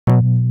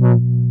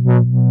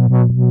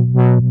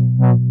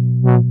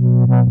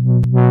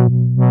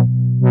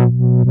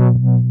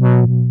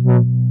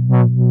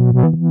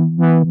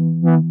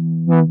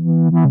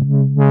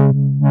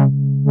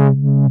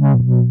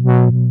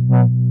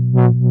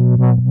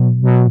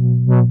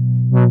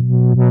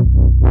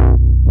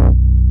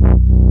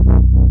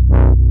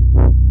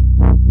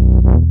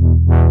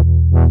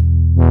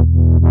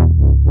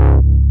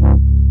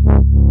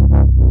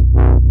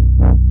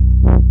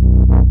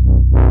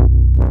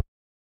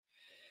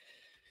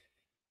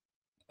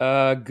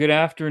Good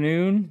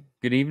afternoon,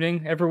 good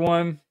evening,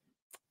 everyone.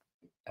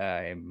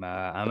 I'm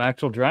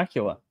actual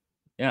Dracula.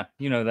 Yeah,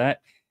 you know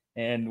that.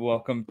 And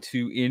welcome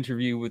to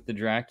Interview with the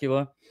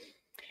Dracula.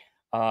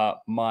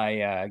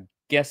 My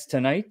guest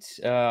tonight,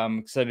 I'm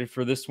excited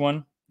for this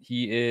one.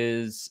 He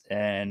is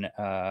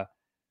a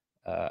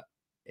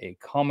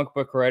comic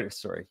book writer.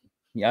 Sorry,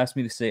 he asked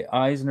me to say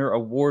Eisner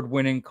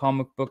Award-winning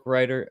comic book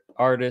writer,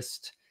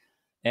 artist,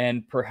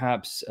 and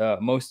perhaps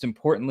most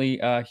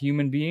importantly,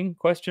 human being?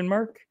 Question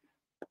mark.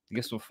 I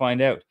guess we'll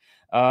find out.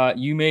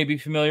 You may be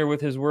familiar with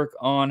his work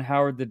on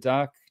Howard the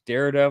Duck,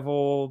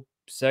 Daredevil,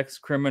 Sex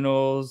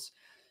Criminals,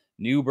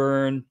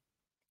 Newburn,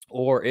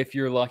 or if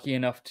you're lucky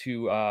enough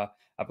to have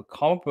a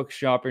comic book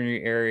shop in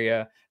your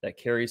area that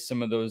carries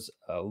some of those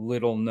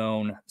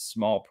little-known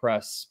small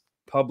press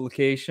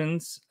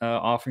publications,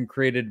 often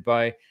created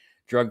by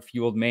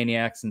drug-fueled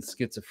maniacs and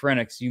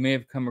schizophrenics, you may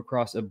have come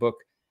across a book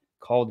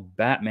called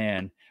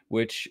Batman,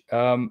 which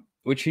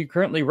he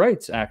currently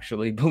writes,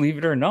 actually, believe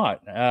it or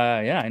not.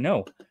 Yeah, I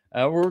know.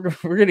 We're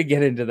going to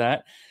get into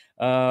that.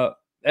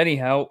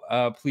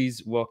 Anyhow,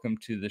 please welcome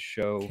to the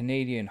show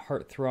Canadian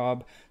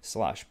heartthrob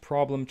 /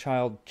 problem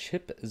child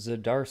Chip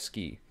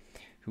Zdarsky,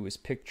 who is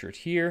pictured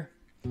here.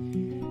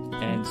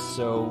 And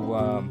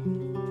so,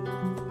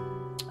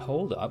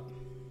 hold up.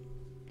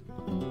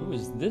 Who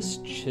is this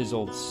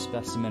chiseled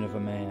specimen of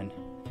a man?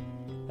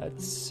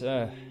 That's,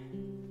 that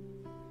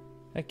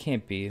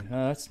can't be.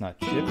 That's not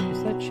Chip.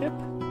 Is that Chip?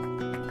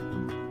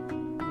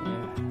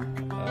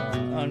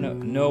 Oh,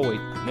 no, wait,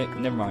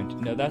 never mind.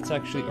 No, that's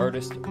actually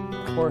artist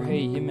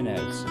Jorge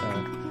Jimenez,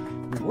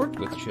 who worked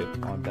with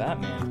Chip on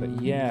Batman,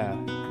 but yeah,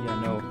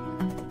 no.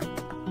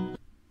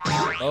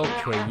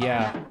 Okay,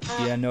 yeah,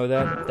 no,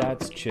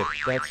 that's Chip.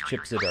 That's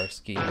Chip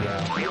Zdarsky,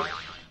 yeah.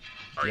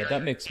 Yeah,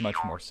 that makes much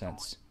more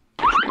sense.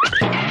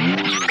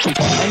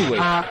 Anyway,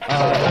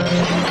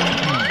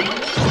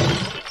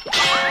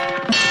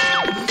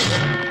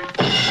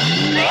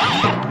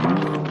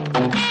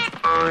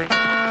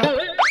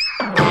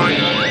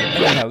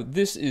 anyhow,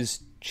 this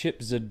is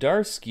Chip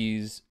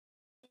Zdarsky's.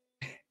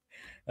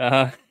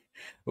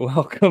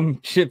 Welcome,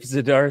 Chip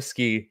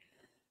Zdarsky.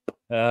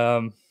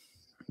 Yeah,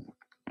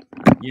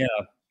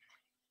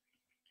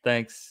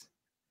 thanks.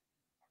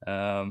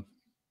 So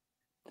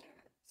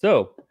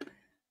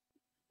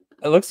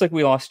it looks like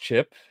we lost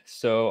Chip,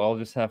 so I'll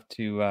just have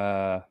to.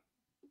 I'll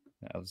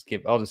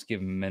just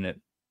give him a minute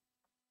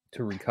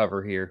to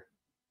recover here,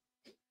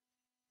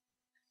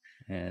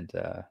 and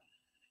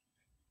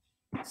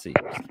let's see,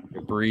 just take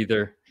a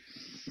breather.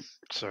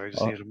 Sorry,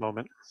 just need a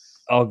moment.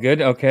 All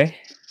good. Okay.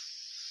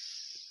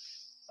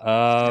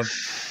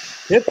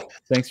 Chip,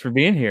 thanks for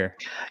being here.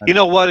 You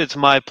know what? It's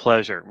my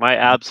pleasure. My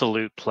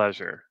absolute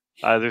pleasure.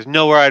 There's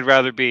nowhere I'd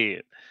rather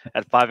be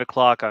at 5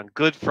 o'clock on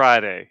Good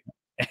Friday.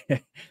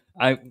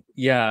 I'm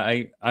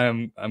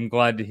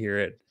glad to hear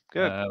it.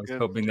 Good. I was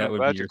hoping that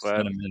would be your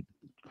sentiment.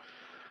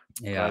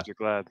 Yeah. Glad you're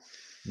glad.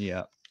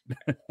 Yeah.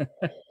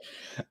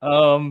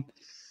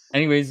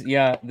 Anyways,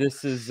 yeah,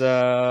 this is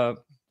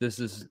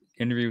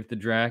Interview with the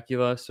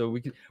Dracula, so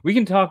we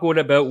can talk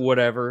about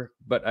whatever,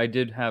 but I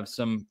did have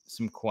some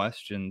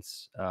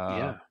questions.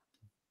 Yeah.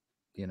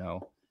 You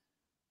know,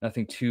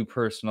 nothing too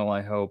personal,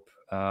 I hope.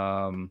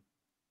 But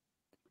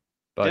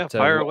yeah,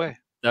 fire away.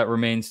 That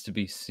remains to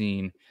be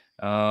seen.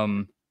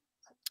 I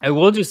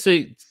will just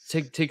say,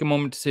 take a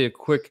moment to say a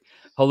quick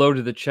hello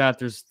to the chat.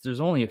 There's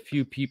only a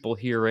few people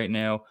here right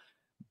now,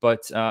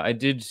 but I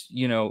did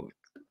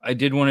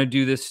want to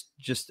do this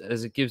just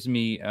as it gives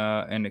me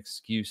an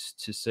excuse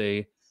to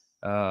say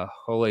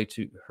hooray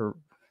to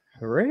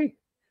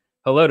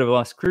hello to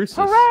Las Cruces.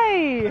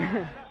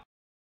 Hooray!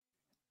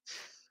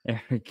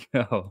 There we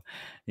go.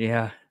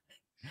 Yeah.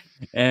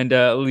 And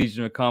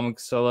Legion of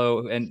Comics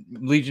hello, and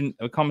Legion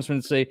of Comics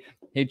would say,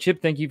 hey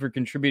Chip, thank you for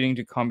contributing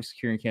to Comics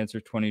Curing Cancer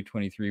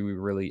 2023. We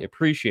really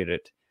appreciate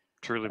it.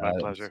 Truly my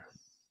pleasure.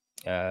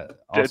 Awesome.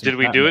 Did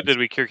we do it? Did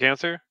we cure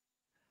cancer?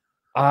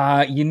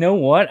 You know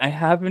what? I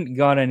haven't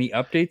got any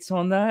updates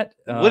on that.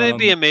 Wouldn't it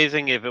be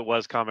amazing if it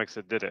was comics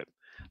that did it?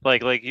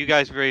 Like you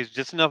guys raised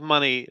just enough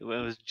money. It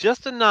was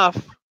just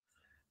enough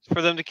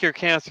for them to cure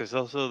cancer.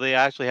 So they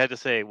actually had to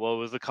say, well, it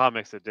was the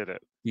comics that did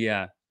it.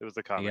 Yeah. It was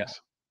the comics.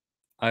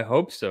 Yeah. I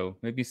hope so.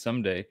 Maybe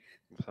someday.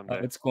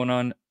 What's going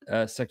on?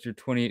 Sector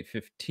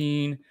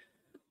 2815.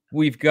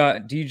 We've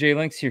got DJ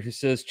Links here who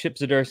says Chip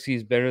Zdarsky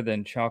is better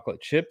than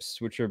chocolate chips,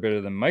 which are better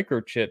than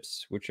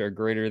microchips, which are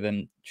greater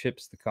than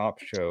Chips the Cop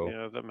Show.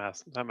 Yeah, that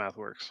math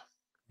works.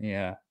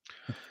 Yeah.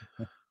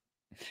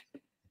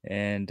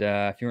 And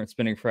if you weren't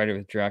spending Friday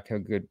with Drac, how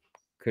good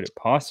could it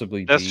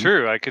possibly That's be?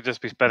 true. I could just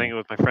be spending it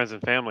with my friends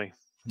and family.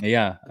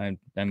 Yeah,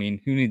 I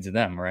mean, who needs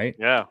them, right?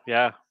 Yeah,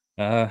 yeah.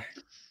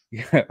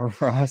 Yeah,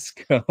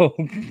 Roscoe.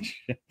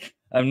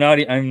 I'm not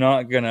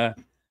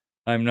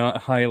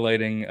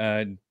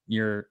highlighting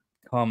your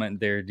comment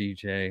there,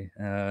 DJ.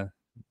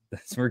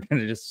 We're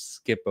gonna just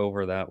skip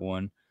over that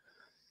one.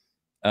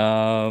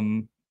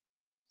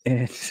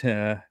 It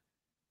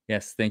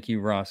yes, thank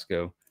you,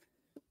 Roscoe.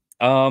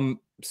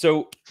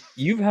 So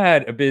you've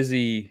had a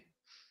busy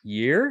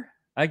year,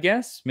 I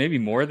guess, maybe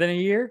more than a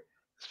year.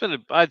 It's been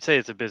I'd say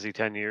it's a busy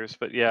 10 years,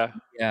 but yeah.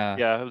 Yeah,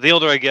 Yeah, the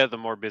older I get, the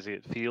more busy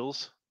it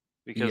feels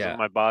because yeah,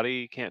 my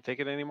body can't take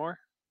it anymore.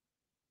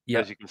 yeah.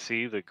 As you can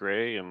see, the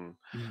gray and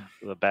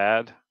the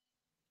bad.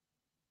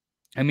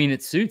 I mean,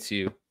 it suits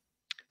you.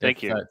 Thank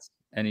If you. that's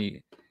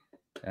any,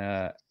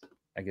 uh,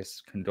 I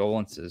guess,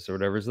 condolences or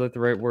whatever. Is that the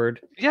right word?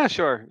 Yeah,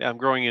 sure. Yeah, I'm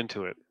growing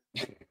into it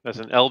as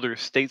an elder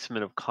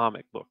statesman of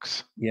comic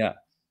books. Yeah.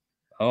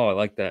 Oh, I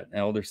like that.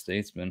 Elder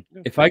statesman.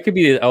 Yeah, If I thank could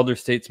be the elder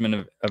statesman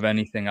of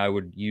anything, I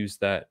would use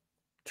that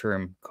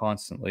term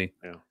constantly.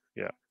 you.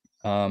 Yeah,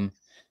 Um,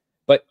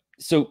 but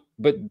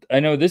I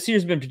know this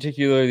year's been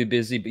particularly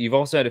busy, but you've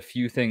also had a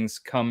few things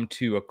come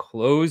to a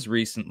close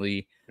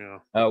recently,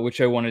 yeah,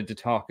 which I wanted to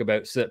talk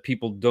about so that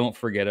people don't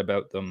forget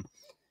about them.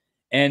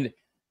 And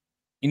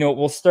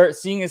we'll start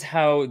seeing as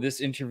how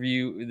this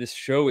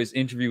show is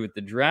Interview with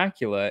the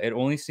Dracula. It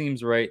only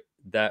seems right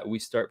that we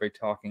start by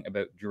talking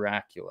about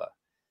Dracula.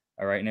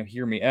 All right, now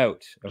hear me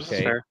out, this is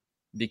okay? fair.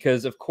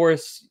 Because of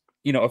course,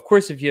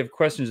 if you have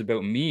questions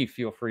about me,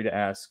 feel free to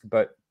ask.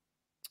 But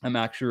I'm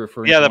actually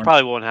referring Yeah, to that one.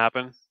 probably won't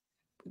happen.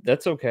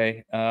 That's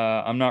okay.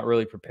 I'm not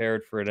really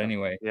prepared for it So,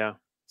 anyway. yeah,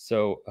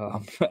 So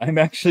I'm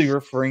actually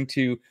referring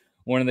to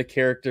one of the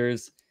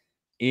characters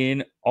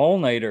in All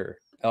Nighter,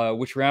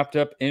 which wrapped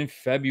up in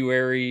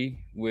February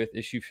with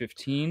issue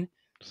 15.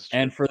 this is true.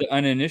 And for the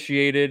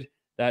uninitiated,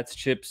 that's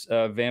Chip's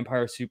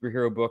vampire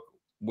superhero book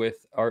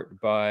with art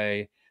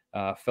by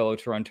fellow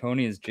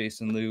Torontonians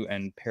Jason Liu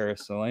and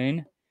Paris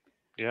Elaine.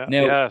 Yeah,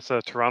 Now, yeah. It's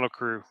a Toronto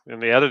crew,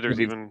 and the editor's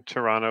it is- even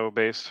Toronto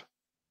based.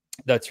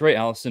 that's right,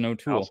 Alison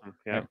O'Toole. Allison.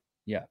 Yeah. Right?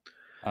 Yeah.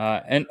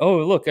 And oh,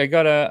 look,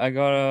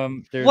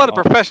 there's What a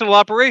professional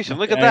operation!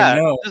 Look at I that.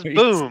 know. Just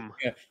boom.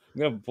 I'm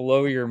gonna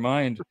blow your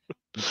mind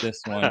with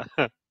this one.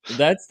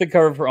 That's the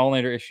cover for All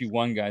Nighter issue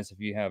 1, guys, if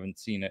you haven't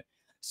seen it.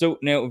 So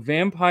now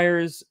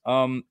vampires,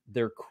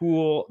 they're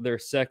cool, they're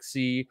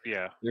sexy,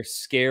 Yeah, they're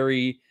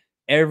scary.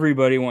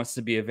 Everybody wants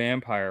to be a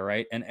vampire,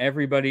 right? And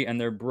everybody and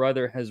their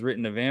brother has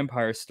written a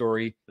vampire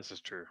story. this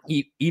is true.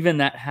 Even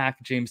that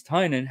hack James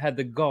Tynion had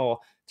the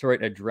gall to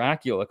write a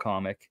Dracula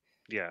comic.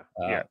 Yeah,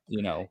 Uh, yeah,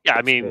 you know, yeah. I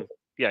so mean,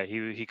 yeah,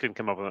 he couldn't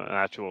come up with an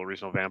actual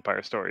original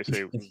vampire story,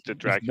 so he did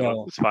Dracula.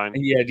 no, It's fine.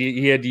 he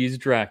had to use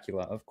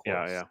Dracula, of Yeah,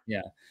 course. yeah.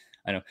 Yeah,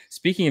 I know.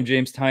 Speaking of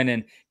James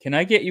Tynion, can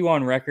I get you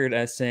on record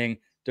as saying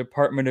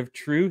Department of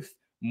Truth,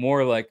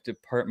 more like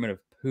Department of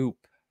Poop?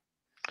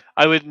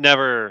 I would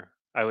never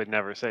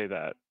say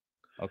that.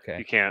 Okay.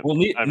 You can't. Well,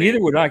 I mean, neither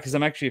would I, because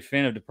I'm actually a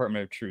fan of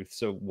Department of Truth.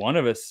 So one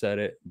of us said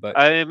it, but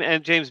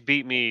and James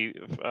beat me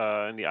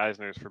in the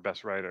Eisners for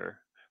best writer.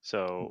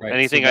 So right. So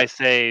anything I that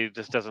say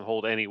just doesn't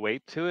hold any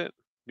weight to it right.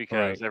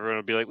 because everyone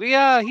would be like, "Well,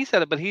 yeah, he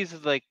said it, but he's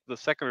like the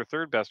second or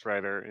third best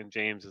writer, and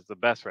James is the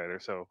best writer."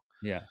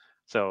 Yeah.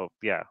 So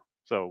yeah.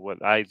 So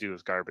what I do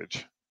is garbage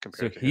So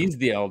compared to him. he's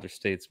the elder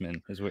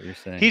statesman, is what you're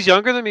saying. He's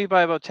younger than me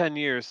by about 10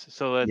 years,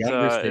 so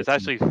Younger it's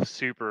statesman. actually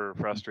super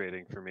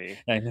frustrating for me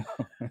I know.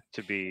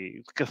 to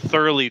be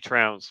thoroughly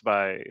trounced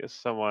by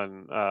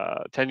someone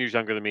 10 years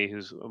younger than me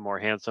who's more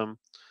handsome,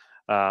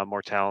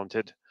 more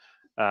talented,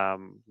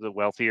 the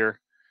wealthier.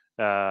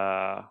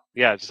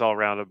 Yeah, just all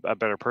around a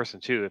better person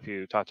too. If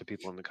you talk to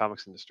people in the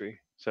comics industry,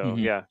 so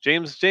Mhm. yeah,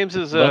 James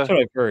is Well, that's what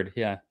I've heard.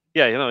 Yeah.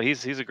 yeah,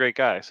 he's a great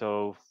guy.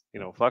 So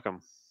fuck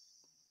him,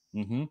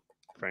 Hmm.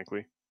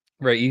 frankly.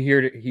 Right. You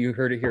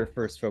heard it here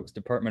first, folks.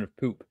 Department of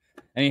Poop.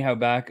 Anyhow,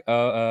 back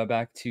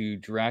to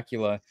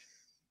Dracula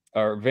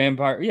or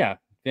vampire. Yeah,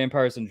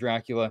 vampires and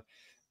Dracula.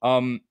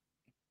 Um.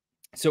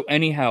 So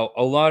anyhow,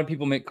 a lot of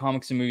people make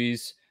comics and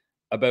movies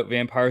about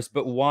vampires,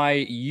 but why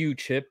you,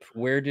 Chip?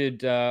 Where did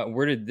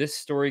this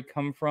story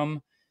come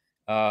from?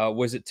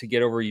 Was it to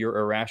get over your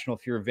irrational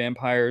fear of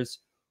vampires,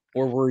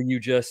 or were you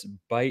just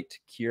bite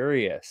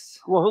curious?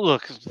 Well,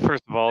 look,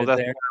 first of all, Right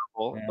that's there.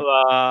 terrible.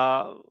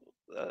 Yeah.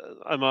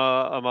 I'm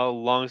a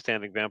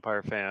long-standing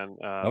vampire fan.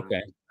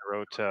 Okay.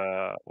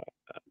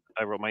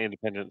 I wrote my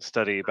independent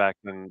study back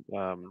in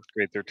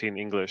grade 13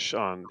 English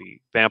on the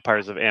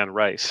vampires of Anne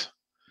Rice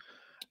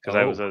because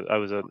Oh. I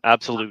was an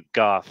absolute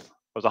goth.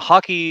 I was a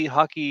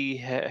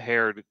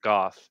haired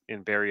goth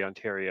in Barrie,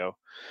 Ontario.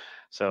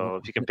 So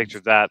if you can picture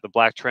that, the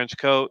black trench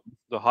coat,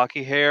 the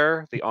hockey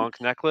hair, the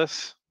ankh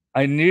necklace.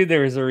 I knew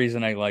there was a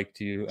reason I liked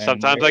you, and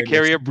Sometimes I there it is.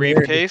 carry a There it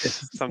briefcase.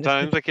 is.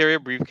 Sometimes I carry a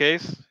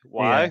briefcase. Yeah,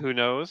 Why? Who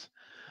knows?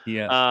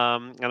 yeah.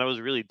 And I was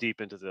really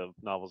deep into the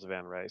novels of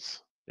Anne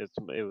Rice. It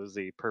was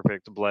the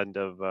perfect blend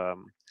of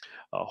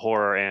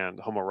horror and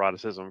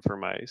homoeroticism for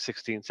my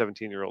 16,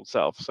 17-year-old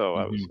self. So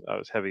Mhm. I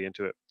was heavy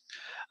into it.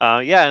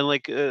 Yeah, and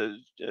like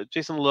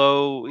Jason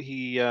Lowe,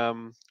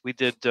 we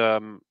did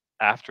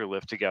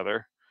Afterlift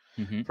together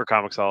Hmm. for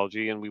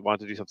Comixology, and we wanted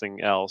to do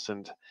something else.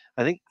 And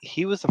I think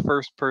he was the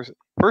first person.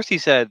 First, he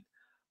said,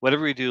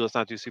 "Whatever we do, let's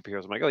not do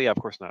superheroes." I'm like, "Oh yeah, of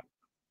course not."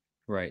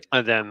 Right.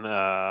 And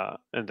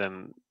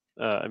then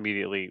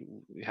immediately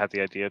had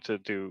the idea to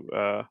do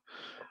uh,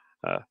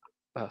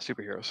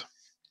 superheroes.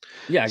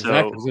 Yeah,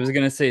 exactly. So 'Cause I was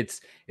gonna say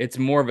it's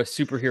more of a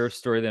superhero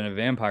story than a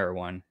vampire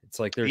one. It's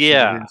like they're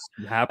yeah, superheroes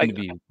who happen I, to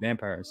be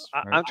vampires,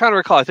 right? I'm trying to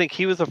recall. I think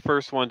he was the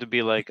first one to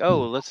be like,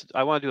 "Oh, let's.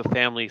 I want to do a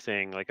family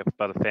thing, like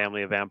about a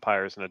family of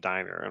vampires in a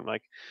diner." I'm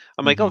like,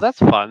 "Oh, Hmm. that's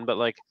fun," but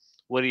like,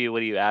 what do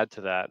you add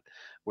to that?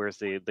 Where's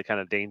the kind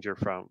of danger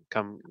from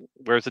come?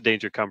 Where's the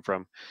danger come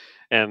from?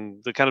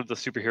 And the kind of the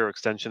superhero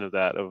extension of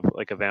that, of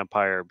like a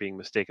vampire being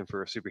mistaken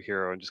for a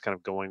superhero and just kind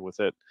of going with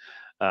it,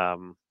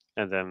 and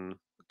then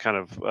kind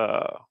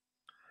of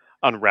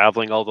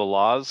unraveling all the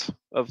laws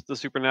of the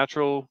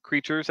supernatural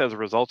creatures as a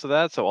result of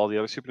that. So all the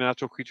other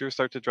supernatural creatures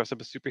start to dress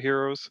up as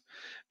superheroes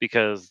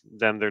because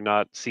then they're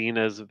not seen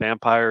as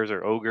vampires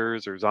or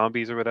ogres or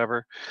zombies or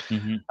whatever.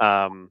 Hmm.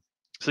 Um,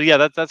 so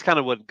yeah, that's kind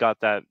of what got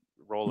that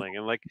rolling.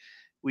 And like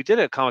we did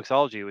it at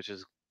Comixology, which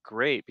is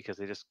great because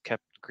they just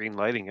kept green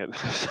lighting it.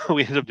 So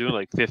we ended up doing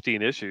like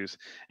 15 issues.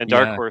 And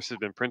Dark Yeah. Horse has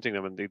been printing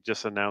them, and they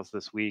just announced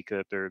this week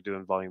that they're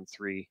doing volume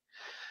 3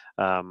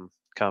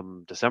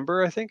 come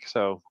December, I think.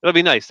 So it'll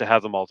be nice to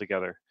have them all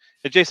together.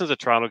 And Jason's a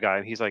Toronto guy,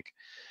 and he's like,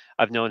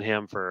 I've known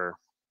him for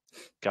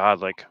God,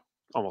 like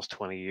almost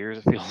 20 years.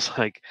 It feels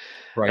like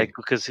Right.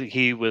 because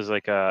he was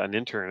like an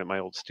intern at my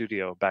old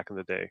studio back in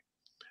the day,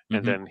 and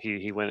Hmm. then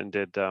he went and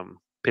did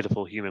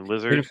Pitiful Human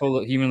Lizard.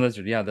 Pitiful Human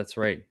Lizard. Yeah, that's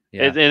right.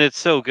 Yeah. And it's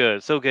so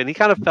good, so good. And he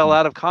kind of fell Mhm.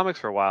 out of comics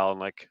for a while, and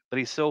like, but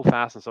he's so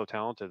fast and so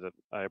talented that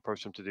I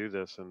approached him to do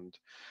this, and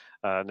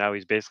now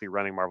he's basically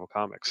running Marvel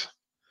Comics.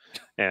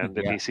 And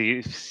Yeah. if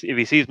he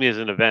sees me as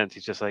an event,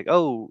 he's just like,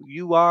 "Oh,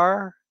 you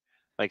are."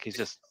 Like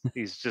he's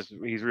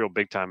real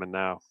big time and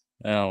now.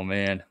 Oh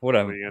man, What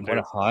are you what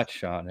gonna a do? hot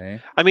shot, eh?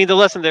 I mean, the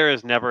lesson there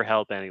is never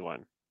help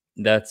anyone.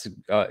 That's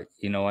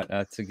you know what?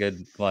 That's a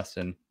good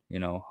lesson. You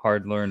know,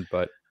 hard learned,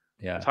 but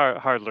It's yeah.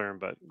 hard learned,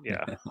 but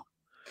yeah,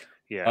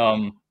 yeah.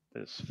 Um,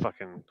 This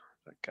fucking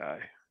that guy.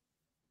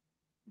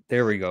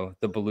 there we go.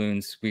 The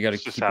balloons. We got to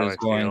It's just keep how those I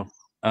feel. going.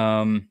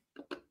 Um,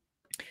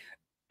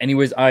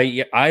 anyways,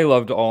 I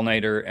loved All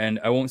Nighter, and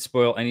I won't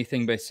spoil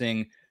anything by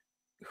saying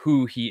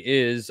who he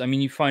is. I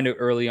mean, you find out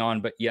early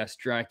on, but yes,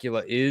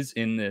 Dracula is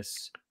in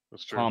this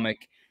That's true.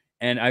 comic.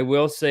 And I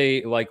will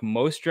say, like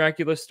most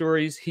Dracula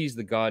stories, he's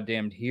the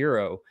goddamned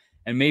hero.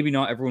 And maybe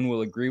not everyone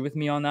will agree with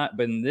me on that,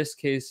 but in this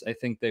case, I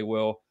think they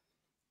will.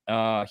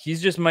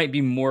 He's just might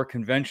be more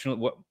conventional,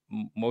 what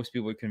most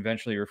people would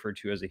conventionally refer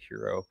to as a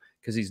hero,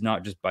 because he's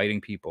not just biting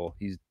people.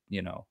 He's,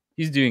 you know,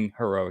 he's doing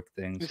heroic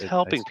things. He's I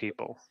helping suppose.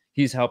 people.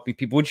 He's helping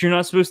people, which you're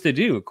not supposed to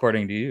do,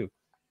 according to you,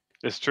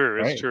 It's true.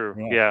 It's right? true.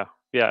 Yeah. Yeah,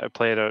 yeah. I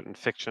play it out in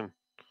fiction.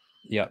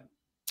 Yeah.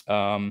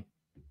 Um,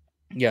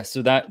 yeah.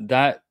 So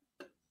that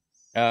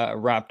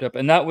wrapped up,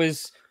 and that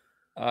was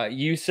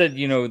you said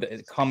you know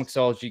the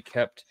Comixology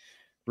kept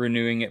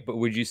renewing it, but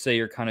would you say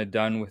you're kind of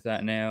done with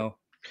that now?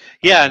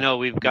 Yeah, Uh, no,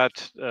 we've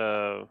got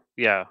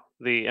yeah.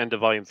 The end of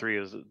volume 3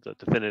 is the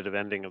definitive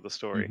ending of the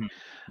story. mhm.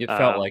 It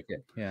felt Um, like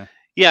it. Yeah.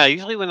 yeah,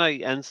 usually when I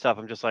end stuff,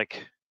 I'm just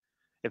like,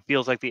 it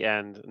feels like the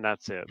end, and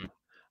that's it. Mhm.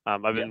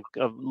 I've Yeah.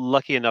 been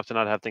lucky enough to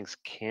not have things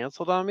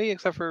canceled on me,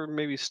 except for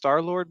maybe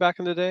Star Lord back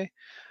in the day.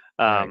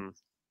 Right. Um,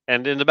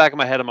 and in the back of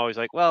my head, I'm always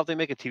like, well, if they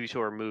make a TV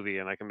show or movie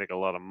and I can make a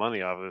lot of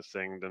money off of this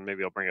thing, then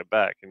maybe I'll bring it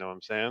back. You know what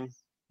I'm saying?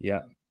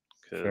 Yeah.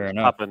 Fair Because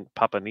enough. Papa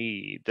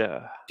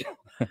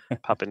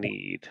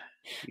need.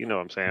 You know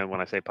what I'm saying when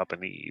I say Papa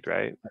need,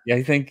 right? Yeah,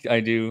 I think I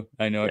do.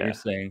 I know what you're Yeah,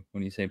 saying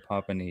when you say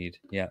Papa need.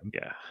 Yeah.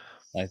 yeah.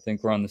 I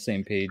think we're on the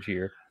same page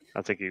here.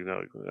 I think you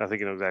know. I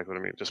think you know exactly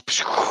what I mean. Just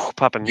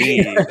Papa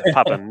need,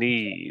 Papa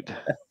need,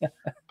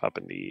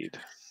 Papa need.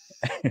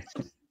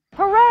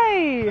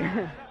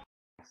 Hooray!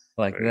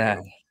 Like There you that.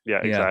 go.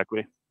 Yeah, Yeah.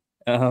 exactly.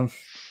 Um,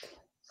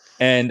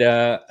 and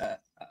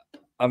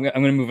I'm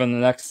gonna move on to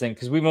the next thing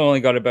because we've only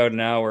got about an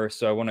hour,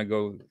 so I want to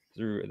go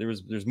through.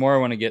 There's more I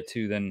want to get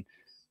to than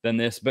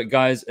this. But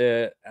guys,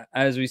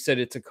 as we said,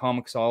 it's a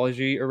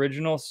Comixology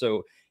original,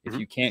 so if Hmm.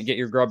 you can't get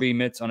your Grubby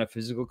Mitts on a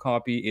physical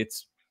copy,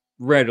 it's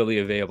readily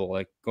available.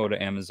 Like go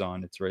to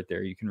Amazon, it's right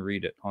there. You can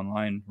read it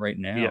online right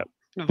Yeah.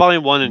 now.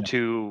 Volume 1 and Yeah.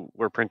 2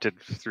 were printed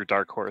through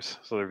Dark Horse,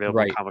 so they're available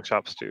in Right. comic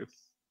shops too.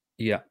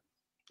 Yeah.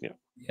 Yeah.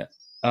 Yeah.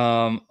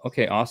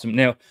 Okay, awesome.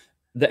 Now,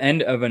 the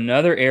end of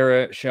another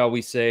era, shall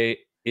we say,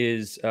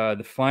 is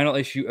the final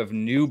issue of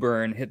New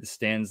Burn hit the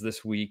stands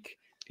this week.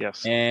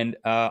 Yes. And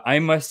I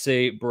must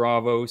say,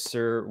 bravo,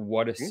 sir.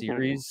 What a Mhm.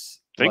 series.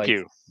 Thank Like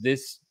you.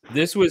 this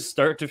was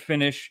start to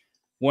finish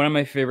one of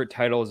my favorite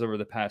titles over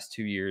the past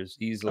 2 years,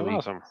 Oh, easily.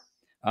 awesome.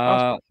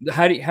 Awesome.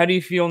 How do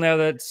you feel now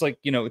that it's like,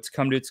 you know, it's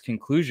come to its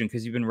conclusion?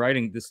 Because you've been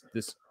writing this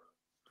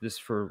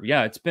for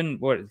yeah, it's been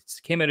what it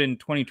came out in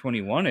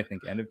 2021, I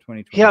think, end of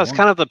Yeah, it's 2021.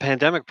 kind of the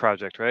pandemic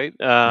project, right?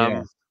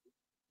 Yeah.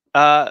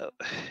 Uh,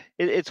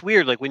 it's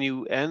weird. Like when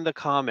you end the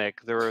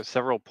comic, there are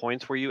several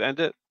points where you end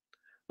it.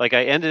 Like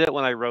I ended it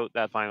when I wrote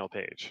that final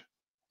page,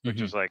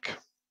 which Hmm. was like,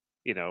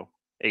 you know,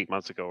 8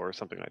 months ago or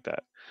something like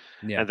that.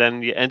 Yeah. And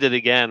then you end it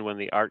again when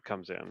the art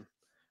comes in,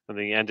 and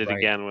then you end it Right.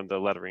 again when the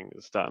lettering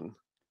is done,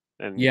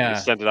 and you Yeah.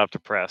 send it off to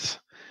press,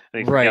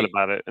 and you forget Right.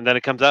 about it, and then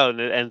it comes out and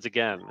it ends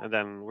again, and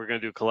then we're gonna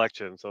do a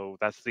collection, so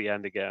that's the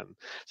end again.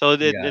 So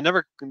Yeah.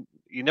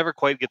 you never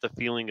quite get the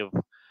feeling of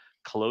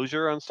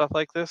closure on stuff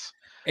like this.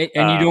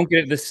 And you don't Um, get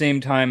it at the same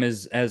time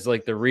as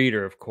like the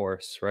reader, of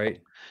course, right?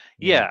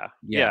 Like, yeah,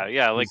 yeah.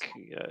 like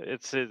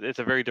it's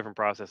a very different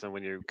process than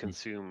when you Mhm.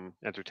 consume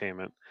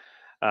entertainment.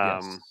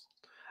 Um, Yes.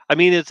 I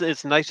mean,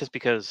 it's nice just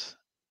because,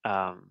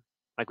 um,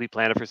 like we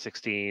planned it for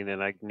 16,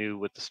 and I knew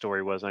what the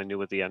story was, and I knew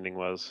what the ending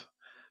was,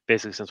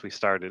 basically since we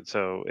started.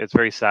 So it's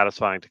very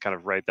satisfying to kind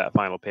of write that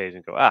final page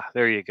and go, ah,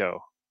 there you go,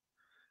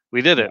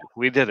 we did Yeah. it,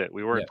 we did it,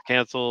 we Yeah. weren't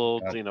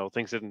canceled, Got it.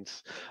 things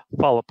didn't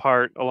fall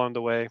apart along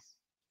the way.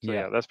 So Yeah.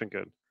 yeah, that's been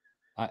good.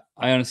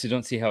 I honestly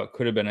don't see how it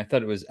could have been. I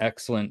thought it was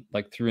excellent,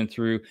 like through and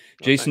through.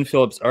 Oh, Jason thanks.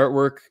 Phillips'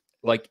 artwork,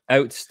 like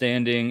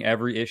outstanding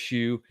every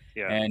issue,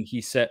 Yeah, and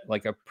he set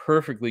like a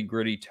perfectly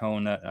gritty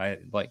tone that I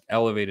like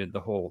elevated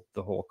the whole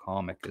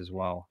comic as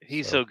well.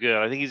 he's So so good.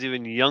 I think he's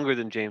even younger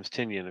than James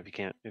Tinian,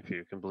 if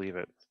you can believe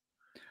it.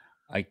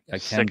 I can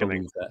Sickening,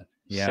 believe that.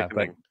 Yeah,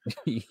 but sickening.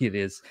 it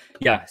is.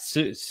 Yeah,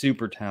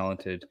 super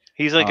talented.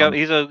 He's like Um,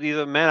 he's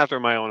a man after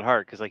my own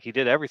heart because like he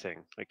did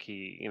everything. Like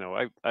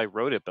I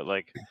wrote it, but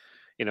like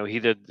he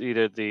did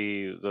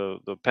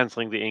the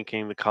penciling, the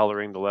inking, the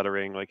coloring, the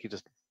lettering. Like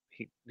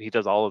he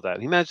does all of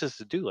that. He manages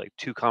to do like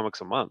 2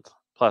 comics a month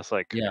plus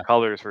like yeah,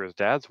 colors for his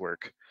dad's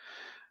work,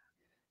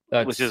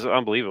 which is that's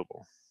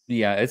unbelievable.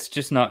 yeah, it's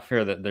just not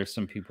fair that there's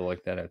some people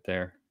like that out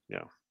there.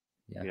 Yeah,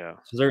 Yeah. yeah.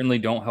 So certainly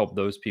don't help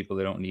those people.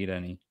 They don't need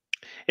any.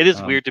 It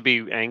is Um, weird to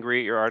be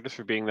angry at your artist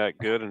for being that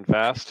good and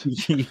fast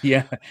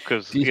yeah.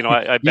 because Do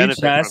I you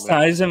benefit from it.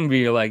 chastise him?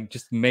 Be like,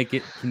 just make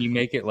it. Can you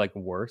make it like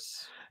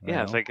worse? You Yeah,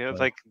 know? it's Like,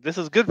 like this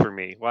is good for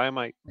me. Why am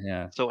I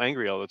yeah, so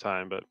angry all the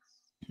time? But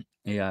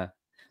yeah.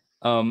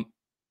 Um,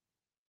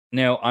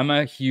 Now I'm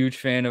a huge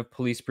fan of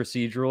police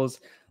procedurals.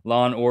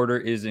 Law and Order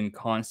is in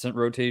constant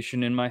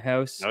rotation in my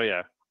house. oh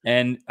yeah,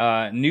 And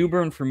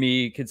Newburn for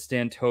me could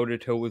stand toe to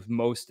toe with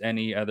most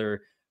any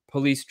other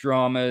police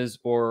dramas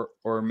or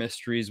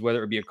mysteries,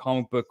 whether it be a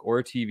comic book or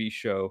a TV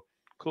show.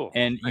 cool,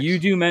 And you nice.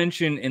 do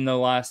mention in the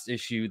last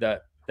issue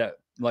that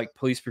like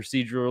police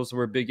procedurals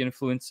were a big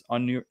influence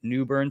on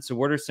Newburn. So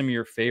what are some of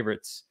your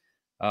favorites,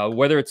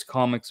 whether it's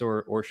comics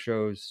or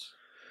shows?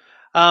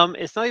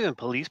 It's not even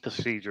police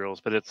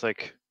procedurals, but it's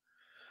like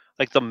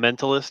The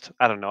Mentalist.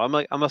 I don't know.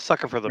 I'm a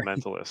sucker for The Right.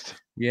 Mentalist.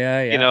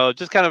 Yeah, yeah.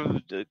 Just kind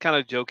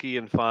of jokey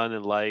and fun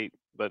and light,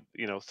 but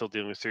still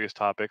dealing with serious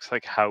topics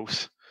like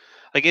House.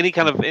 Like any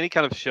kind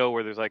of show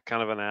where there's like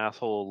kind of an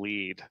asshole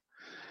lead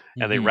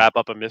and they Hmm. wrap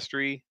up a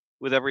mystery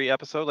with every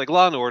episode. Like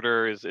Law and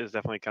Order is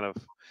definitely kind of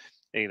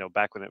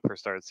back when it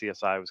first started,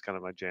 CSI was kind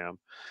of my jam.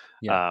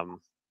 Yeah,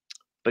 Um,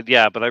 but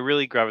yeah, but I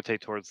really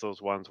gravitate towards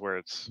those ones where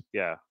it's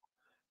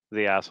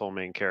the asshole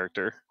main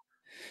character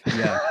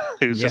yeah,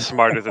 who's yeah, just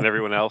smarter than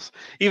everyone else.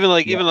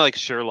 yeah, Even like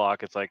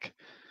Sherlock, it's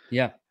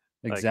yeah.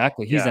 like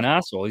Exactly. He's yeah, an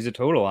asshole. He's a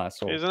total he's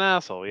asshole. an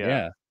asshole. Yeah,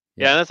 Yeah,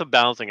 yeah, yeah. and that's a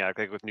balancing act.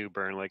 Like with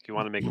Newburn, like you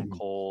want to make him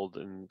cold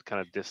and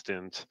kind of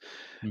distant,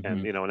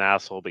 and Hmm. an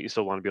asshole, but you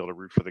still want to be able to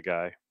root for the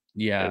guy.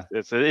 Yeah,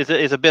 It's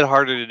a bit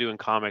harder to do in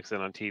comics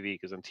than on TV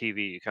because on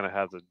TV you kind of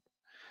have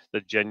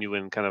the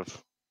genuine kind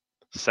of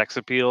sex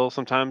appeal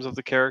sometimes of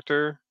the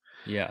character.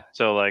 yeah,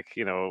 So like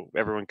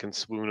everyone can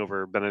swoon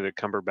over Benedict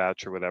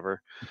Cumberbatch or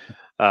whatever,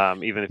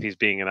 even if he's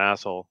being an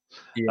asshole.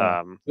 yeah.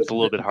 But It's a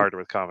little bit harder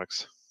with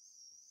comics.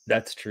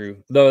 that's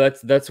true. Though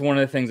that's one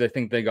of the things I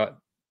think they got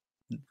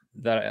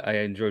that I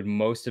enjoyed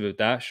most about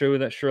that show,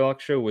 that Sherlock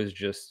show, was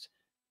just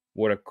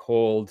what a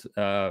cold,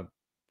 kind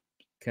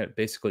of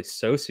basically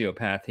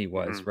sociopath he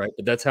Hmm. was, right?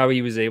 But that's how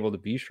he was able to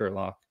be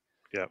Sherlock.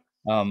 Yeah,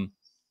 Um,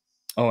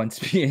 oh,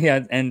 and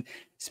yeah, and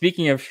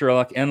speaking of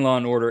Sherlock and Law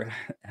and Order,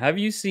 have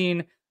you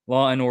seen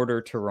Law and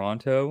Order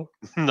Toronto?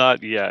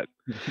 not yet.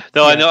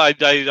 Though I Yeah, know I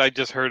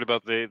just heard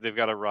about they've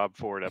got a Rob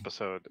Ford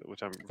episode,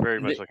 which I'm very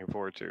much the, looking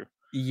forward to.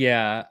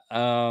 yeah.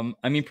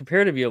 I mean,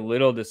 prepare to be a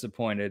little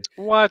disappointed.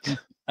 What?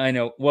 I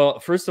know. Well,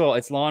 first of all,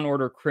 it's Law and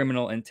Order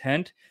Criminal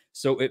Intent,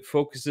 so it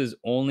focuses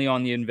only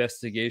on the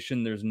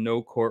investigation. There's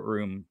no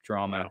courtroom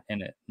drama Wow.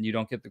 in it. You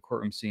don't get the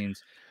courtroom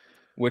scenes,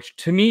 which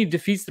to me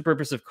defeats the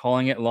purpose of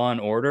calling it Law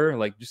and Order.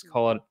 Like, just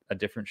call it a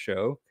different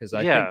show because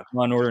I think Yeah,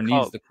 Law and Order just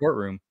call needs it the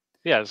courtroom.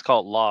 just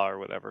call it Law or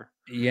whatever.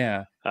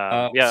 Yeah.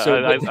 Yeah,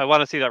 So, but I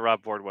want to see that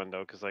Rob Ford one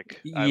though, because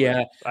like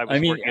yeah, I I was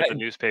mean, working at the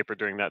newspaper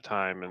during that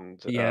time,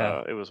 and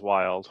yeah, it was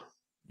wild.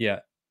 yeah.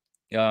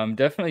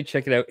 Definitely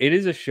check it out. It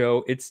is a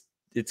show. It's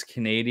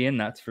Canadian,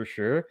 that's for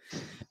sure.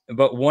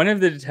 But one of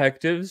the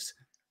detectives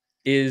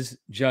is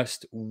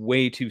just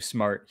way too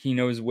smart. He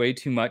knows way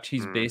too much.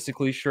 He's Mm,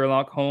 basically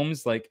Sherlock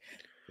Holmes. Like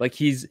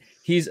he's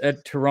a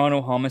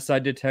Toronto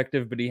homicide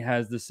detective, but he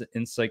has this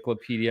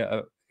encyclopedic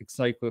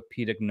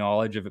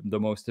knowledge of the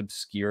most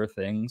obscure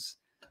things.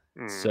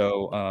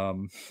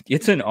 So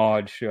it's an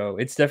odd show.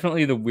 It's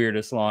definitely the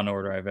weirdest Law and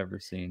Order I've ever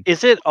seen.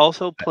 Is it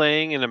also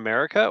playing in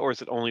America, or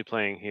is it only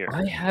playing here?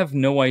 I have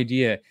no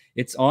idea.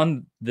 It's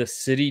on the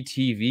City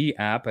TV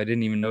app. I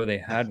didn't even know they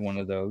had one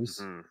of those.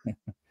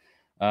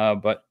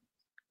 Mhm. But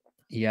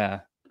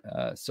yeah,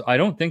 so I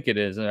don't think it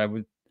is.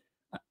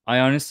 I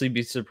honestly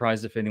be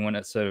surprised if anyone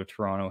outside of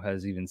Toronto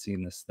has even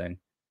seen this thing.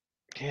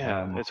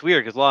 Yeah, it's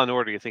weird because Law and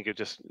Order, you think it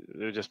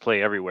would just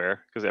play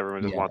everywhere because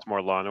everyone just Yeah. wants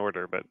more Law and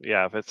Order. But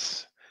yeah, if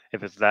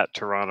it's that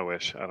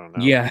Toronto-ish, I don't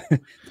know. Yeah.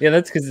 Yeah,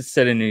 that's because it's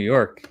set in New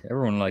York.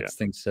 Everyone Yeah, likes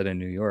things set in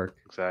New York.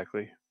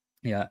 exactly.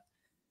 Yeah.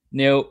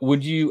 Now,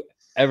 would you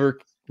ever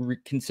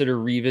consider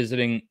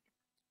revisiting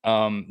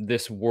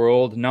this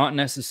world? Not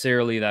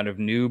necessarily that of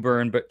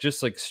Newburn, but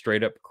just like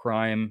straight up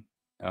crime,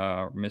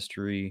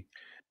 mystery.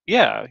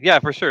 Yeah, yeah,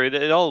 for sure.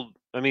 It all,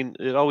 I mean,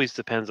 it always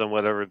depends on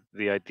whatever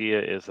the idea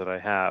is that I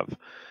have.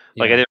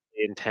 Like, I Yeah. didn't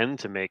really intend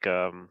to make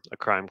a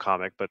crime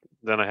comic, but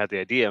then I had the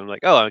idea. I'm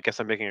like, oh, I guess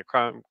I'm making a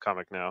crime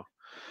comic now.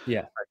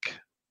 Yeah. Like,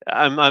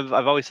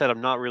 I've always said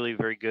I'm not really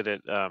very good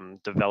at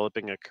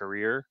developing a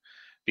career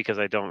because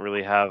I don't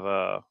really have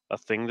a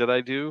thing that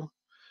I do,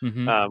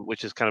 Mm-hmm.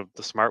 which is kind of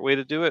the smart way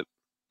to do it.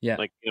 Yeah.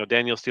 Like,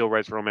 Daniel Steele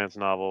writes romance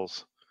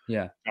novels.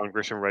 Yeah. John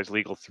Grisham writes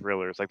legal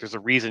thrillers. Like, there's a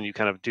reason you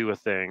kind of do a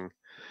thing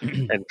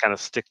and kind of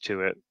stick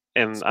to it.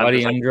 And I'm Scotty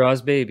just like, Young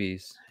draws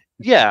babies.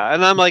 yeah,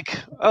 and I'm like,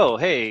 oh,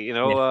 hey,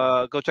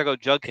 Yeah. go check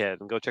out Jughead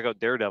and go check out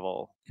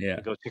Daredevil Yeah.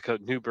 and go check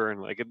out Newburn.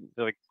 Like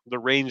the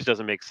range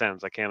doesn't make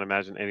sense. I can't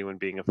imagine anyone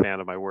being a fan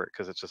of my work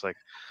because it's just like,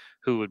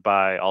 who would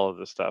buy all of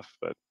this stuff?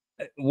 But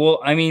Well,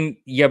 I mean,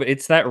 yeah, but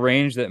it's that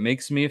range that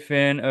makes me a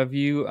fan of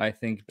you. I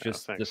think yeah,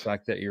 just the thanks.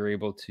 fact that you're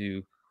able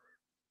to,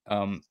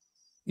 um,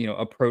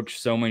 approach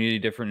so many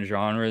different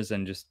genres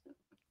and just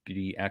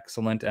be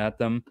excellent at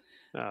them.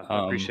 I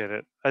Um, appreciate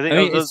it. I think I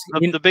mean,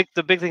 it's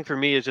the big thing for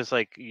me is just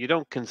like you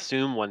don't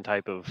consume one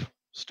type of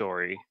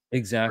story,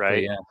 exactly,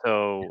 right?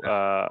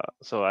 yeah.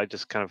 So I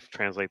just kind of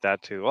translate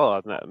that to,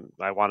 oh,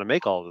 I want to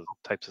make all the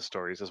types of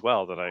stories as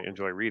well that I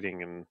enjoy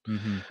reading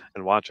Mhm.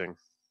 and watching.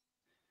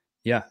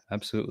 Yeah,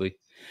 absolutely.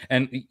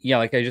 And yeah,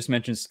 like I just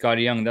mentioned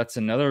Scotty Young, that's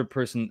another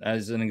person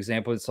as an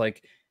example. It's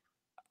like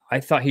I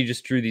thought he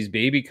just drew these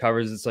baby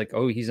covers. It's like,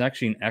 oh, he's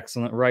actually an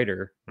excellent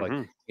writer. Like,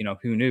 Hmm.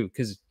 who knew?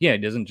 Because yeah, he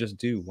doesn't just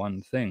do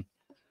one thing.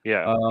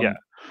 Yeah, yeah.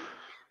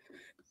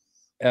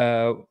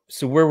 Um,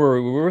 so where were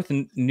we? We were with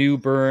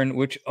Newburn,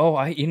 which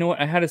you know what?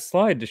 I had a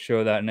slide to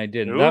show that and I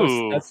didn't.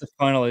 Ooh, That's the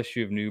final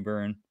issue of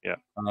Newburn. yeah.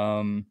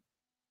 Um,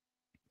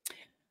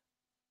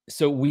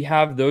 so we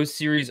have those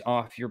series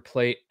off your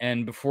plate,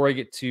 and before I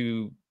get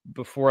to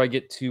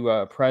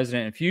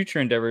President and Future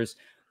Endeavors,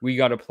 we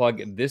got to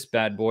plug this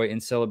bad boy in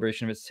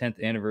celebration of its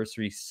 10th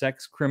anniversary.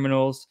 Sex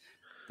Criminals,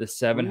 the Woo.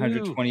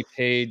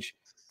 720-page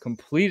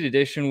complete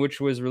edition, which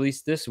was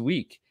released this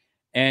week,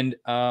 and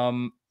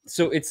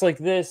so it's like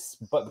this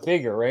but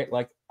bigger, right?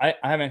 Like I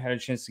haven't had a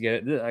chance to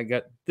get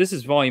it. This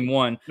is volume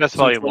 1, That's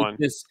so it's volume like one.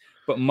 this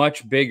but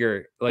much bigger.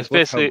 It's Like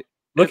basically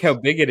look how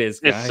it's big it is,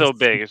 it's guys. so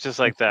big. It's just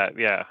like that.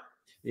 Yeah.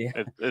 Yeah.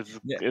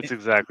 Yeah. It's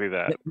exactly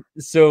that.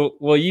 So,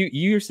 well,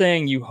 you're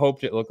saying you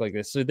hoped it looked like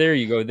this. So there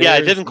you go. Yeah, it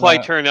There's didn't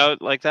quite turn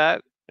out like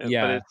that, but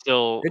yeah. it's It's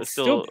still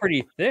still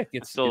pretty thick.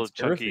 it's still a It's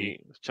girthy.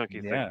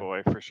 chunky thick Yeah.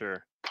 boy for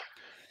sure.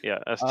 Yeah,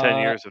 that's 10 Uh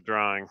years of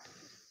drawing.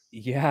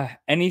 yeah.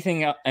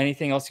 Anything else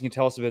you can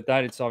tell us about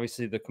that? It's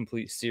obviously the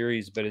complete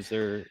series, but is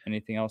there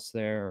anything else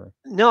there? Or...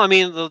 No, I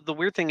mean the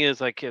weird thing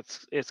is like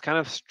it's kind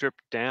of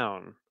stripped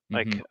down.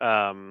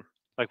 Mhm.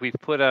 Like we've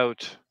put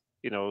out,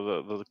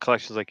 the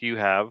collections like you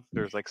have.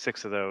 There's like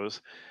 6 of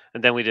those.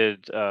 And then we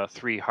did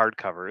 3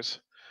 hardcovers,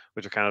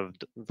 which are kind of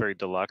very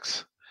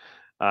deluxe.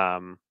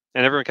 And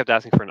everyone kept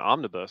asking for an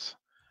omnibus.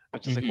 I'm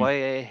just like, Mhm. why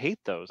I hate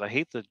those. I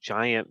hate the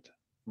giant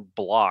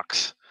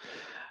blocks,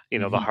 the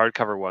Mhm.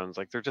 hardcover ones.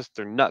 Like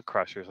they're nut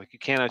crushers. Like you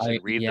can't actually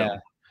I read yeah. them.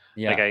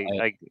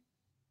 Like Yeah.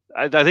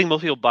 I think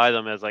most people buy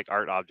them as like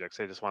art objects.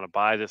 They just want to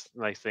buy this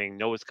nice thing,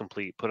 know it's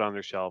complete, put it on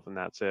their shelf, and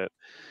that's it.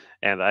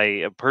 And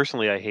I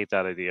personally, I hate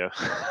that idea.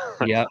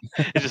 Yeah.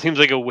 It just seems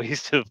like a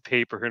waste of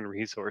paper and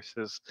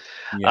resources.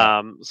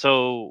 Yeah.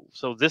 So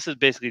this is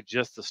basically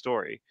just the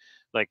story.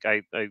 Like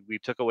we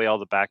took away all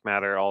the back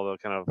matter, all the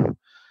kind of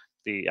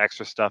the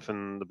extra stuff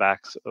in the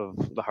backs of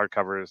the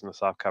hardcovers and the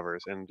soft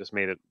covers, and just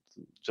made it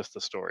just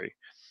the story.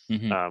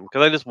 Mhm.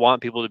 Because I just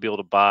want people to be able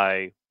to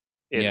buy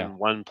it Yeah. in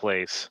one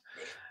place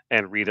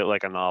and read it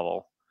like a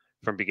novel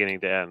from beginning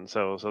to end.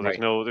 So Right.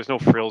 there's no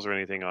frills or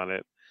anything on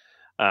it,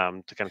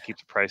 to kind of keep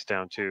the price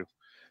down too.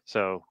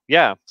 So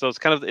yeah, so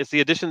it's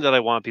the edition that I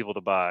want people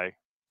to buy,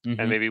 and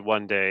Mhm. maybe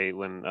one day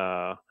when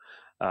I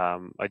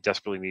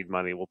desperately need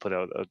money, we'll put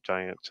out a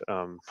giant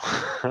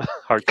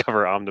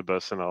hardcover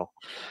omnibus, and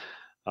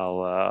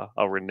I'll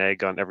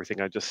renege on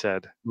everything I just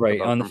said Right.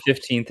 about On the them.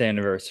 15th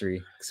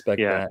anniversary. Expect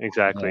Yeah, that.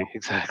 Yeah.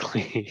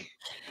 exactly.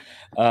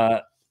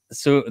 Uh,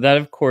 so that,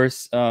 of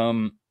course,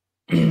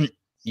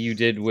 you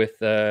did with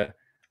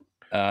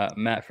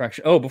Matt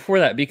Fraction. Oh, before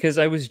that, because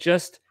I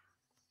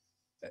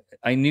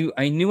knew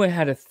I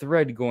had a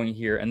thread going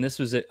here, and this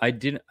was it. I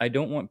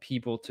don't want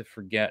people to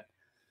forget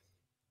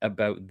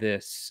about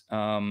this,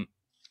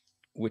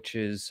 which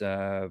is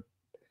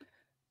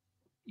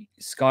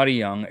Scotty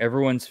Young,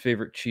 everyone's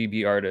favorite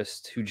chibi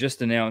artist, who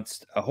just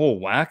announced a whole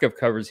whack of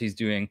covers he's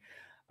doing.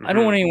 I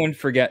don't want anyone to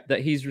forget that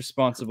he's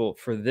responsible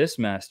for this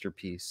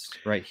masterpiece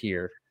right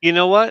here. You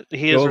know what?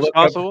 He Go is look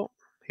up. responsible.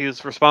 He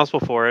is responsible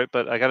for it,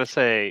 but I gotta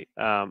say,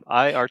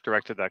 I art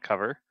directed that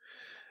cover.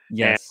 And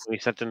Yes. when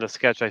he sent in the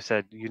sketch, I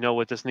said, "You know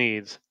what this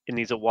needs? It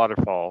needs a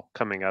waterfall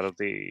coming out of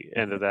the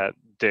end of that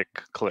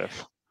Dick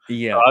cliff."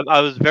 Yeah.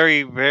 I was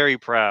very, very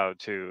proud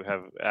to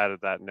have added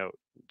that note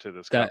to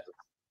this cover.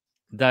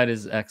 That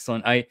is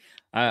excellent.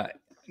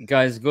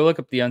 Guys, go look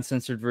up the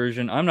uncensored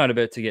version. I'm not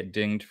about to get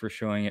dinged for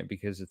showing it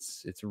because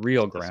it's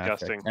real graphic.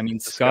 Disgusting. I mean,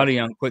 Scotty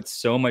Young put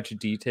so much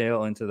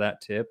detail into that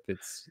tip.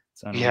 It's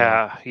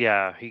unreal.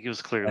 Yeah. He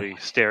was clearly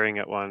staring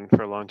at one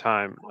for a long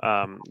time.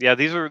 Yeah,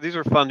 these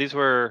were fun. These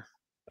were,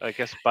 I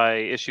guess, by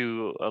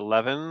issue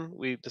 11,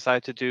 we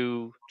decided to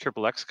do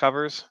XXX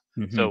covers.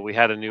 So we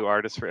had a new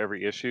artist for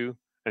every issue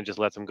and just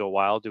let them go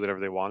wild, do whatever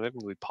they wanted,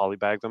 and we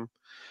polybag them,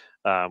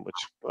 which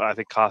I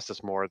think cost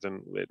us more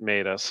than it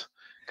made us,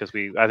 because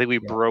I think we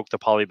broke the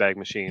polybag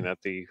machine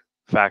at the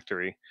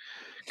factory.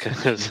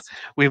 Because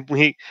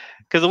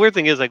because the weird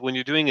thing is, like, when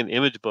you're doing an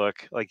image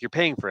book, like, you're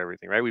paying for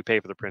everything, right? We pay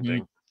for the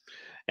printing,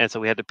 and so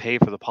we had to pay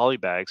for the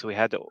polybag. So we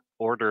had to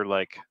order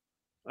like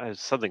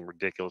something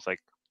ridiculous, like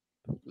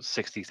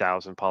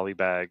 60,000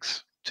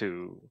 polybags,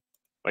 to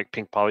like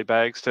pink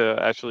polybags, to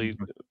actually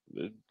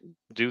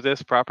do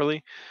this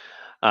properly.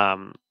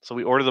 So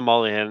we ordered them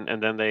all in,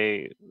 and then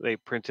they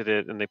printed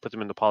it and they put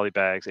them in the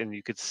polybags, and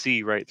you could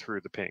see right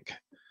through the pink.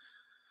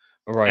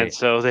 Right. And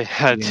so they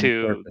had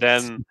to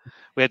then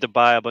we had to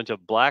buy a bunch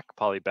of black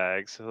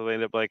polybags. So they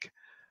ended up like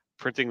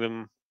printing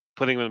them,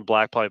 putting them in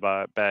black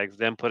polybags,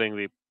 then putting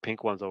the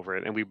pink ones over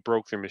it, and we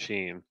broke their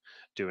machine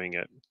doing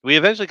it. We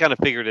eventually kind of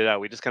figured it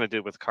out. We just kind of did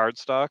it with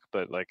cardstock,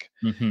 but like,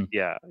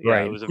 yeah,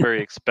 Right. it was a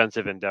very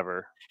expensive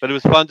endeavor. But it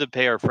was fun to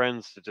pay our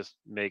friends to just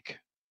make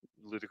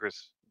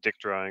ludicrous dick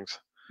drawings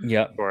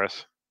for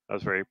us. I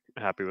was very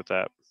happy with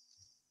that.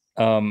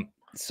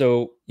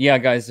 So yeah,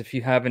 guys, if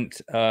you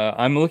haven't,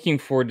 I'm looking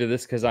forward to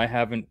this because I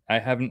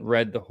haven't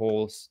read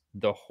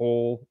the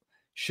whole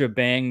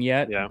shebang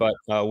yet. Yeah.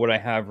 But what I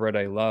have read,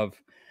 I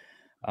love.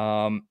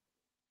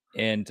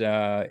 And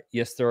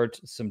yes, there are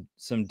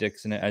some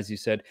dicks in it, as you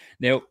said.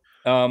 Now,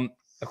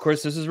 of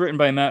course, this is written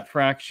by Matt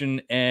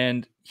Fraction,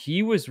 and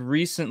he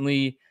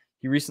recently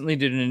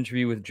did an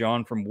interview with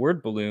John from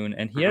Word Balloon,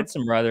 and he had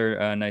some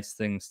rather nice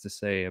things to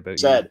say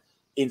about you.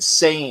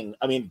 Insane.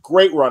 I mean,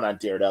 great run on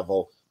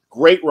Daredevil.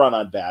 Great run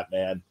on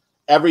Batman.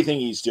 Everything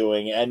he's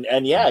doing,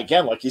 and yeah,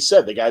 again, like you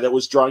said, the guy that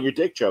was drawing your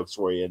dick jokes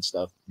for you and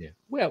stuff. Yeah.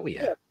 Well,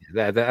 yeah.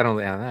 That I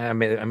don't. I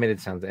made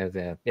it sound.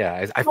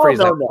 Yeah. I phrased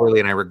that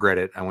poorly, and I regret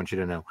it. I want you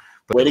to know.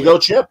 But way to go,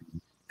 Chip.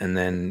 And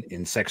then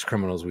in Sex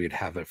Criminals, we'd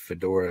have a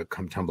fedora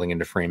come tumbling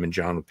into frame, and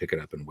John would pick it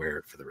up and wear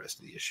it for the rest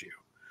of the issue.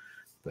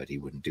 But he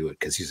wouldn't do it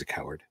because he's a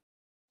coward.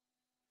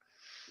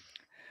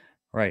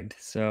 Right.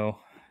 So,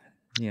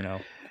 you know.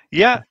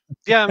 Yeah.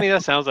 I mean,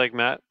 that sounds like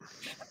Matt.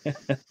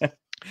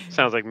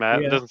 Sounds like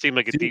Matt. Yeah. It doesn't seem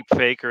like a deep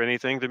fake or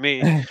anything to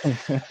me.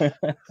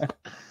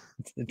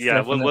 Yeah,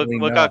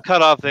 what got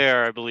cut off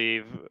there, I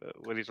believe,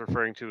 what he's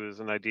referring to is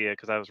an idea,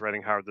 because I was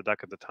writing Howard the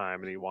Duck at the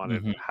time, and he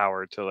wanted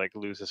Howard to like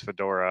lose his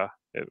fedora.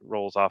 It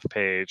rolls off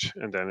page,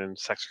 and then in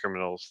Sex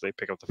Criminals, they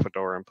pick up the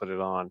fedora and put it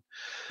on.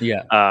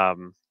 Yeah.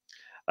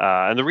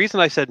 And the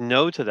reason I said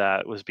no to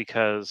that was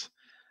because,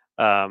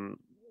 and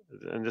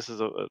this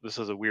is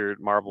a weird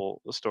Marvel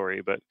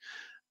story, but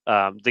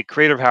the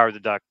creator of Howard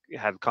the Duck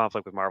had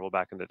conflict with Marvel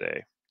back in the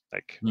day.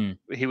 Like,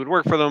 he would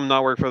work for them,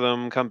 not work for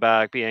them, come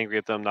back, be angry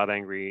at them, not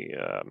angry.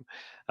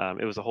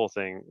 It was a whole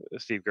thing,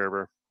 Steve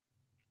Gerber.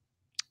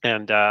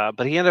 And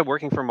but he ended up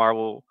working for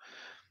Marvel.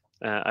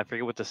 I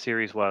forget what the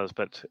series was,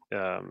 but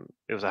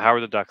it was a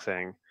Howard the Duck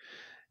thing.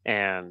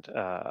 And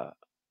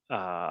I'm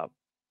trying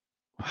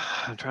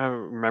to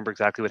remember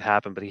exactly what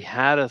happened, but he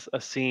had a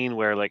scene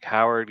where like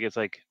Howard gets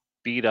like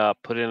beat up,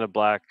 put in a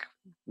black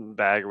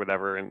bag or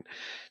whatever, and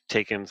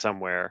taken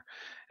somewhere.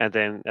 And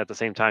then at the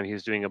same time, he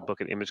was doing a book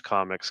at Image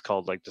Comics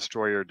called like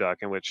Destroyer Duck,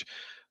 in which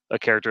a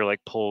character like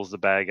pulls the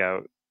bag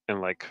out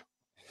and like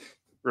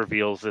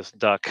reveals this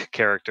duck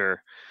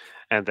character,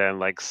 and then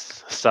like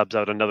subs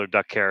out another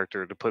duck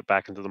character to put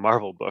back into the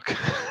Marvel book.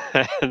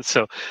 And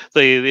so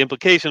the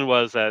implication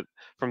was that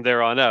from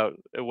there on out,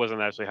 it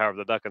wasn't actually Howard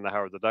the Duck in the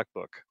Howard the Duck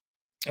book.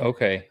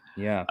 Okay.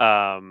 Yeah.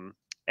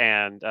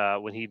 And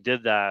when he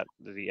did that,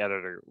 the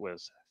editor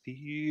was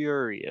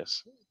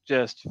furious,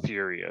 just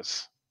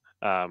furious,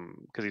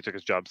 because he took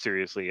his job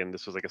seriously, and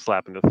this was like a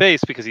slap in the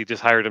face, because he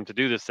just hired him to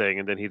do this thing,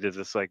 and then he did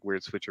this like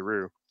weird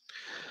switcheroo.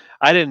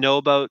 I didn't know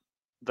about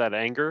that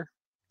anger,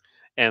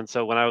 and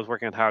so when I was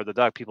working on Howard the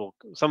Duck,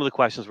 some of the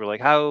questions were like,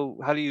 how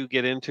do you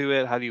get into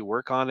it? How do you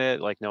work on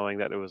it? Like, knowing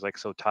that it was like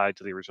so tied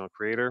to the original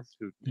creator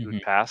who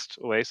passed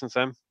away since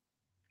then.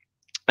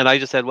 And I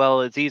just said,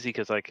 well, it's easy,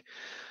 because like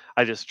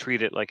I just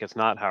treat it like it's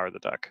not Howard the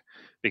Duck,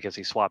 because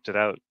he swapped it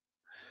out.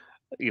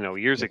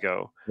 years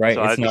ago. Right.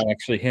 So It's not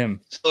actually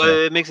him. So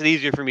Yeah. it makes it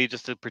easier for me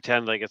just to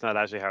pretend like it's not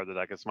actually Howard the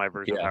Duck. It's my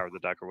version of Yeah. Howard the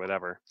Duck or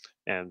whatever.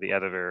 And the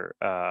editor,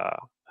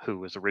 who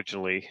was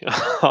originally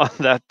on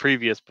that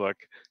previous book,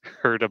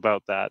 heard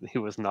about that and he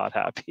was not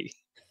happy.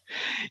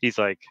 He's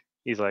like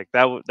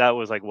that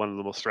was like one of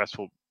the most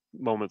stressful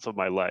moments of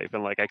my life,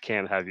 and like I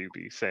can't have you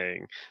be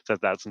saying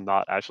that that's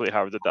not actually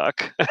Howard the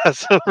Duck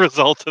as a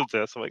result of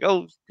this. I'm like,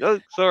 oh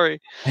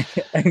sorry.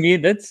 I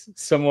mean, that's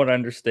somewhat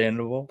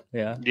understandable.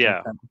 Yeah.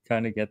 Yeah. I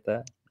kind of get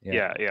that.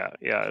 Yeah.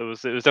 It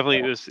was definitely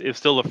it was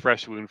still a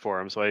fresh wound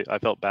for him, so I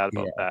felt bad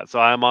about Yeah. that. So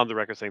I'm on the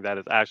record saying that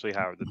is actually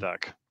Howard the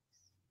Duck.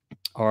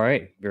 All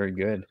right. Very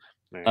good.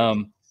 Yeah.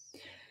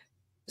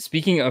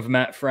 Speaking of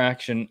Matt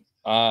Fraction,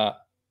 I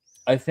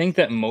think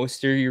that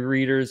most of your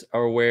readers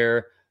are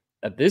aware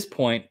at this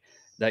point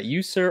that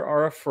you, sir,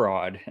 are a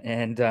fraud,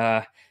 and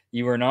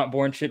you are not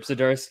born Chip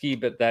Zdarsky,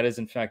 but that is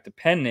in fact a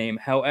pen name.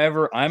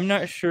 However, I'm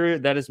not sure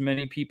that as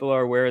many people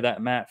are aware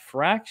that Matt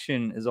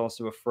Fraction is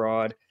also a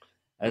fraud,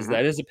 as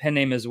that is a pen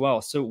name as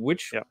well. So I want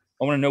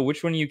to know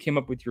which one of you came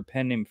up with your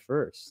pen name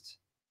first.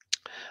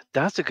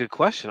 That's a good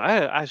question.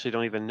 I actually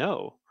don't even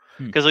know.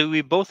 Because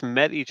we both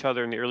met each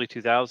other in the early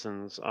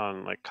 2000s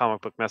on like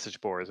comic book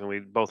message boards, and we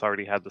both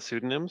already had the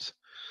pseudonyms.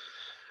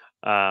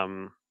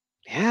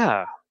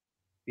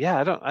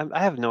 Yeah, I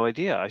have no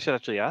idea. I should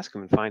actually ask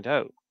him and find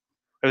out.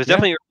 It was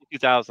definitely early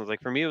 2000s.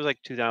 Like for me, it was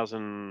like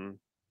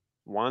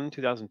 2001,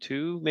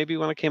 2002, maybe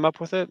when I came up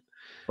with it.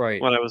 Right.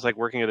 When I was like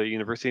working at a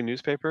university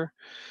newspaper.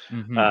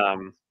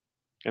 And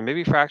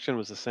maybe Fraction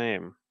was the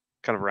same,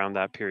 kind of around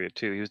that period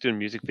too. He was doing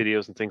music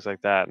videos and things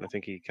like that, and I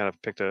think he kind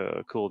of picked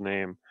a cool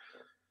name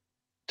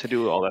to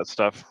do all that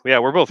stuff. Yeah,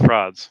 we're both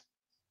frauds.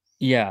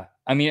 Yeah,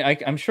 I mean,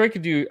 I'm sure I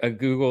could do a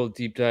Google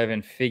deep dive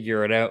and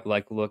figure it out,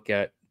 like look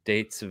at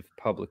dates of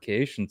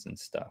publications and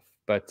stuff.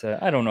 But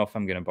I don't know if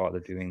I'm going to bother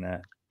doing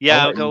that.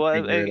 Yeah,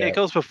 it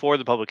goes before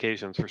the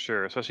publications for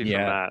sure, especially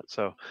from that.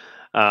 So,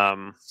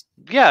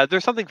 yeah,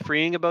 there's something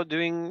freeing about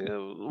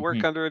doing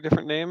work under a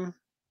different name.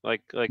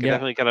 Like it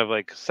definitely kind of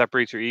like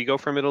separates your ego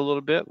from it a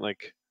little bit.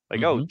 Like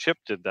oh, Chip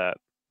did that,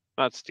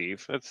 not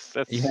Steve.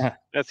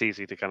 That's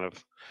easy to kind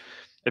of.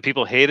 If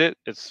people hate it,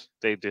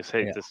 they just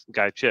hate this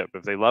guy Chip.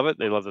 If they love it,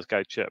 they love this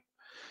guy Chip.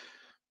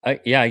 I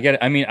get it.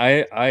 I mean,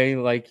 I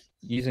like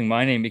using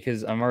my name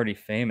because I'm already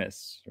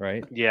famous,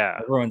 right? Yeah,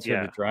 everyone's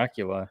heard of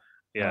Dracula.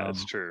 Yeah,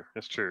 it's true.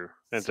 It's true.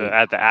 And to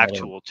add the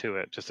actual to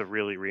it, just to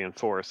really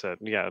reinforce that,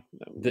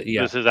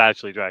 this is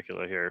actually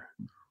Dracula here,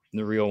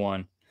 the real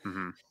one.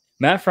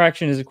 Matt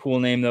Fraction is a cool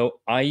name,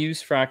 though. I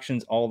use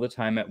fractions all the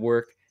time at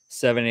work.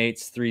 7/8,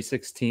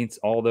 3/16,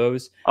 all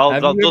those. Oh,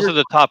 those are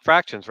the top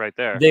fractions right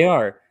there. They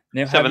are.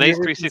 Now, 7/8,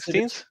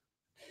 3/16.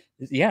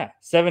 Yeah,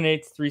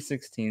 7/8,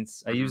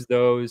 3/16. I use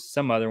those.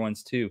 Some other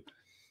ones too.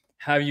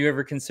 Have you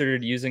ever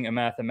considered using a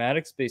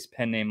mathematics-based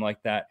pen name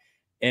like that?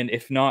 And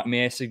if not,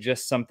 may I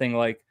suggest something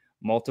like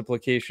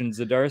multiplication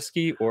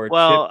Zdarsky or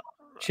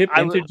Chip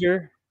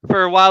Integer?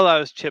 For a while, I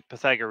was Chip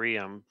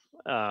Pythagorean.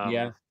 But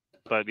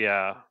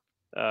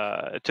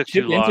it took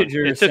Chip too long.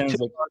 Integer It took too like,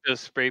 long to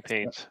spray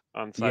paint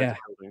on sides of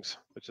buildings,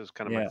 which is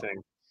kind of my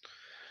thing.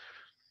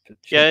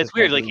 Chip It's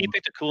weird. Like he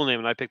picked a cool name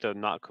and I picked a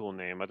not cool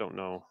name. I don't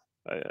know.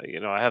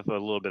 I have a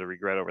little bit of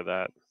regret over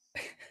that.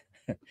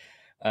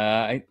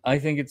 I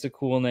think it's a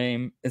cool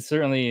name. It's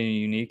certainly a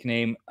unique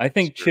name. I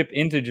think Chip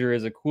Integer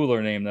is a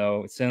cooler name,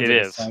 though. It sounds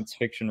like a science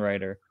fiction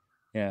writer.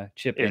 Yeah,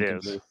 Chip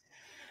Integer.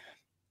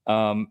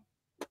 All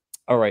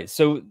right,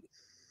 so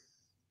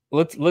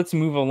let's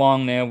move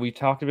along now. We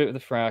talked about the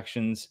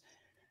fractions.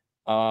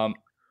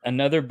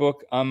 Another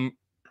book I'm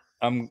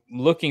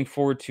looking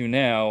forward to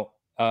now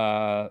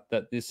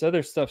that this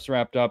other stuff's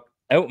wrapped up.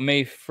 Out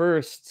May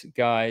 1st,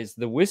 guys.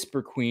 The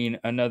Whisper Queen,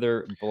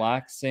 another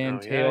Black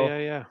Sand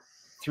tale.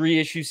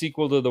 3-issue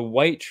sequel to The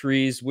White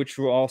Trees, which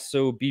will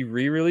also be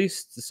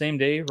re-released the same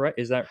day, right?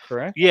 Is that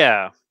correct?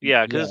 Yeah,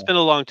 because it's been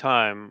a long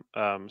time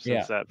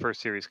since that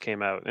first series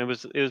came out. And it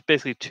was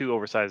basically 2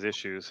 oversized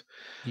issues.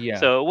 Yeah.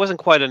 So it wasn't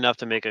quite enough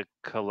to make a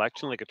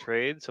collection, like a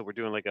trade. So we're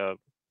doing like a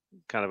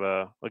kind of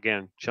a,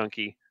 again,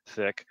 chunky,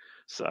 thick,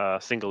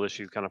 single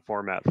issue kind of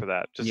format for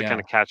that, just to kind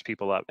of catch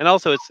people up. And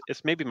also,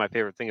 it's maybe my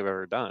favorite thing I've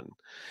ever done.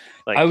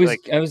 Like I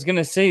was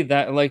gonna say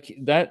that, like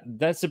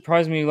that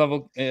surprised me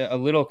a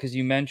little because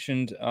you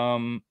mentioned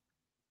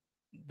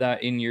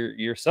that in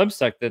your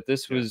Substack that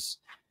this was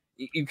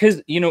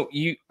because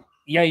you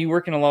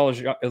work in a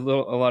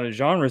lot of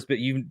genres, but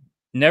you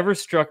never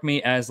struck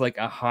me as like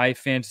a high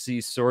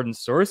fantasy sword and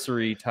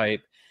sorcery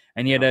type.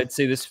 And yet, I'd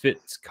say this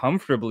fits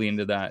comfortably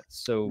into that.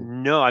 So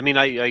no, I mean,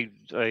 I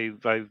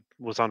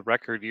was on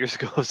record years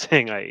ago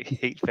saying I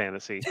hate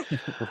fantasy.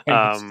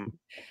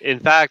 In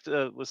fact,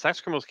 Sex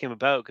Criminals came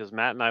about because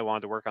Matt and I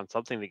wanted to work on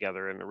something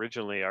together, and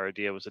originally our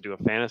idea was to do a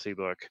fantasy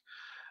book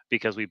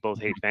because we both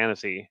hate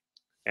fantasy,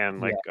 and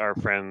like our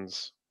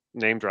friends,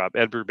 name drop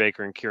Ed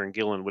Brubaker and Kieran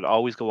Gillen, would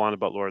always go on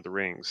about Lord of the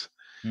Rings.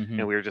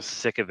 And we were just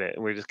sick of it,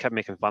 and we just kept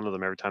making fun of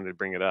them every time they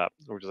bring it up.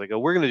 We're just like, oh,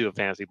 we're going to do a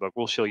fantasy book.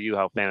 We'll show you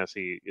how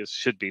fantasy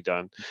should be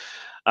done.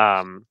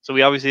 So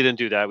we obviously didn't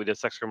do that. We did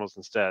Sex Criminals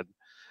instead.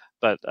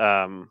 but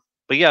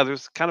yeah,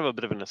 there's kind of a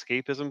bit of an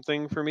escapism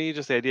thing for me.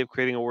 Just the idea of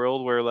creating a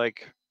world where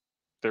like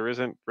there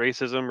isn't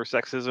racism or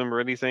sexism or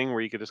anything,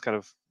 where you could just kind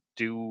of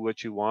do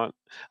what you want.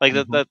 Like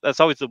that's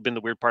always been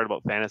the weird part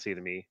about fantasy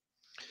to me.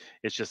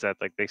 It's just that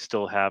like they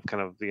still have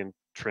kind of the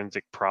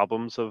intrinsic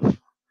problems of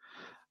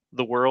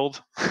the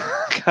world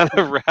kind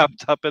of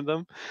wrapped up in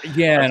them.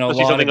 Yeah, and a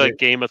Especially lot something of like it.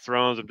 Game of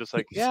Thrones. I'm just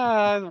like,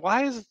 yeah,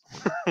 why does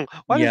Yeah,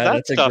 that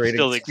that's a stuff great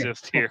still example.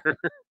 exist here?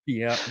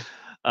 Yeah.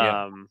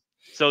 Yeah.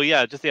 So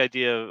yeah, just the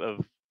idea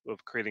of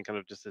creating kind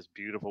of just this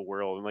beautiful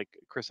world, and like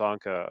Chris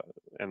Anka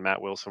and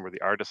Matt Wilson were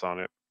the artists on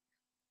it,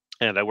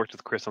 and I worked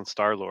with Chris on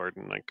Star-Lord,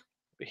 and like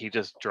he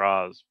just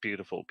draws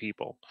beautiful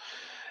people,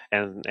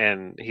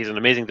 and he's an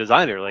amazing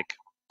designer. Like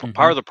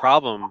part of the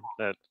problem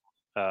that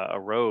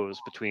arose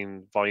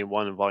between Volume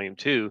 1 and Volume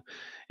 2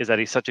 is that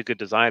he's such a good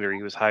designer.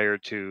 He was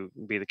hired to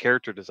be the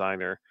character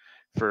designer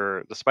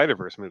for the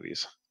Spider-Verse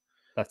movies.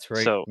 That's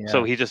right. So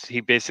Yeah.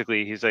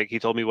 he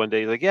told me one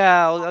day, he's like,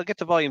 yeah, I'll get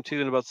to Volume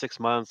 2 in about 6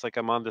 months. Like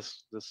I'm on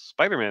this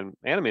Spider-Man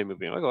animated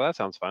movie. I'm like, oh, that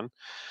sounds fun.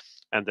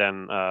 And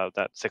then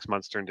that 6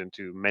 months turned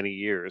into many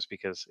years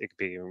because it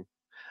became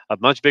a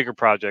much bigger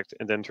project,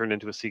 and then turned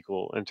into a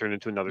sequel, and turned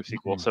into another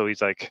sequel. So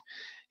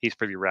he's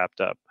pretty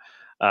wrapped up.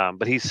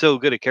 But he's so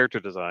good at character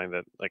design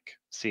that like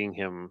seeing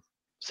him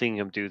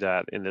do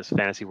that in this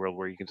fantasy world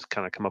where you can just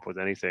kind of come up with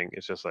anything,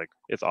 it's just like,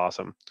 it's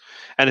awesome.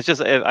 And it's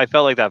just, I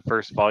felt like that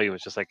first volume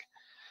was just like,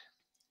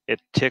 it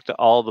ticked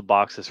all the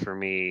boxes for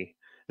me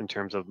in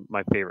terms of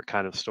my favorite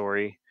kind of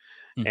story.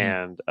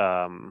 And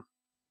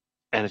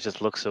it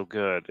just looks so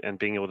good, and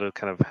being able to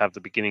kind of have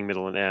the beginning,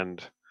 middle, and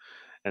end,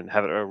 and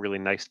have a really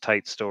nice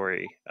tight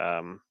story.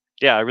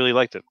 Yeah, I really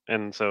liked it,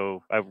 and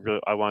so I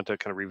want to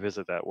kind of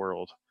revisit that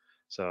world.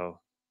 So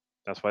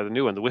that's why the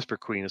new one, The Whisper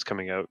Queen, is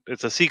coming out.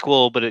 It's a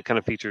sequel, but it kind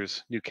of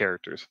features new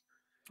characters.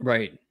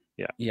 Right.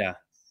 Yeah. Yeah.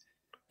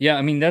 Yeah.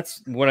 I mean,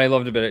 that's what I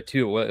loved about it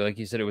too. Like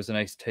you said, it was a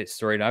nice tight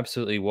story. It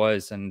absolutely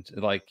was. And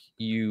like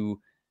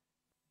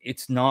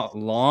it's not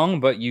long,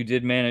 but you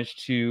did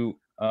manage to,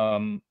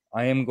 I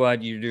am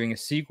glad you're doing a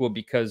sequel,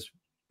 because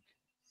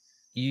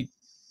you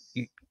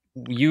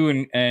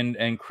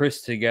and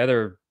Chris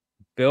together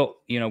built,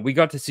 we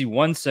got to see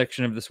one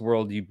section of this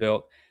world you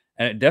built,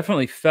 and it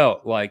definitely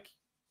felt like,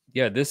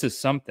 yeah, this is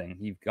something.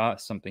 You've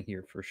got something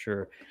here for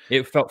sure.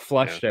 It felt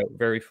fleshed out,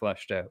 very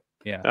fleshed out.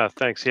 Yeah.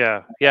 Thanks.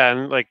 Yeah.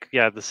 And like,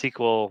 yeah, the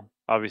sequel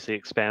obviously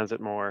expands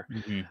it more.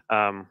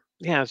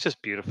 Yeah, it's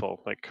just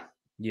beautiful. Like,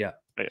 yeah,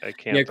 I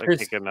can't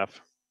get enough.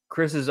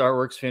 Chris's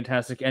artwork's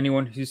fantastic.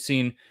 Anyone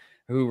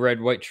who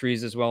read White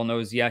Trees as well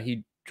knows, yeah,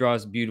 he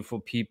draws beautiful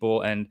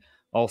people, and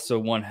also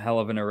one hell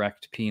of an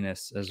erect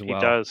penis as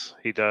well.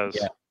 He does.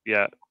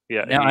 Yeah.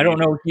 Now, I don't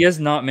know. He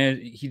has not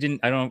managed. He didn't.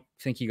 I don't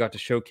think he got to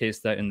showcase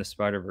that in the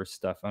Spider-Verse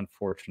stuff,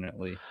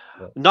 unfortunately.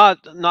 But.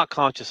 Not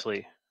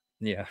consciously.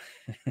 Yeah.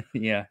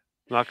 Yeah.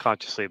 Not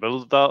consciously, but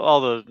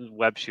all the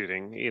web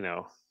shooting,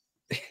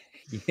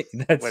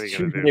 That's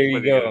true. There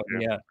you go.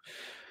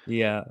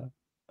 Yeah.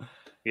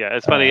 Yeah,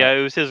 it's funny.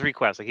 It was his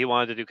request. Like he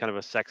wanted to do kind of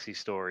a sexy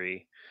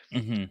story. He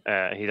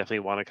definitely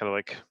wanted kind of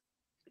like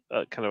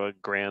kind of a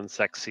grand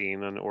sex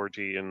scene, an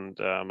orgy, and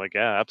I'm like,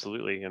 yeah,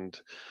 absolutely. And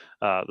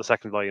the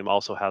second volume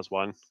also has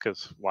one,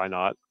 because why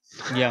not?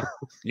 Yeah.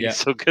 He's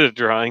so good at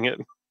drawing it.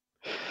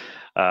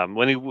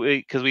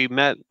 Because we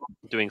met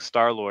doing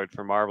Star-Lord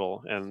for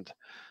Marvel, and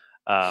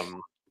I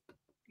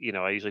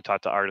usually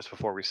talk to artists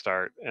before we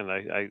start, and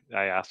I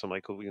asked him,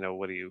 like,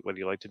 what do you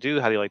like to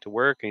do? How do you like to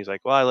work? And he's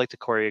like, well, I like to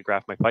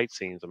choreograph my fight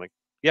scenes. I'm like,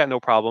 yeah, no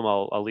problem.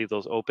 I'll leave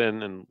those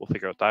open, and we'll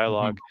figure out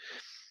dialogue.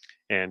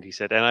 And he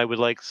said, and I would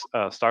like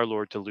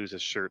Star-Lord to lose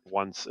his shirt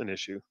once an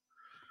issue.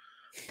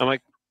 I'm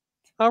like,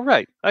 all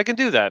right, I can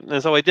do that.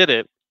 And so I did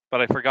it,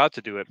 but I forgot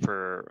to do it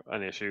for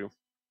an issue.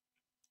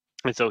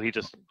 And so he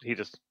just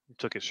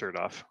took his shirt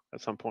off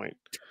at some point.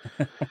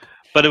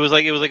 But it was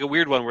like a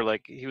weird one where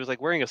like he was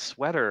like wearing a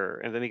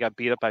sweater, and then he got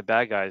beat up by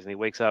bad guys, and he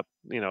wakes up,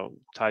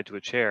 tied to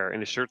a chair,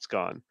 and his shirt's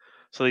gone.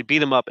 So they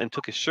beat him up and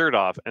took his shirt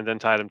off, and then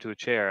tied him to a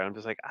chair. And I'm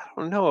just like, I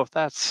don't know if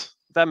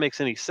that makes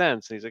any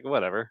sense. And he's like,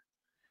 whatever.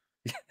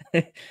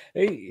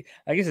 Hey,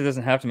 I guess it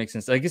doesn't have to make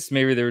sense. I guess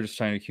maybe they were just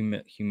trying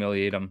to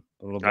humiliate him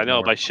a little bit. I know,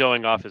 more. by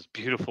showing off his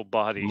beautiful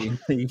body.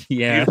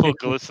 Yeah. Beautiful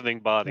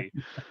glistening body.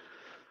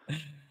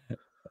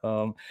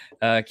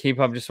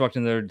 K-pop just walked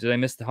in there. Did I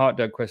miss the hot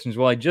dog questions?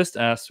 Well, I just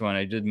asked one.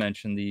 I did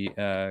mention the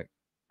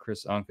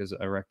Chris Anka's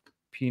erect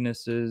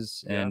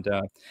penises. Yeah. And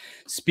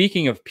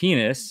speaking of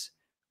penis,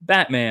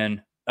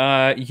 Batman.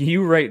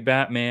 You write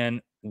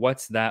Batman.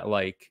 What's that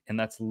like? And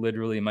that's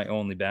literally my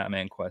only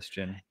Batman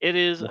question. It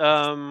is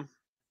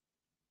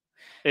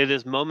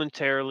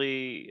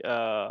momentarily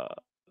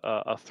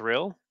a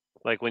thrill.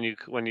 Like when you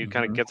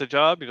kind of get the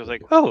job, you're just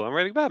like, oh, I'm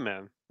writing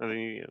Batman, and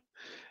then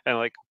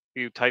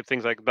you type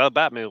things like the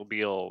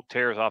Batmobile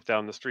tears off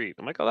down the street.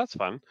 I'm like, oh, that's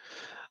fun.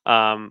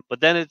 But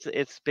then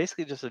it's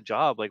basically just a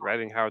job like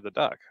writing Howard the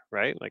Duck,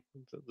 right? Like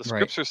the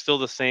scripts are still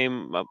the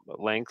same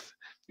length.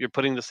 You're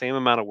putting the same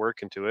amount of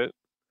work into it,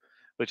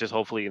 which is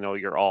hopefully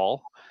your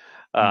all.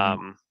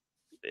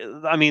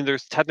 I mean,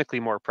 there's technically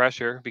more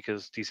pressure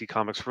because DC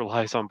Comics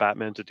relies on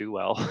Batman to do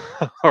well,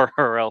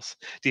 or else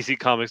DC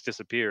Comics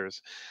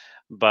disappears.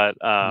 But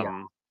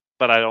Yeah.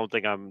 but I don't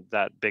think I'm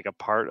that big a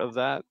part of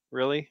that,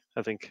 really.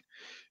 I think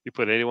you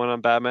put anyone on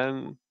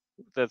Batman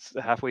that's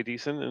halfway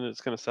decent, and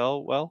it's going to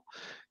sell well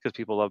because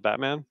people love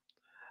Batman.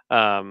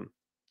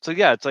 So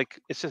yeah, it's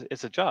like it's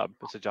a job.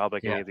 It's a job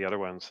like Yeah. any of the other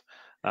ones.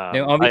 Now,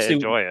 I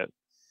enjoy it.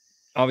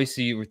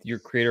 Obviously, with your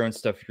creator-owned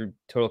stuff, you're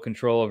total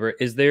control over it.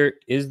 Is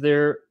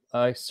there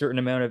a certain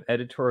amount of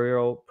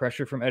editorial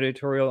pressure from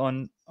editorial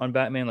on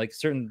Batman, like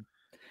certain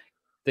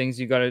things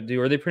you got to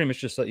do, or they pretty much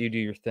just let you do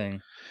your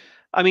thing?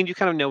 I mean, you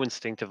kind of know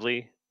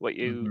instinctively what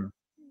you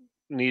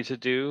need to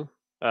do.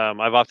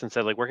 I've often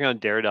said, like, working on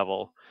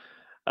Daredevil,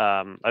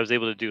 I was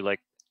able to do, like,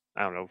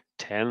 I don't know,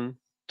 10,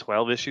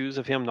 12 issues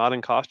of him not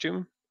in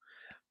costume.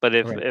 But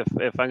if Right.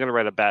 if I'm gonna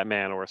write a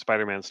Batman or a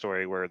Spider-Man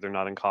story where they're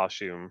not in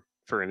costume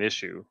for an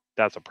issue,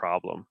 that's a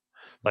problem.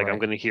 Like, I'm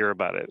Right. gonna hear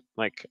about it,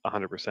 like,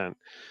 100%.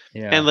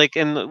 Yeah. And like,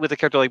 and with a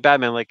character like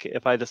Batman, like,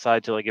 if I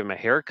decide to, like, give him a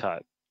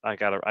haircut, I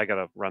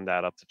gotta run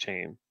that up the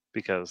chain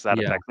because that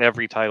Yeah. affects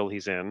every title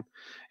he's in.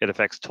 It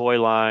affects toy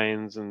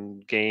lines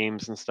and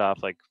games and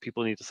stuff. Like,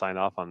 people need to sign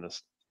off on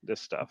this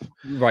stuff.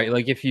 Right.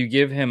 Like if you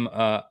give him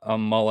a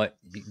mullet,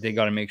 they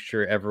got to make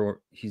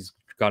sure he's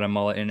got a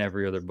mullet in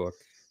every other book.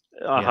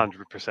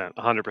 100%,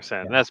 100%.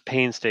 Yeah. And that's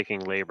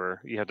painstaking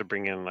labor. You have to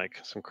bring in, like,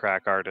 some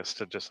crack artists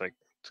to just, like,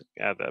 to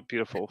add that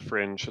beautiful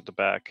fringe at the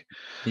back.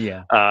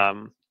 Yeah.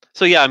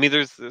 So yeah, I mean,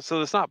 there's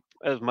not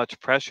as much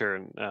pressure,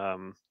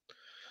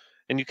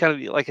 and you kind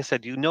of, like I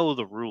said, you know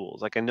the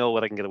rules. Like, I know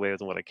what I can get away with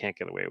and what I can't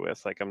get away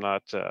with. Like, I'm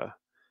not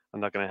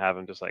gonna have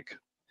him just, like,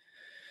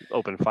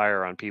 open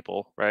fire on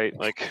people, right?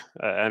 Like,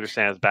 I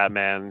understand as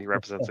Batman, he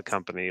represents a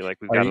company. Like,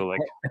 we've Are got you to,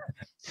 like,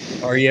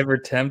 are you ever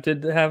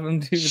tempted to have him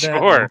do that?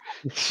 sure,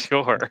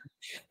 sure,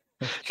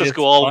 just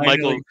go all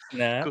Michael,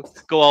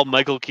 go all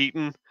Michael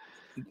Keaton,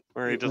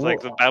 where he just,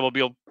 like, the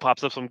Batmobile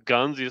pops up some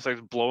guns, he just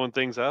starts blowing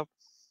things up.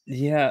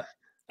 Yeah,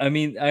 I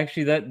mean,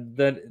 actually, that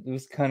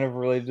was kind of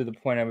related to the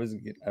point I was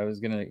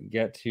gonna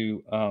get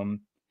to,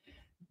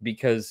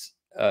 because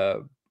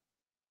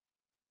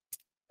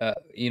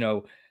you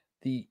know,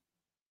 the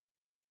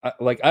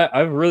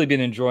I've really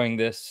been enjoying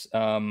this,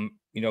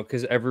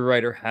 because every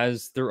writer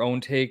has their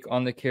own take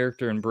on the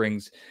character and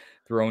brings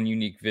their own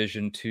unique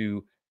vision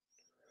to,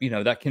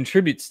 that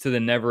contributes to the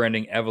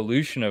never-ending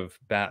evolution of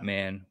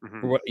Batman.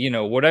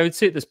 Mhm. What I would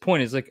say at this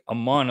point is like a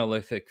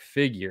monolithic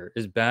figure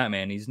is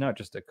Batman. He's not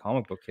just a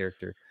comic book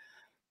character.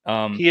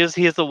 He is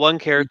the one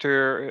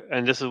character,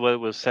 and this is what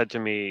was said to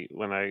me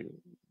when I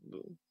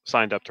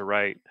signed up to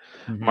write.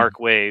 Mhm. Mark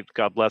Wade,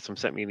 God bless him,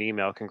 sent me an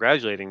email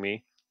congratulating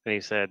me, and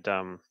he said,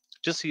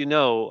 "Just so you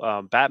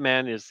know,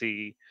 Batman is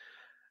the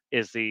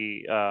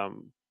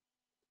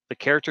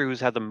character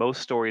who's had the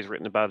most stories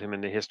written about him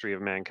in the history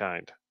of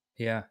mankind.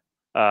 Yeah.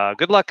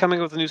 Good luck coming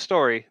up with a new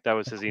story." That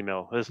was his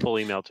email, his full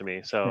email to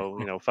me.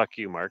 So, fuck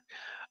you, Mark.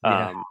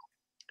 Yeah. Um,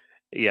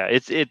 yeah,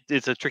 it's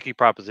a tricky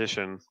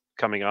proposition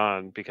coming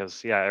on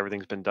because, yeah,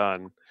 everything's been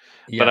done.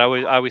 But Yeah.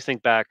 I always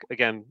think back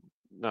again,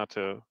 not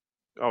to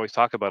always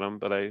talk about him,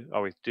 but I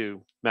always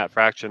do. Matt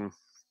Fraction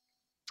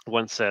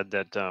once said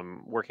that,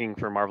 working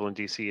for Marvel and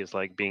DC is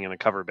like being in a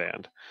cover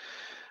band.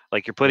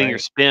 Like, you're putting your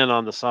Right. spin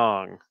on the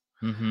song,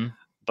 Mhm.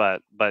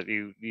 but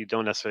you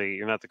don't necessarily,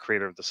 you're not the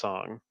creator of the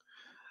song.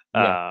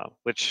 Yeah.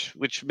 Which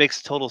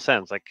makes total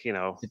sense. Like,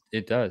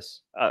 It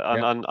does. on,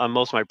 Yeah. on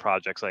most of my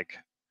projects, like,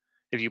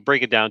 if you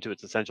break it down to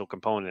its essential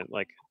component,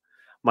 like,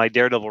 my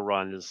Daredevil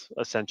run is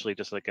essentially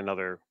just like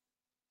another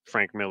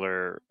Frank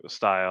Miller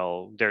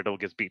style. Daredevil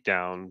gets beat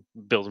down,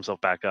 builds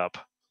himself back up.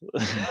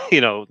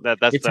 Mhm. That's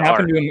the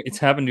art. It's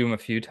happened to him a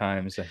few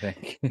times, I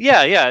think.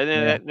 Yeah, yeah,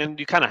 Yeah. and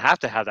you kind of have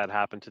to have that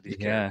happen to these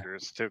Yeah.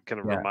 characters to kind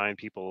of Yeah. remind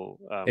people,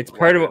 It's why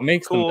part of they're what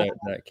makes them cool.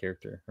 that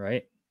character,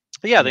 right?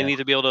 But yeah, they Yeah. need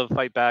to be able to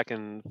fight back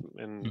and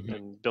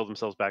Mhm. build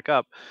themselves back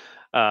up.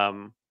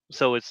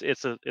 So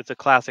it's a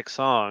classic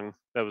song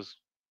that was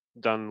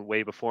done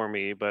way before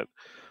me, but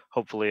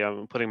hopefully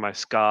I'm putting my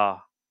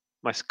ska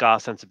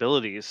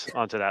sensibilities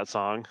onto that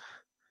song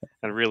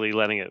and really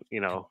letting it,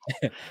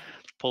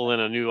 pull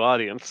in a new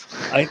audience.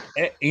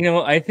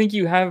 I think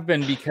you have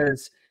been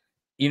because,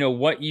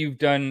 what you've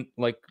done,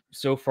 like,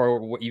 so far,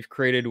 what you've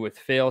created with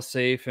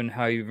Failsafe and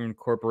how you've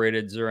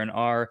incorporated Zur and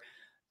R,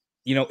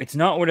 it's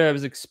not what I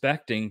was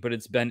expecting, but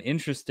it's been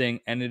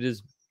interesting, and it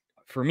is,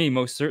 for me,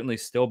 most certainly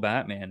still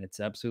Batman. It's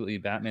absolutely a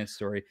Batman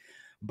story,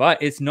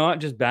 but it's not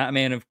just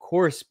Batman, of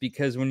course,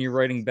 because when you're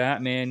writing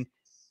Batman,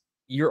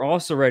 you're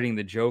also writing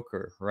the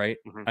Joker, right?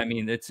 Mhm. I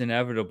mean, it's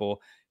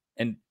inevitable.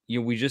 And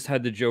we just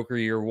had the Joker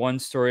year one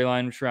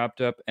storyline which wrapped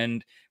up,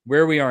 and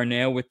where we are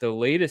now with the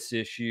latest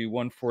issue,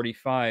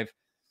 145,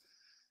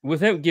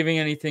 without giving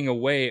anything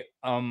away,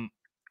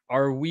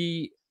 are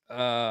we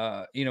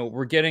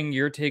we're getting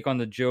your take on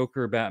the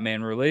Joker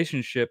Batman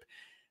relationship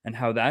and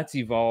how that's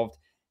evolved.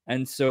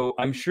 And so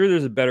I'm sure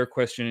there's a better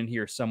question in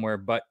here somewhere,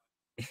 but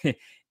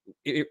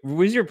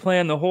was your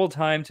plan the whole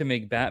time to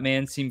make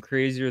Batman seem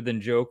crazier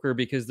than Joker?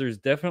 Because there's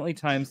definitely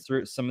times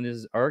through some of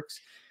his arcs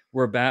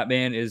where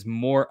Batman is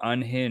more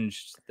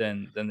unhinged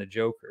than the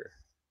Joker.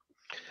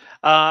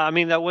 I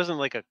mean, that wasn't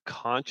like a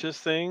conscious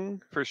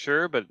thing for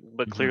sure, but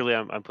Mhm. clearly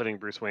I'm putting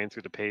Bruce Wayne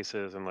through the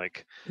paces and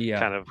like Yeah.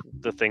 kind of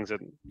the things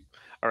that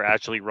are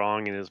actually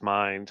wrong in his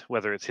mind,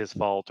 whether it's his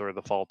fault or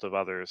the fault of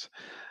others.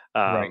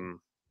 Right.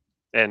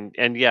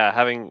 And yeah,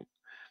 having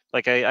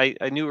like I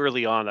knew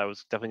early on I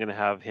was definitely going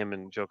to have him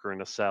and Joker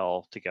in a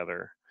cell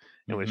together,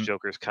 in which Mhm.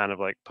 Joker's kind of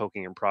like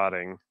poking and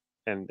prodding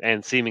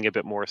and seeming a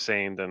bit more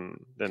sane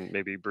than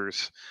maybe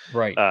Bruce.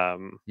 Right.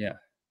 Um, Yeah.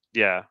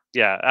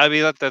 yeah. I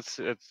mean that's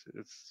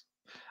it's.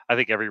 I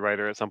think every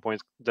writer at some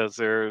point does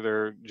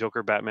their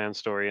Joker Batman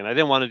story, and I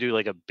didn't want to do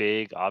like a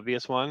big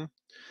obvious one,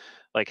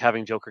 like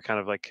having Joker kind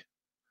of like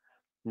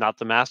not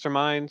the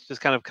mastermind,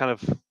 just kind of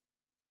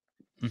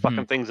Mhm.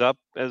 fucking things up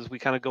as we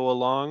kind of go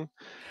along.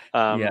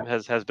 Yeah.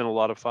 Has been a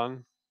lot of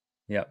fun.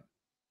 Yeah.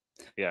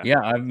 Yeah.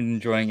 Yeah, I've been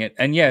enjoying it.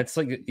 And yeah, it's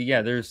like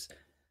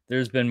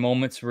there's been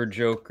moments where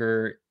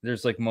Joker,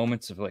 there's like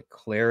moments of like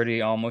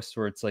clarity almost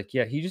where it's like,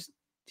 yeah, he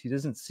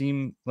doesn't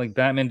seem like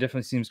Batman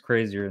definitely seems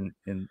crazier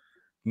in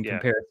Yeah.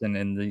 comparison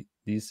in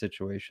these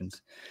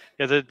situations.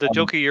 Yeah, the Um,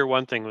 Joker Year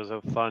One thing was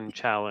a fun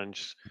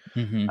challenge.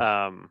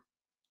 mhm.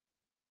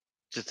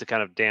 Just to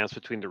kind of dance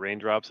between the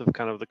raindrops of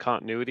kind of the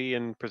continuity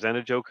and present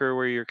a Joker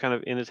where you're kind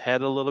of in his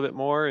head a little bit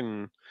more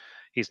and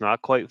he's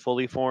not quite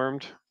fully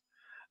formed.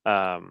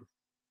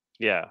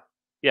 Yeah.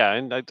 Yeah,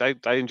 and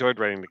I enjoyed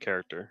writing the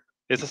character.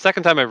 It's the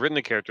second time I've written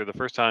the character. The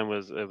first time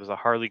was it was a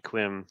Harley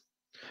Quinn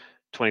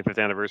 25th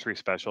anniversary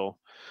special,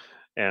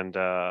 and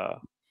I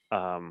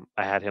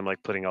had him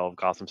like putting all of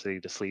Gotham City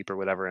to sleep or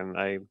whatever, and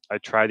I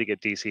tried to get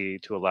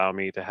DC to allow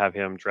me to have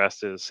him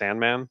dressed as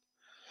Sandman,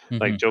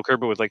 like Mhm. Joker,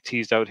 but with like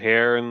teased out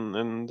hair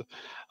and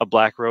a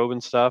black robe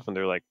and stuff, and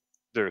they're like,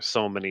 there's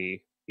so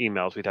many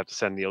emails we'd have to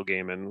send Neil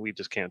Gaiman, we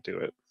just can't do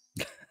it.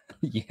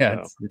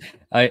 Yeah, So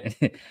I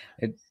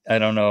I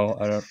don't know.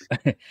 I don't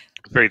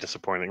it's very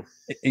disappointing.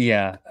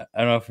 yeah, I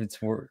don't know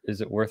if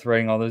is it worth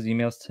writing all those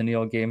emails to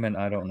Neil Gaiman?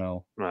 I don't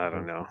know. I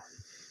don't know.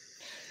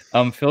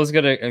 Phil's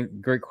got a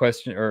great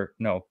question, or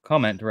no,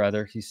 comment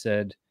rather. He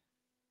said,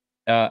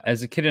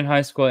 as a kid in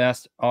high school, I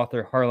asked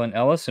author Harlan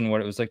Ellison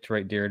what it was like to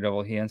write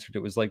Daredevil. He answered it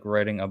was like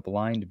writing a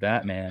blind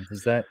Batman.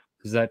 Is that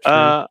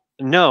true?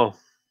 No,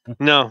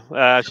 no,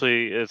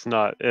 actually, it's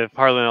not. If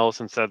Harlan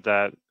Ellison said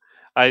that,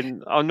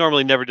 I'll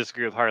normally never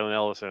disagree with Harlan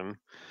Ellison,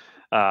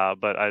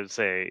 but I'd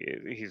say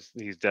he's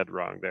dead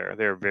wrong there.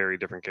 They're very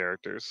different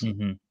characters,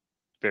 Mhm.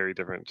 very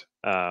different.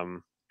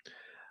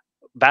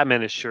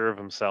 Batman is sure of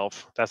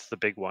himself. That's the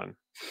big one.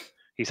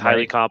 He's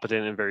highly Right.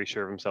 competent and very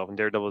sure of himself, and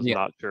Daredevil is Yeah.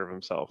 not sure of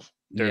himself.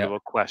 Yeah. Daredevil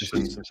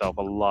questions himself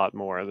a lot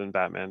more than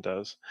Batman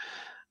does.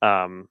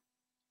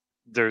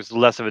 There's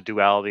less of a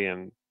duality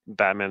in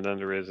Batman than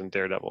there is in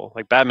Daredevil.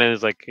 Like Batman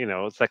is like,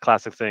 it's that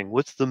classic thing.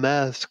 What's the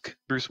mask,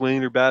 Bruce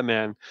Wayne or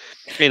Batman?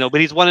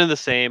 But he's one and the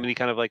same, and he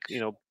kind of like,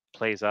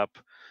 plays up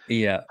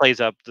Yeah.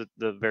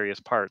 the various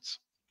parts.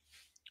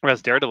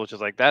 Whereas Daredevil is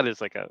just like that is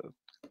like a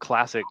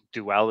classic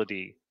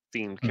duality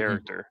themed Mhm.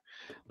 character.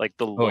 Like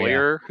the Oh, yeah.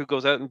 lawyer who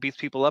goes out and beats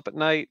people up at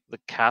night, the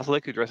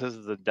Catholic who dresses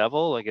as the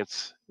devil, like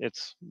it's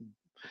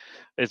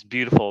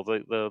beautiful.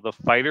 The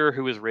fighter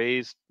who was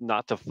raised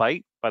not to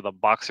fight by the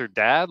boxer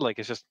dad, like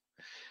it's just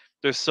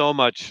there's so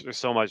much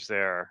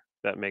there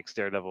that makes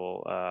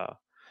Daredevil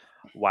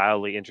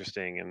wildly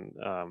interesting and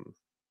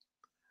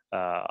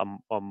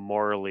a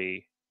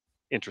morally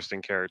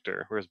interesting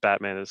character, whereas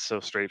Batman is so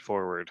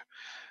straightforward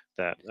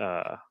that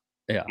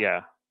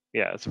Yeah.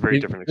 yeah, it's a very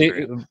different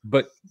experience.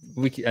 But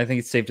I think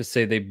it's safe to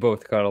say they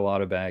both got a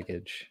lot of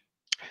baggage.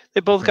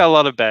 They both got a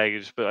lot of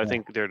baggage, but I Yeah.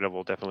 think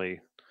Daredevil definitely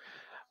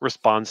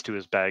responds to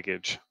his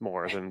baggage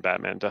more than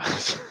Batman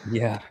does.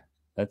 Yeah,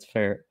 that's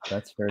fair.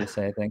 That's fair to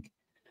say, I think.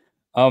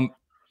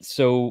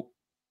 So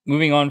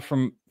moving on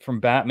from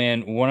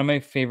Batman, one of my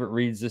favorite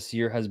reads this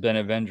year has been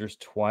Avengers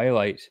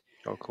Twilight.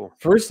 Oh, cool.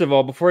 First of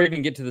all, before I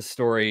even get to the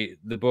story,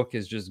 the book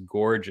is just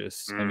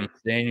gorgeous. I mean,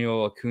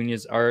 Daniel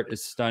Acuña's art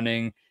is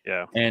stunning.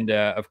 Yeah. And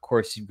of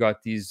course, you've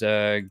got these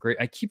great.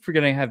 I keep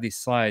forgetting I have these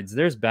slides.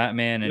 There's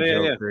Batman and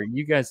Joker.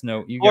 You guys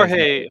know.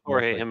 Jorge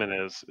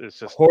Jimenez is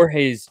just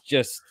Jorge's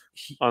just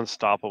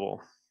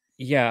unstoppable.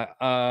 Yeah,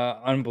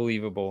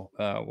 unbelievable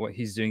what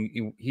he's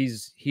doing.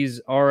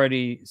 He's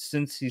already,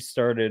 since he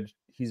started,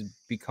 he's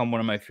become one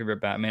of my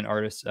favorite Batman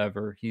artists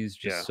ever. He's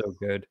just so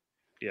good.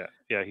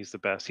 Yeah, he's the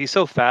best. He's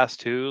so fast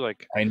too.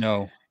 Like I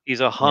know. He's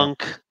a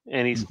hunk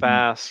and he's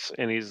fast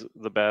and he's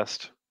the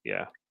best.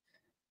 Yeah.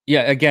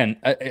 Yeah, again,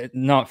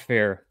 not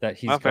fair that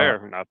he's not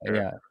fair. Not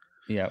fair.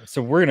 Yeah.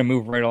 So we're gonna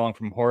move right along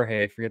from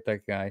Jorge. Forget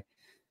that guy.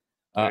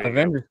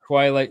 Avengers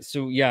Twilight.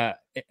 So yeah,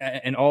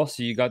 and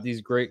also you got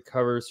these great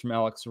covers from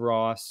Alex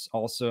Ross,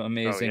 also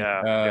amazing.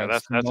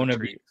 That's a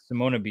treat.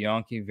 Simona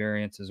Bianchi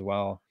variants as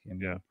well. I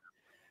mean,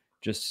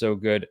 just so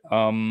good.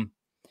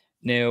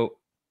 Now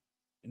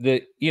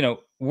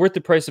worth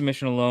the price of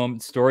admission alone.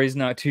 The story's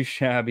not too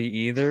shabby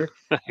either.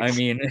 Nice. I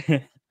mean,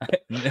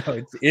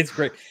 no, it's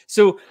great.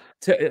 So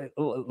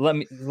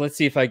let's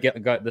see if I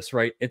got this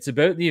right. It's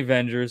about the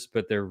Avengers,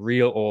 but they're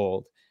real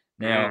old.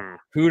 Now,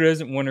 who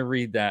doesn't want to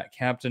read that?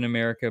 Captain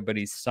America, but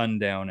he's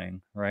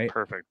sundowning, right?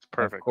 Perfect.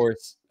 Of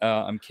course,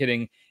 I'm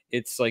kidding.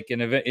 It's like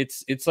an event.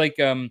 It's like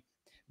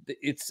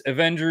it's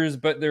Avengers,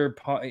 but they're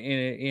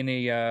in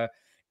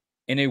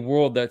a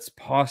world that's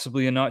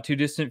possibly a not too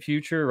distant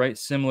future, right?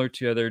 Similar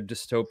to other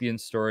dystopian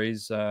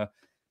stories,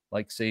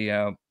 like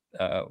say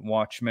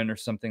Watchmen or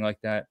something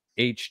like that.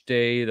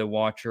 H-Day, the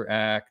Watcher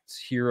Act,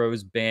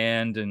 heroes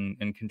banned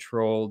and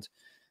controlled,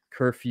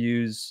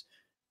 curfews,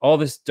 all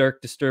this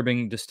dark,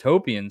 disturbing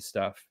dystopian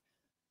stuff.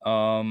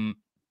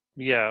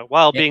 Yeah,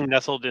 while being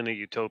nestled in a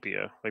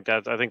utopia, like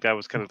that. I think that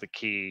was kind of the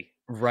key,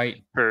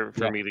 right, for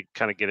me to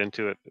kind of get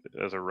into it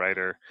as a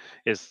writer,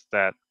 is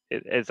that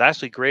it's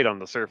actually great on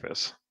the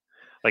surface.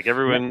 Like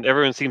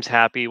everyone seems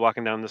happy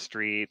walking down the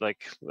street,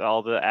 like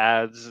all the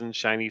ads and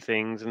shiny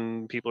things,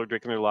 and people are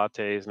drinking their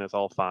lattes, and it's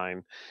all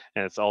fine.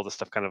 And it's all the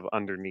stuff kind of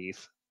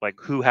underneath. Like,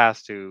 who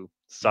has to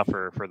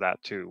suffer for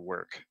that to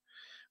work?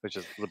 Which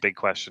is the big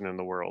question in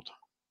the world.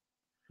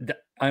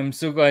 I'm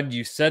so glad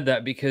you said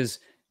that, because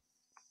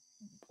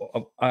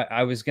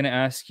I was going to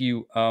ask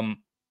you,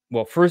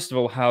 well, first of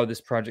all, how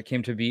this project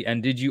came to be,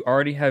 and did you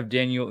already have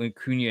Daniel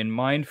Acuna in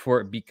mind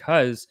for it?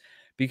 Because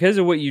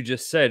of what you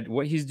just said,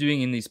 what he's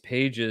doing in these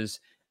pages,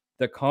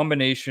 the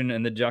combination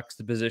and the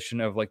juxtaposition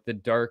of like the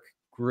dark,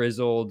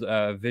 grizzled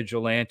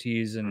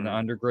vigilantes and the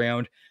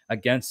underground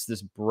against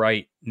this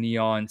bright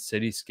neon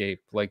cityscape,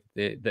 like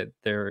they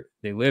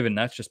live in,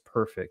 that's just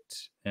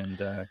perfect. And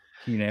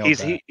he nailed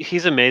that.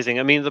 He's amazing.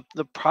 I mean,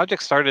 the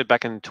project started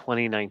back in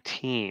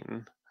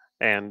 2019,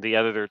 and the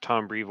editor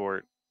Tom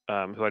Brevoort,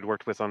 who I'd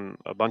worked with on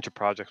a bunch of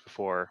projects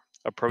before,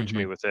 approached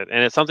me with it,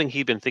 and it's something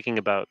he'd been thinking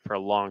about for a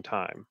long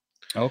time.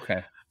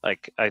 Okay.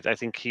 Like I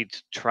think he'd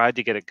tried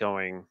to get it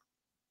going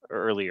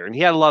earlier, and he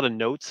had a lot of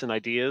notes and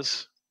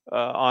ideas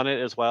on it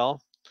as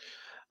well.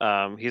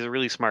 He's a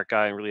really smart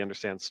guy and really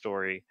understands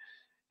story,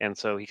 and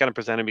so he kind of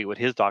presented me what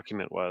his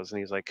document was, and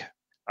he's like,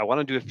 "I want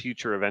to do a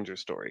future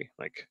Avengers story.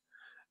 Like,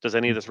 does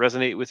any of this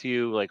resonate with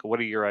you? Like, what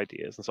are your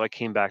ideas?" And so I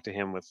came back to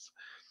him with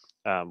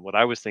what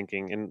I was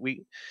thinking,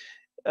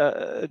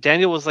 and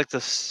Daniel was like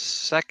the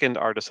second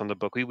artist on the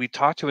book. We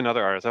talked to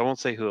another artist. I won't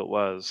say who it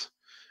was,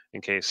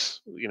 in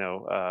case we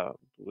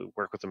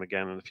work with them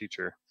again in the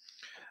future.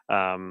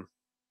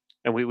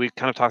 And we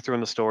kind of talked through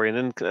in the story, and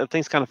then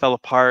things kind of fell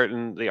apart,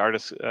 and the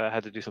artist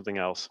had to do something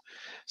else.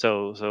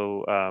 So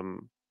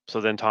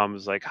then Tom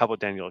was like, "How about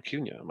Daniel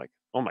Acuna?" I'm like,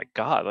 "Oh my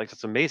God, like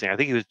that's amazing!" I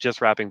think he was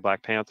just wrapping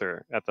Black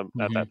Panther at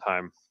that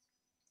time,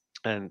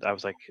 and I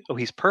was like, "Oh,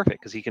 he's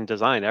perfect because he can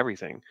design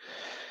everything."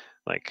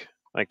 Like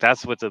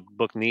that's what the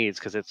book needs,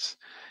 because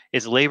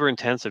it's labor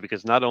intensive,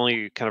 because not only are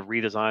you kind of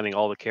redesigning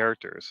all the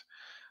characters,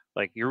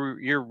 like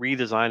you're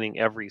redesigning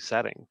every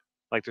setting.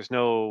 Like there's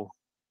no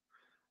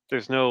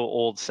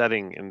old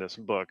setting in this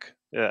book.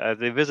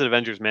 They visit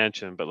Avengers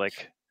Mansion, but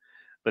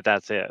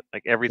that's it.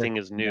 Like everything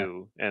is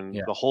new, and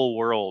the whole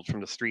world, from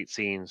the street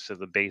scenes to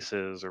the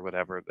bases or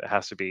whatever, it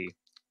has to be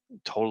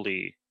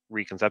totally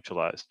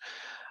reconceptualized.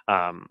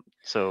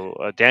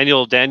 So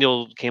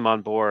Daniel came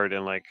on board,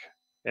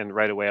 and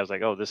right away I was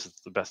like, oh, this is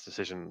the best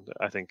decision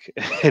I think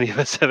any of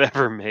us have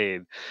ever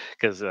made,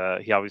 because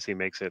he obviously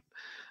makes it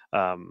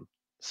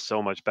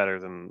so much better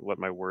than what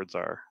my words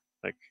are.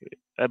 Like,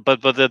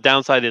 but the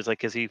downside is, like,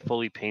 because he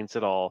fully paints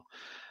it all,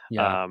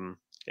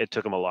 it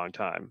took him a long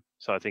time.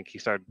 So I think he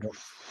started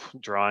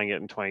drawing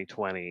it in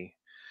 2020,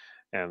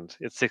 and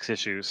it's 6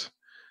 issues.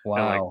 Wow.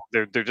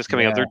 And like they're just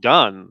coming out. They're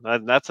done.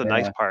 That's a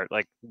nice part.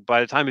 Like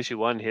by the time issue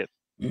 1 hit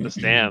the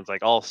stands,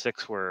 like all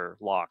 6 were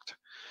locked.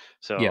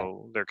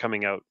 So they're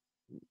coming out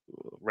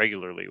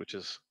regularly, which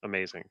is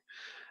amazing.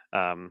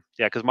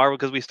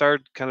 Because we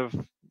started kind of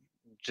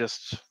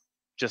just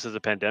as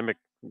the pandemic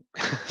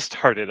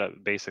started,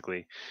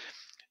 basically,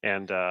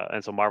 and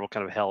so Marvel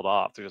kind of held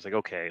off. They're just like,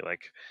 okay,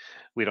 like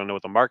we don't know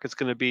what the market's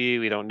going to be.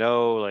 We don't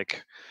know,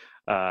 like,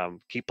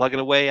 keep plugging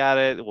away at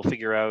it. We'll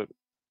figure out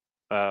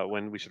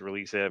when we should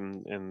release it,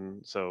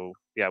 and so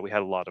we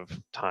had a lot of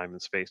time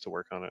and space to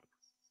work on it.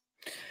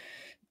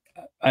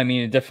 I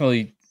mean, it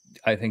definitely,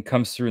 I think,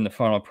 comes through in the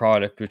final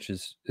product, which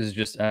is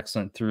just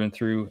excellent through and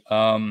through.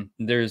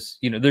 There's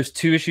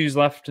 2 issues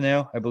left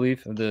now, I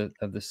believe, of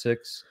the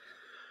 6,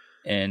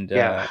 and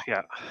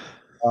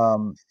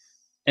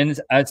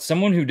and as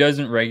someone who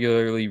doesn't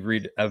regularly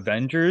read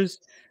Avengers,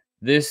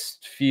 this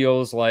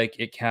feels like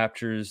it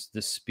captures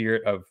the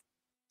spirit of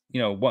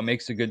what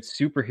makes a good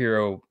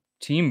superhero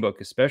team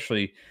book.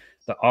 Especially,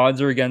 the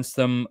odds are against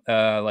them.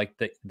 Like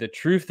the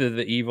truth of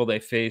the evil they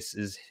face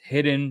is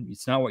hidden.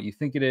 It's not what you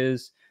think it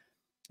is.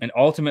 And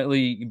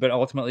ultimately,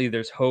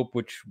 there's hope,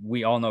 which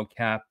we all know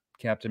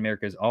Captain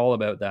America is all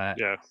about that.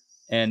 Yeah.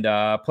 And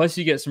plus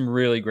you get some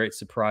really great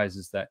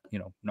surprises that,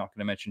 I'm not going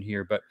to mention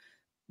here, but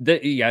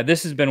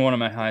this has been one of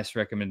my highest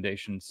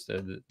recommendations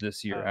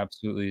this year.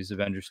 Absolutely, is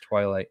Avengers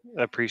Twilight.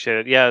 I appreciate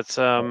it. Yeah, it's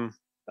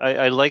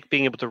I like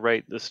being able to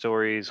write the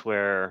stories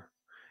where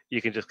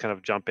you can just kind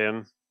of jump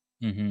in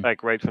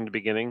like right from the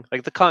beginning.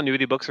 Like the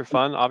continuity books are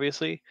fun,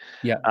 obviously,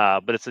 Yeah.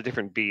 but it's a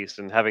different beast.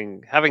 And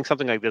having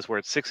something like this where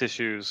it's 6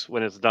 issues,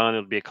 when it's done,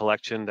 it'll be a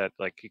collection that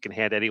like you can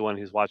hand anyone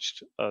who's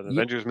watched an Ye-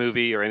 Avengers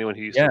movie or anyone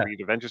who used to Yeah. read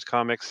Avengers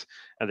comics,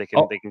 and they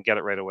Oh, can get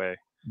it right away.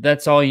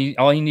 that's all you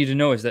need to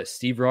know is that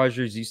Steve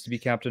Rogers used to be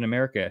Captain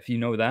America. If you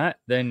know that,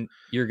 then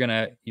you're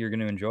gonna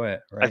enjoy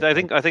it, right? I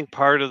think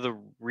part of the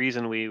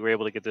reason we were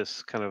able to get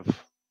this kind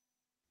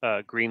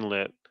of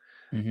greenlit,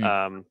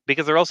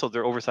 because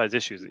they're oversized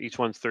issues. Each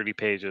one's 30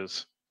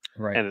 pages,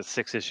 Right. and it's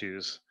 6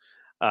 issues.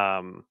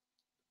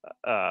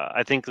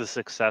 I think the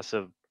success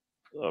of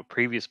a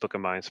previous book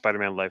of mine,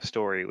 Spider-Man Life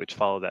Story, which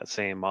followed that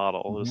same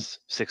model, was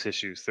 6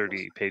 issues,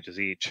 30 pages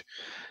each.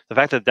 The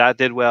fact that that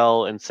did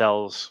well and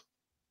sells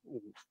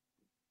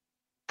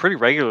pretty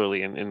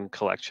regularly in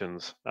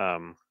collections,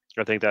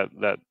 I think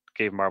that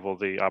gave Marvel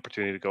the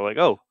opportunity to go like,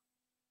 oh,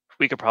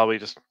 we could probably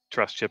just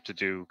trust Chip to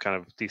do kind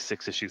of these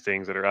 6 issue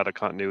things that are out of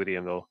continuity,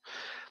 and they'll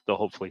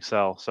hopefully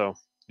sell. So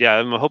yeah,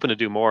 I'm hoping to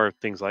do more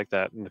things like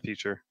that in the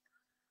future.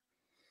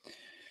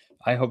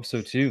 I hope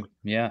so too.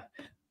 Yeah.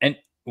 And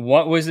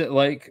what was it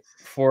like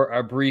for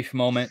a brief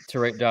moment to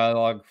write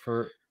dialogue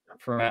for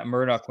Matt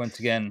Murdock once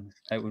again?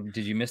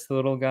 Did you miss the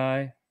little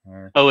guy?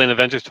 Or Oh, in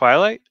Avengers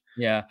Twilight?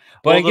 yeah,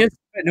 but Well, I guess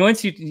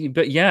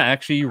but yeah,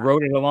 actually, you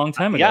wrote it a long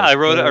time ago. Yeah, I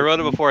wrote So,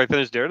 it before I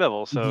finished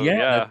Daredevil. So yeah,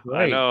 yeah, that's I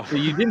right. know. So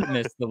you didn't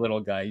miss the little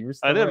guy. You were I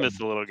still didn't writing. miss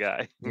the little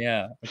guy.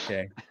 Yeah.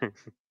 Okay.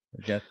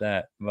 Forget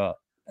that. Well,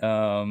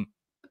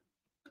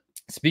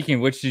 speaking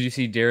of which, did you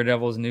see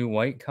Daredevil's new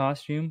white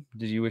costume?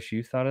 Did you wish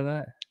you thought of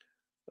that?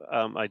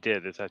 I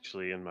did. It's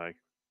actually in my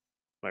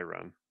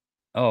run.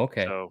 Oh,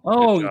 okay. So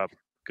Oh, good job.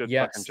 Good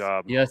fucking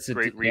job. yes,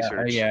 Great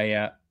research.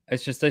 yeah.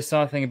 It's just I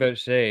saw a thing about it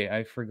today.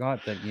 I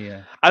forgot that.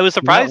 Yeah, I was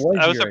so that surprised. was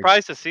I was your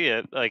surprised to see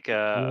it like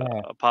yeah,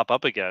 pop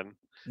up again,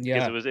 because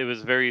yeah. it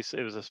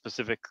was a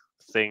specific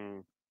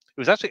thing. It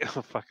was actually,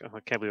 oh fuck, I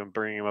can't believe I'm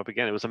bringing him up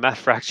again. It was a Matt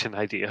Fraction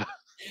idea.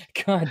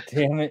 God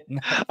damn it!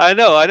 I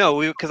know.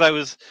 Because I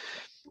was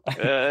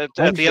at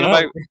I'm the end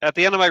of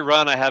shocked. my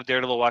run, I have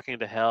Daredevil walking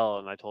into hell,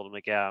 and I told him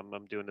like, yeah,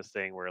 I'm doing this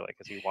thing where like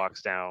as he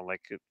walks down,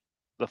 like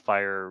the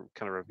fire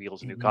kind of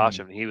reveals a new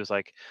costume, and he was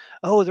like,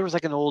 oh, there was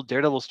like an old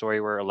Daredevil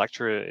story where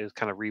Elektra is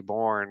kind of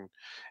reborn,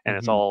 and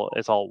it's all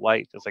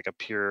white. It's like a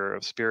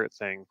pure spirit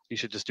thing. You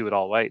should just do it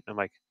all white. I'm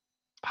like,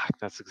 fuck,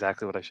 that's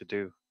exactly what I should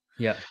do.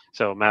 Yeah,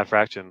 So Matt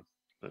Fraction,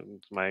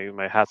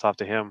 my hats off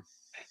to him.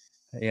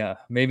 yeah.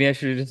 Maybe I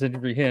should have just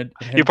interviewed him.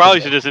 You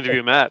probably should just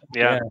interview Matt.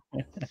 Yeah.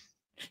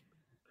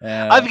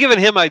 I've given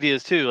him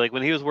ideas too. Like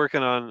when he was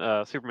working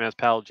on Superman's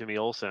pal Jimmy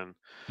Olsen,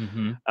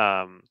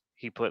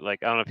 he put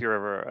like, I don't know if you're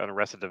ever an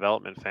Arrested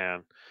Development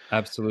fan.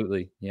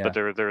 Absolutely, yeah. But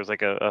there was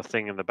like a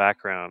thing in the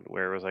background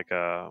where it was like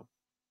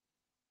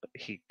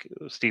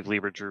Steve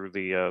Lieber drew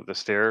the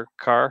stair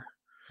car,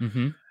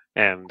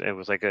 and it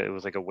was like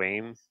a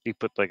Wayne. He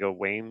put like a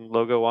Wayne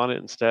logo on it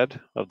instead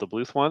of the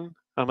Bluth one.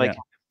 I'm like,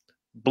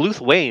 Bluth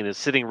Wayne is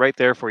sitting right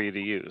there for you to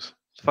use.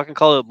 Fucking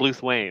call it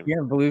Bluth Wayne. Yeah,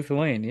 Bluth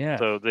Wayne. Yeah.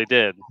 So they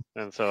did,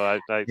 and so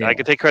I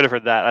can take credit for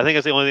that. I think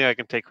it's the only thing I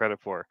can take credit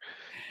for,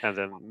 and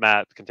then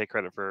Matt can take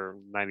credit for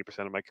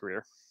 90% of my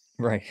career.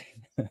 Right.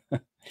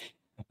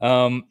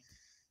 Well,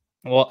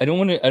 I don't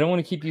want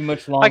to keep you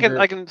much longer.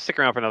 I can stick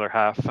around for another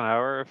half an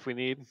hour if we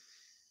need.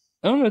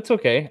 Oh, no, it's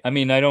okay. I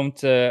mean, I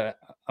don't.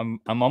 I'm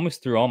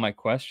almost through all my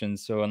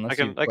questions, so unless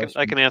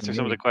I can answer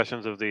some of the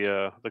questions of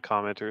the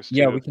commenters.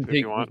 Yeah, too, we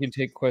can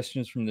take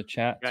questions from the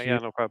chat. Yeah,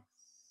 no problem.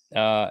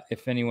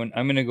 If anyone,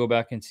 I'm gonna go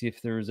back and see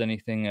if there was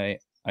anything I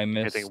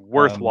missed. Anything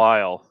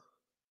worthwhile.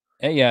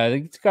 Yeah, I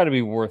think it's got to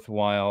be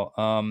worthwhile.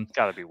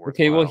 Got to be worthwhile.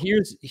 Okay, well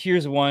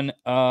here's one.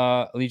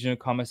 Legion of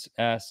Comics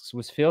asks,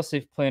 was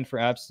failsafe planned for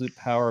absolute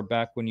power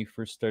back when you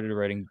first started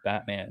writing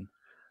Batman?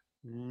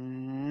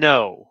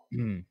 No.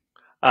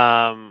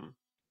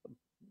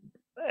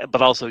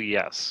 But also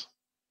yes,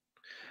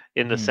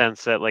 in the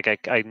sense that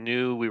like I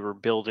knew we were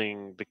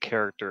building the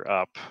character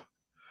up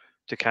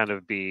to kind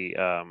of be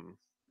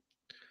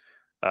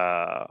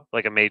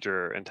like a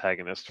major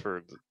antagonist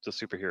for the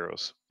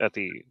superheroes at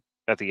the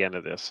end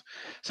of this.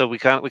 So we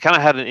kind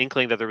of had an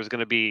inkling that there was going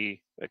to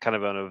be a kind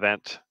of an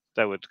event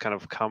that would kind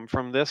of come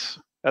from this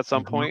at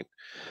some point.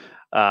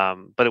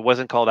 But it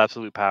wasn't called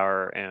Absolute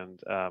Power, and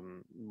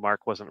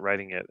Mark wasn't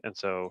writing it, and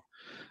so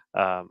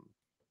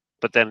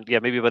but then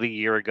maybe about a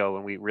year ago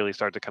when we really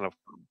started to kind of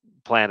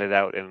plan it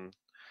out, and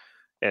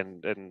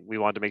we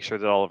wanted to make sure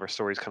that all of our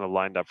stories kind of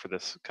lined up for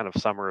this kind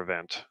of summer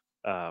event.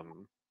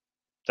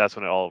 That's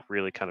when it all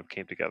really kind of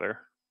came together.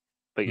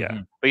 But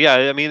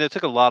I mean, it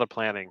took a lot of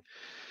planning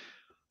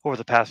over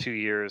the past few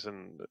years,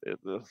 and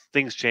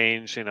things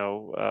changed. You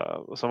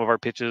know, some of our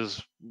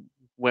pitches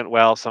went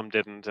well, some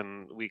didn't,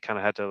 and we kind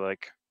of had to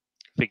like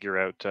figure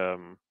out,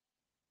 kind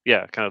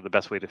of the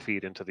best way to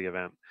feed into the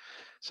event.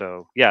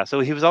 So so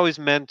he was always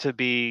meant to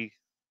be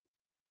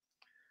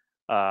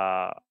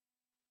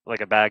like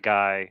a bad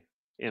guy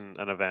in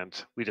an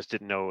event. We just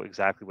didn't know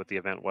exactly what the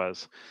event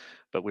was,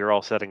 but we were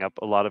all setting up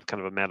a lot of kind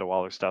of Amanda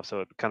Waller stuff,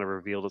 so it kind of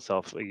revealed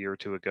itself a year or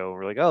two ago, and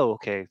we're like, oh,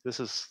 okay,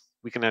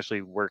 we can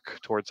actually work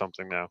towards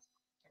something now.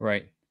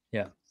 Right.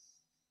 Yeah.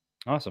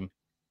 Awesome.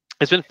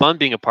 It's been fun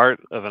being a part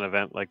of an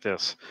event like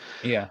this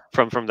Yeah.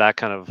 from that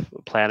kind of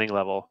planning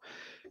level,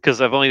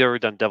 because I've only ever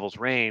done Devil's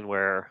Reign,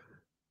 where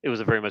it was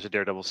a very much a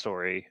Daredevil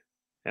story,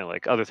 and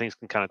like other things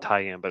can kind of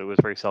tie in, but it was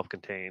very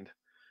self-contained.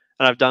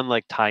 And I've done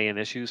like tie-in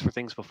issues for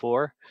things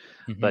before,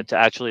 Mhm. but to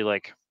actually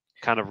like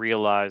kind of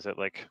realize that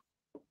like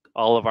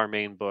all of our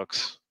main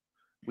books,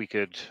 we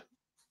could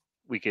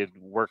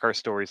work our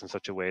stories in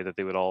such a way that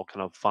they would all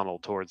kind of funnel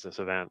towards this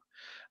event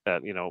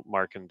that, you know,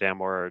 Mark and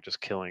Damore are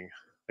just killing.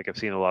 Like I've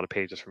seen a lot of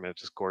pages from it,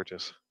 just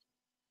gorgeous.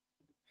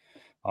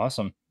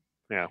 Awesome.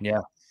 Yeah.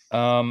 Yeah.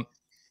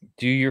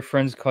 Do your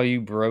friends call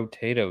you Bro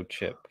Tato,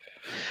 Chip?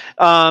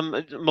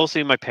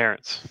 Mostly my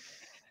parents,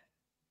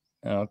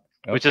 Oh,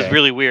 which is okay.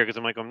 really weird because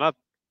I'm like, I'm not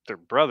their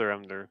brother,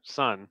 I'm their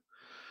son.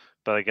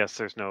 But I guess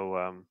there's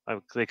no,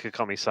 they could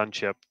call me Son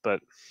Chip,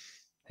 but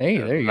Hey,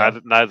 there you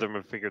go. neither of them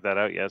have figured that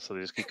out yet, so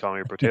they just keep calling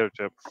me Potato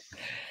Chip.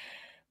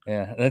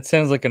 Yeah, that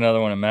sounds like another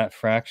one of Matt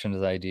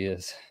Fraction's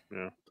ideas.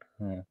 Yeah.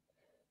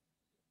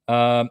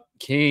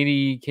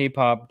 Katie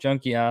K-pop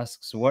Junkie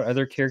asks, what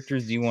other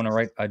characters do you want to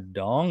write a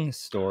dong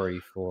story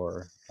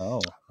for? Oh,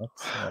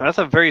 That's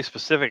a very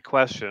specific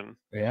question.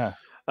 Yeah.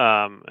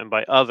 And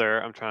by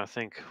other, I'm trying to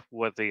think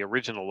what the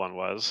original one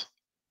was.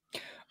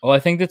 Well, I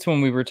think that's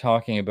when we were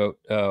talking about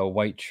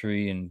White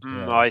Tree and.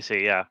 Oh, I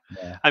see. Yeah.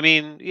 Yeah. I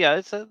mean, yeah,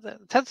 it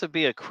tends to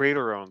be a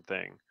creator-owned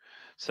thing.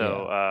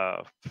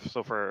 So,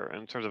 so for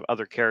in terms of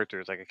other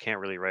characters, like I can't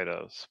really write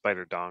a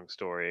Spider Dong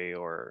story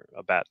or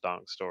a Bat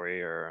Dong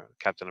story or a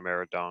Captain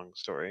America Dong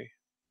story.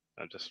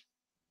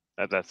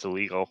 That's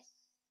illegal.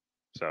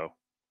 So,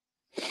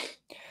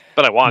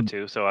 but I want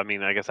to. So, I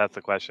mean, I guess that's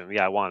the question.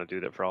 Yeah, I want to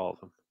do that for all of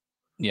them.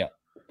 Yeah,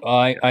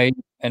 I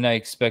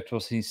expect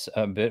we'll see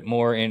a bit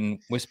more in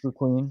Whisper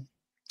Queen.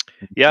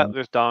 Yeah,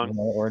 there's Dong.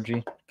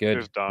 Orgy. Good.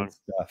 There's Dong. Good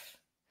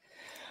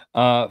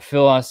stuff.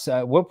 Phil asks,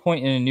 at what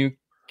point in a new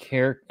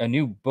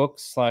book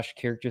 /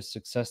 character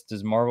success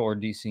does Marvel or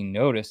DC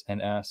notice and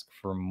ask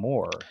for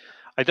more?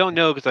 I don't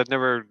know because I've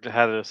never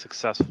had a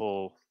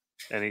successful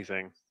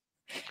anything.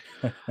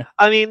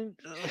 I mean,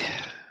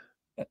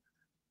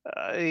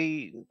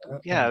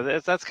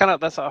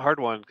 that's a hard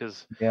one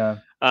because yeah,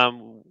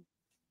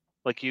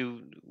 like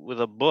you with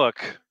a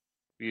book,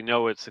 you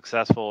know it's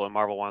successful and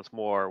Marvel wants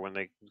more when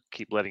they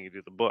keep letting you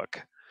do the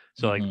book.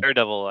 So like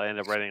Daredevil, I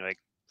ended up writing like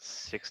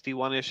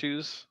 61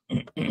 issues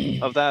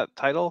of that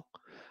title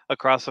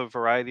across a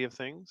variety of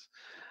things.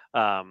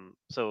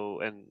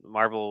 So and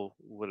Marvel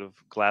would have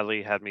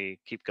gladly had me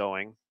keep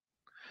going,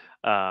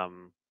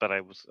 but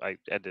I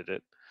ended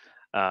it.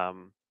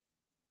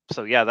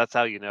 So yeah, that's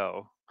how you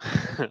know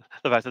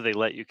the fact that they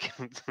let you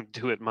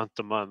do it month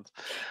to month.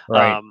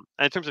 right. And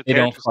in terms of they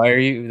don't fire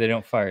you. They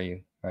don't fire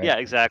you. Right? Yeah,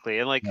 exactly.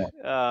 And like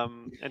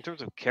in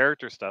terms of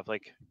character stuff,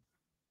 like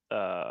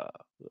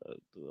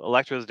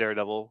Elektra's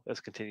Daredevil has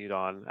continued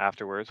on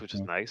afterwards, which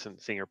is nice,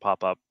 and seeing her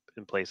pop up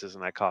in places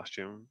in that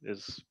costume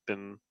has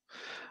been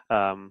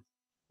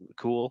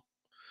cool.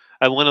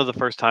 And one of the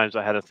first times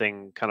I had a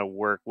thing kind of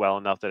work well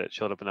enough that it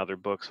showed up in other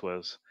books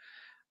was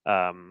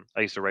I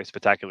used to write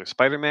Spectacular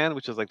Spider-Man,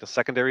 which is like the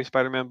secondary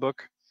Spider-Man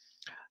book.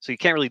 So you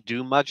can't really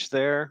do much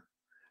there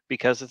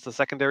because it's the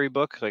secondary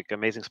book, like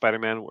Amazing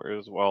Spider-Man,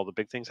 where all the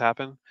big things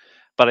happen.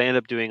 But I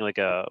ended up doing like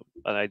an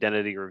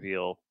identity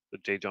reveal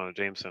with J. Jonah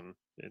Jameson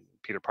and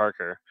Peter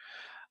Parker,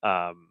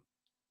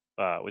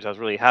 which I was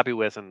really happy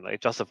with, and I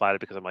justified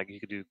it because I'm like, you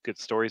could do good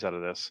stories out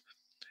of this,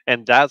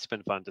 and that's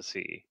been fun to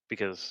see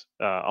because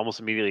almost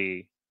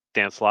immediately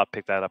Dan Slott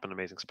picked that up in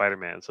Amazing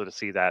Spider-Man. So to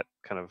see that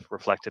kind of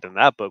reflected in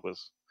that book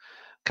was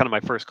kind of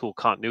my first cool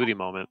continuity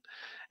moment,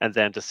 and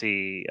then to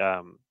see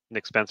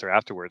Nick Spencer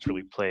afterwards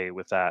really play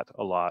with that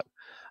a lot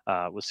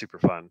was super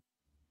fun.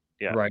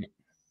 Yeah. Right.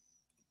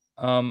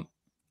 I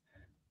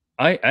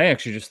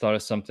actually just thought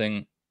of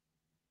something.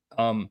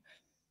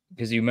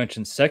 Because you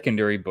mentioned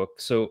secondary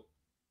books, so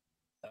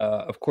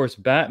of course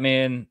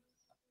Batman,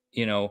 I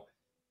don't know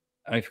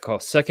if you call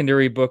it a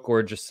secondary book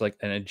or just like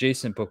an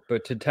adjacent book,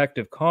 but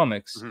Detective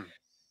Comics.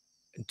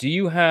 Do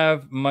you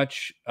have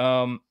much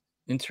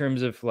in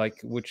terms of like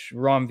which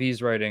Ron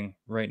V's writing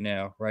right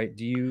now, right?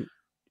 Do you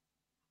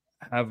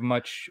have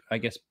much, I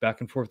guess,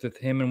 back and forth with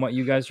him and what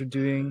you guys are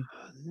doing?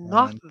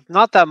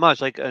 Not that much.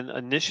 Like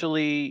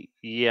initially,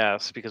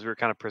 yes, because we were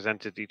kind of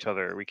presented to each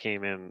other. We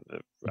came in,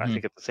 I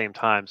think, at the same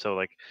time, so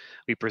like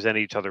we presented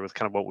each other with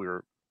kind of what we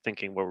were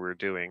thinking, what we were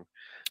doing.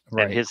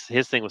 Right. And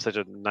his thing was such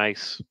a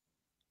nice,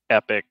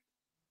 epic,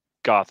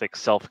 gothic,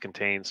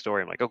 self-contained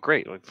story. I'm like, oh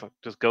great, like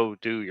just go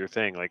do your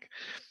thing. Like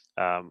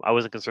I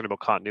wasn't concerned about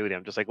continuity.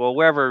 I'm just like, well,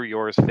 wherever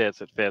yours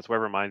fits, it fits.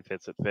 Wherever mine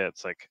fits, it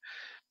fits. Like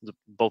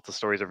both the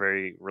stories are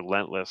very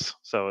relentless,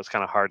 so it's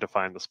kind of hard to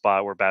find the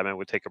spot where Batman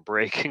would take a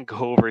break and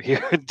go over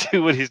here and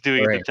do what he's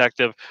doing in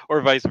Detective, or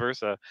vice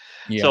versa.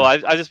 Yeah. So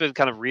I've just been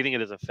kind of reading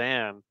it as a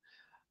fan,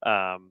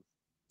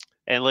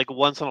 and like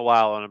once in a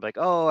while, and I'm like,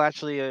 oh,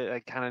 actually, I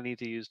kind of need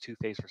to use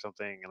Two-Face for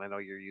something, and I know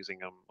you're using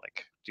them.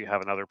 Like, do you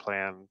have another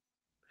plan?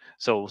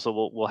 So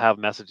we'll have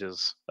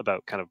messages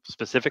about kind of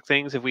specific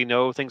things if we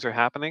know things are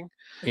happening.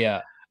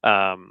 Yeah.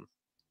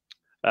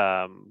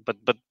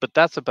 But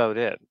that's about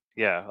it.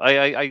 Yeah,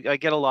 I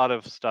get a lot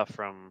of stuff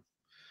from,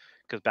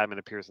 because Batman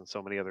appears in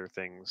so many other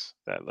things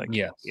that, like,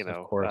 Yes, you of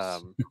know,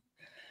 course.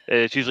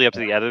 it's usually up to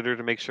the editor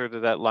to make sure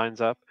that that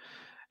lines up.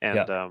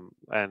 Yeah.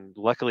 And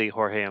luckily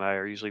Jorge and I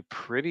are usually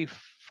pretty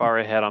far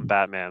ahead on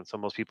Batman, so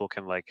most people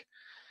can like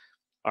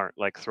aren't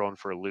like thrown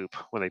for a loop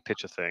when they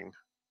pitch a thing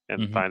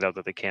and Mhm. find out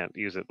that they can't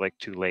use it like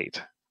too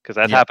late. Because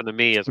that's Yeah. happened to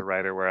me as a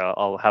writer, where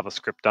I'll have a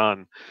script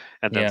done,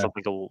 and then Yeah.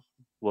 something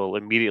will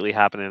immediately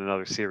happen in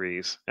another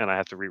series, and I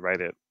have to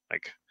rewrite it.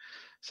 Like,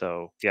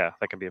 so yeah,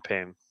 that can be a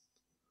pain.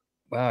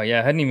 Wow, yeah,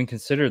 I hadn't even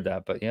considered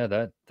that, but yeah,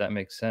 that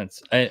makes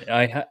sense.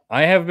 I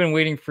have been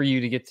waiting for you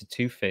to get to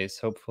Two-Face.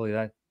 Hopefully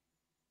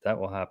that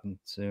will happen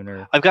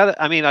sooner. I've got.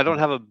 I mean, I don't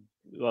have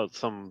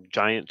some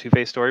giant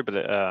Two-Face story, but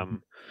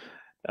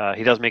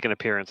he does make an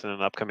appearance in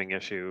an upcoming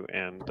issue,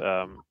 and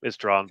is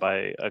drawn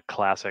by a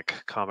classic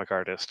comic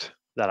artist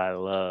that I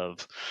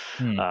love.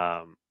 Hmm.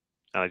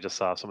 And I just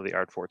saw some of the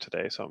art for it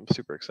today, so I'm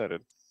super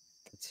excited.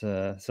 It's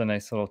a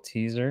nice little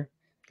teaser.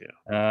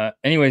 Yeah.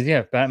 Anyways, yeah,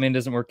 if Batman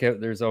doesn't work out,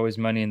 there's always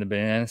money in the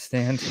banana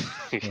stand.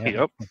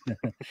 Yeah.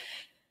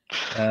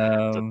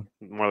 Yep.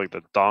 More like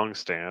the dong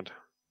stand.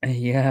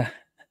 Yeah.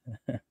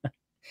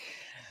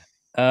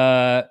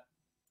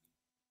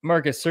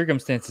 Marcus,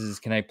 circumstances,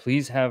 can I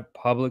please have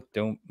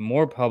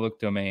more public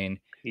domain?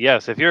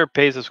 Yes, if you're a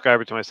paid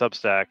subscriber to my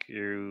Substack,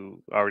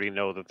 you already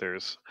know that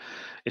there's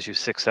issues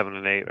 6, 7,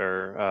 and 8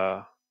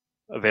 are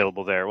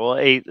available there. Well,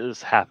 8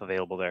 is half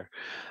available there.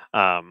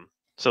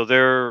 So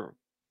they're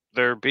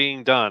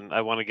being done.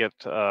 I want to get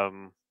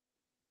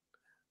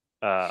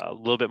a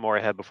little bit more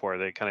ahead before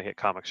they kind of hit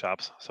comic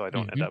shops, so I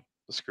don't end up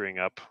screwing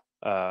up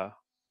the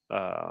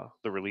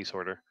release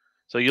order.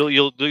 So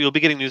you'll be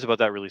getting news about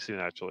that really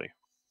soon, actually.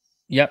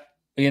 Yep,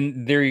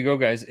 and there you go,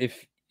 guys.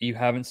 If you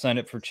haven't signed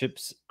up for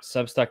Chip's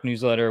Substack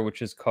newsletter,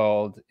 which is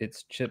called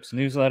It's Chip's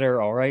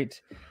Newsletter, all right,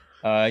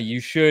 you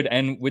should.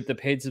 And with the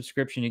paid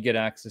subscription, you get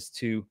access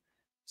to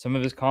some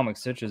of his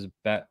comics, such as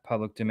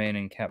Public Domain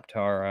and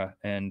Captara.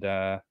 And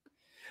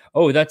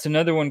oh, that's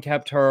another one,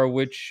 Captara,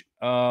 which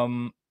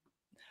I'm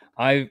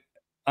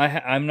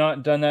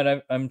not done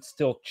that. I'm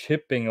still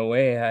chipping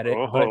away at it.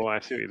 But Oh, I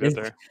see what you did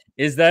there.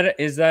 is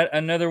that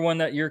another one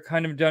that you're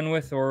kind of done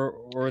with,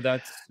 or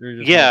that's you're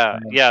just Yeah.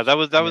 That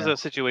was a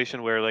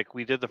situation where, like,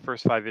 we did the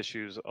first 5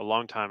 issues a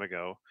long time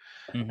ago,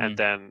 and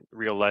then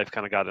real life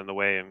kind of got in the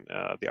way, and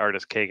the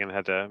artist Kagan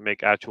had to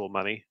make actual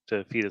money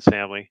to feed his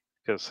family,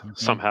 because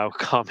somehow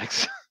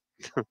comics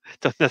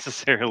don't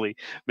necessarily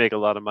make a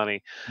lot of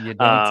money. You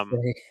don't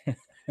say.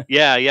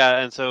 Yeah,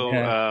 and so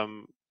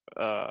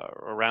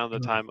around the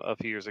time a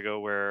few years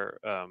ago where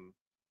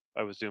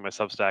I was doing my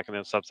Substack, and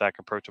then Substack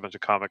approached a bunch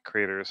of comic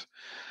creators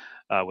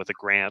with a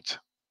grant,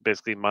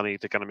 basically money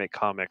to kind of make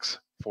comics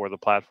for the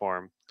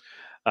platform.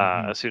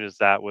 As soon as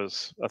that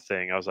was a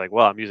thing, I was like,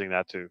 well, I'm using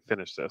that to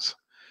finish this.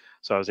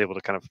 So I was able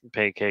to kind of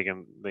pay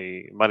Kagan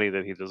the money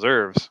that he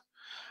deserves,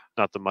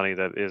 not the money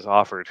that is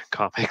offered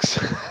comics.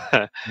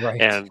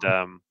 Right. And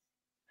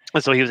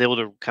so he was able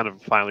to kind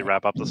of finally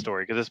wrap up the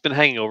story, because it's been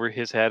hanging over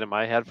his head and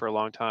my head for a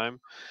long time.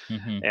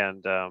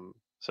 And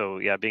so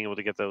yeah, being able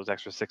to get those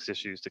extra 6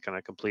 issues to kind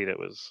of complete it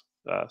was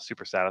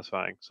super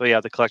satisfying. So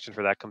yeah, the collection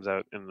for that comes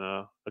out in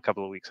a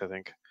couple of weeks, I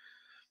think.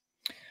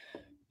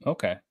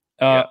 Okay.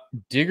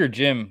 Digger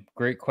Jim,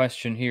 great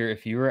question here.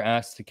 If you were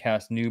asked to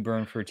cast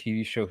Newburn for a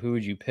TV show, who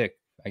would you pick?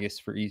 I guess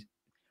for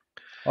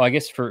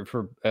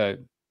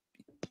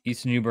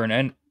East Newburn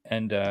and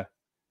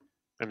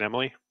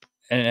Emily.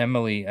 And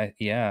Emily,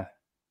 yeah.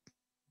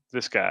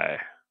 This guy.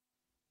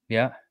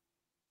 Yeah.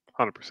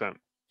 100%.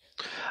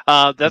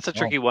 That's a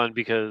tricky one,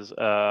 because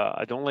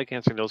I don't like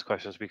answering those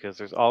questions, because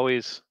there's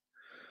always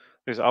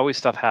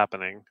stuff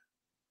happening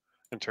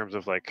in terms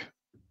of like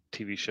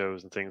TV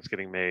shows and things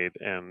getting made,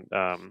 and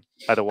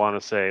I don't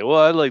want to say, well,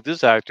 I like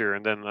this actor,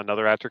 and then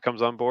another actor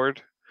comes on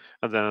board,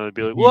 and then I'd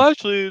be like, well,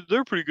 actually,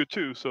 they're pretty good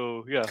too,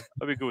 so yeah,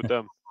 I'd be good with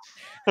them.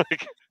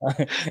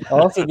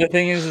 Also, the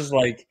thing is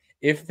like,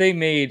 if they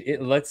made it,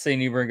 let's say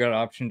Newburn got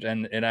optioned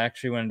and it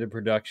actually went into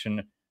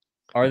production,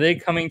 are they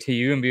coming to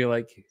you and be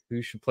like,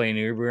 who should play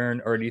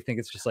Newburn? Or do you think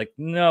it's just like,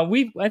 no,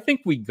 I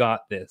think we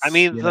got this? I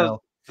mean,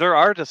 there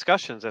are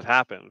discussions that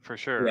happen for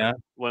sure. Yeah.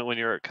 When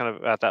you're kind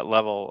of at that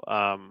level,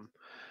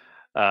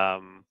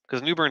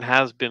 because Newburn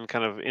has been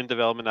kind of in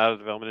development, out of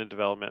development, in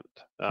development,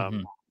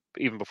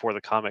 even before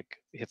the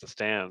comic hit the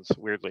stands,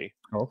 weirdly.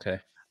 Okay.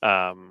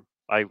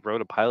 I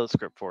wrote a pilot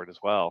script for it as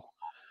well,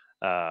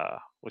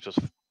 which was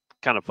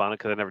kind of fun,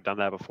 because I'd never done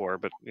that before,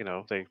 but you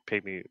know, they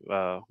paid me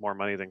more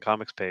money than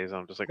comics pays, and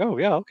I'm just like, oh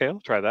yeah, okay,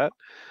 I'll try that.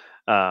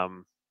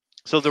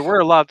 So there were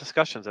a lot of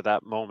discussions at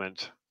that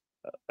moment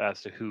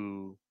as to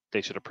who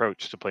they should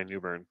approach to play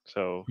Newburn.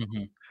 So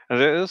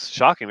and it was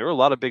shocking. There were a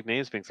lot of big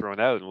names being thrown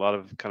out, and a lot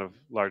of kind of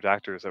large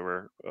actors that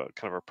were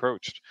kind of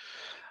approached.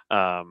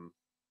 And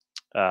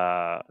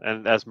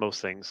as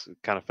most things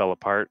kind of fell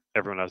apart,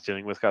 everyone I was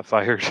dealing with got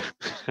fired.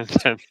 And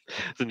then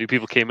the new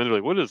people came in, they're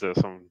like, what is this?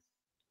 I'm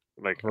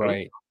like,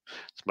 right. Oh,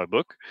 it's my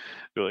book.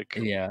 They're like,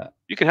 yeah,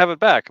 you can have it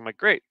back. I'm like,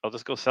 great, I'll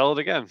just go sell it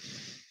again.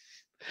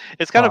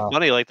 It's kind of Wow.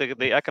 funny, like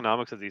the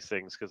economics of these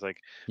things, because like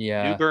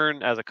Yeah.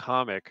 Newburn as a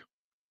comic,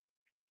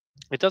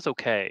 it does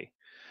okay.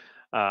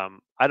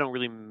 I don't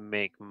really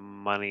make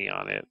money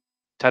on it.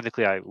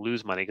 Technically, I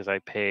lose money because I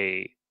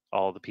pay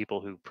all the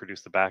people who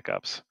produce the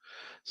backups.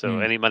 So Mm,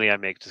 any money I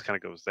make just kind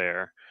of goes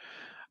there.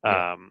 yeah.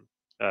 Um,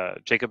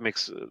 Jacob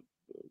makes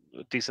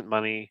decent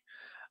money,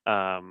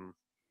 um,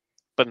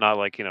 but not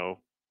like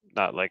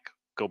not like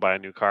go buy a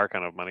new car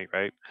kind of money,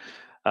 right?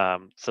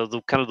 So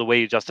the kind of the way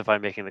you justify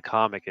making the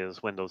comic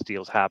is when those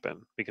deals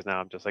happen, because now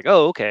I'm just like,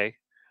 oh, okay,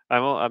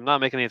 I'm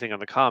not making anything on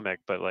the comic,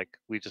 but like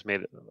we just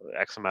made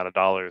X amount of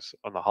dollars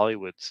on the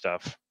Hollywood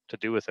stuff to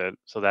do with it,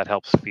 so that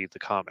helps feed the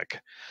comic.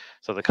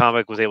 So the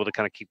comic was able to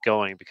kind of keep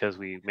going because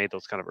we made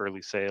those kind of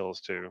early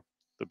sales to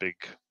the big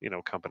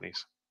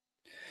companies.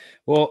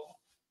 Well,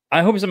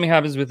 I hope something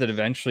happens with it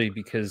eventually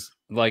because,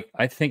 like,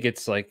 I think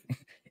it's like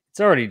it's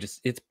already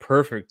it's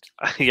perfect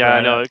Yeah,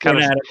 I know it for kind an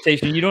of.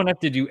 adaptation. You don't have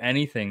to do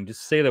anything;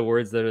 just say the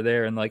words that are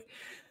there, and like,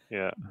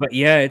 Yeah, but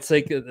yeah, it's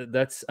like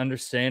that's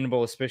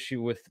understandable, especially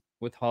with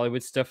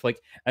Hollywood stuff.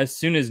 Like, as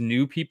soon as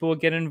new people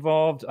get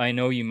involved, I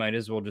know you might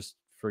as well just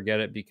forget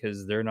it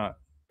because they're not.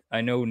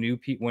 I know new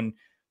people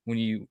when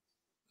you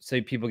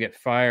say people get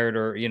fired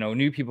or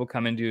new people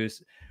come into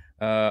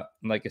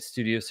like a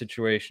studio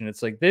situation,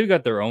 it's like they've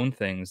got their own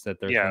things that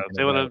they're yeah, thinking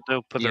they want about. to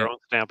they'll put Yeah, their own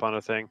stamp on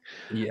a thing.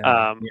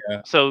 yeah,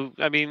 yeah, So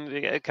I mean,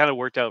 it kind of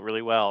worked out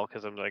really well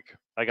because I'm like,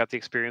 I got the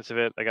experience of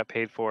it, I got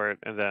paid for it,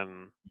 and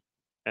then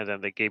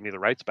they gave me the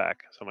rights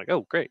back. So I'm like,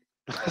 oh, great,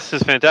 this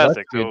is well, that's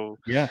fantastic. good. So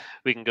Yeah,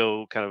 we can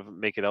go kind of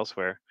make it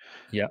elsewhere.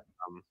 yeah,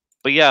 Um,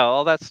 but yeah,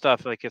 all that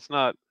stuff, like it's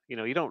not,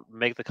 you don't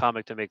make the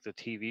comic to make the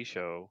TV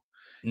show.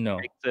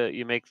 no,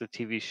 You make the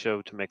TV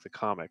show to make the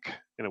comic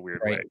in a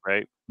weird way, right,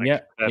 right? Like yeah,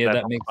 that yeah, that's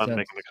that the makes fun sense.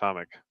 making the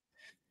comic.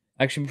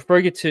 Actually, before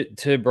I get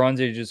to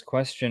Bronze Age's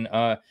question,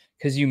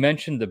 because you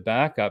mentioned the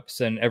backups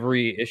and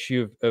every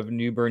issue of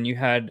Newburn, you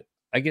had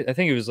I think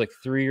it was like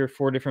 3 or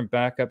 4 different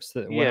backups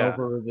that went Yeah.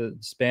 over the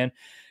span.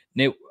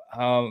 Now,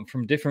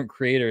 from different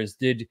creators.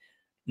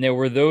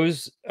 Were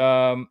those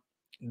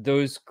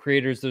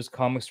creators, those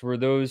comics, were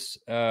those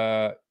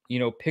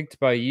picked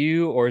by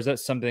you, or is that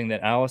something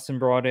that Allison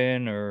brought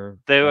in, or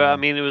I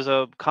mean, it was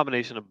a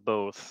combination of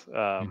both.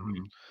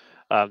 mhm,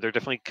 They're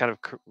definitely kind of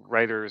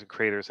writers and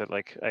creators that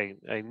like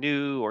I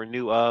knew or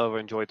knew of or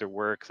enjoyed their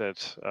work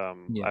that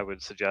yeah, I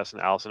would suggest,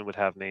 and Allison would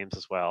have names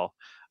as well,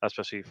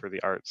 especially for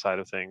the art side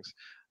of things.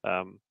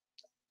 Um,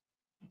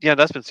 yeah,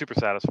 that's been super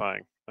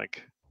satisfying.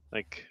 Like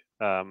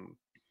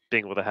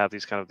being able to have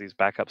these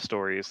backup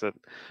stories that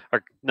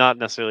are not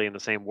necessarily in the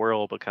same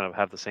world, but kind of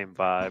have the same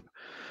vibe.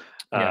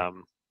 yeah,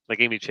 Um, like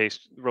Amy Chase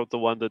wrote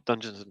the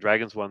Dungeons and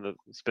Dragons one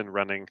that's been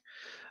running.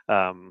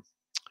 Um,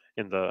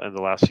 in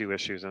the last few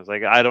issues, and it's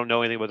like I don't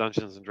know anything about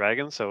Dungeons and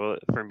Dragons, so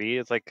for me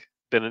it's like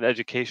been an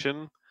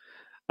education,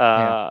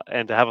 yeah,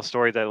 and to have a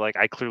story that like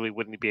I clearly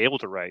wouldn't be able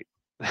to write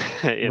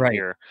in right,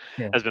 here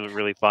yeah, has been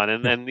really fun.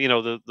 And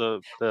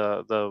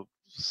the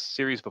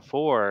series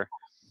before,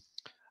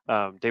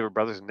 David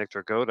Brothers and Nick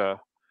Dragotta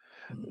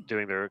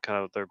doing their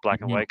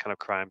black and mhm, white kind of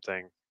crime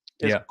thing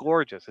is yeah,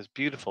 gorgeous, it's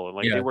beautiful, and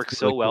like yeah, they it's work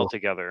so really well cool.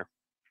 together.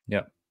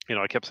 Yeah,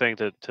 I kept saying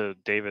to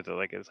David that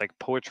like it's like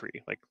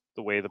poetry, like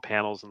the way the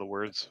panels and the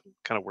words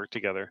kind of work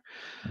together.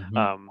 mhm,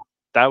 um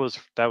that was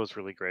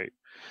really great.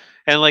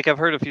 And like I've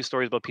heard a few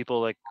stories about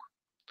people like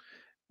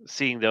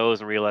seeing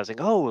those and realizing,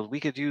 oh, well, we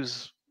could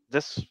use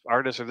this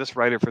artist or this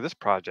writer for this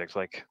project,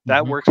 like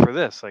that mhm. works for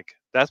this. Like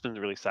that's been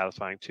really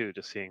satisfying too,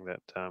 just seeing that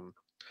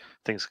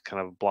things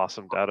kind of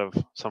blossomed out of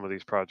some of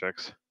these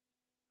projects.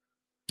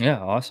 Yeah,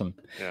 awesome.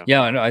 Yeah.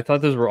 Yeah, I know. I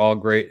thought those were all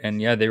great,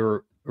 and yeah, they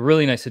were a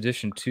really nice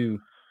addition to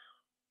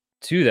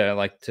that.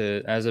 Like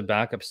to as a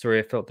backup story,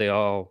 I felt they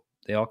all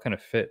kind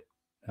of fit.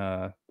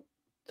 Uh,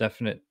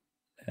 definite,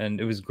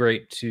 and it was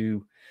great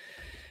to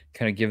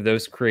kind of give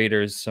those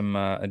creators some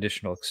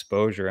additional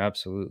exposure.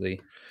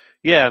 Absolutely.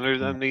 Yeah, and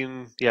I Yeah.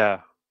 mean,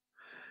 yeah.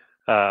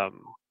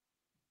 um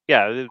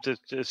yeah,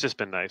 it's just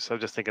been nice. I'm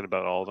just thinking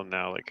about all of them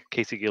now, like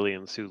Casey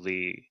Gillian and Sue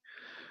Lee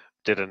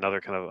did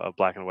another kind of a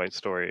black and white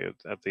story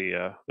at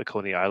the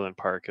Coney Island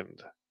Park, and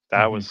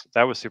that Mhm.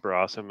 was super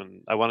awesome.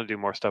 And I want to do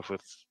more stuff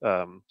with.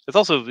 It's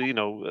also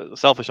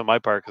selfish on my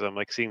part because I'm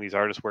like seeing these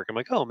artists work. I'm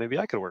like, oh, maybe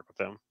I could work with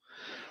them.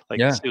 Like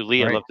Yeah. Sue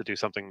Lee, I'd Right. love to do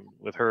something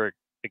with her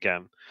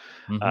again.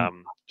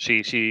 Hmm.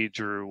 She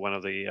drew one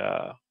of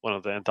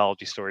the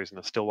anthology stories in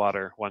the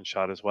Stillwater one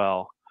shot as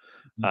well.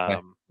 Okay.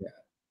 Um,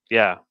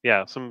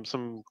 yeah,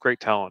 some great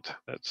talent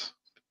that's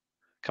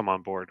come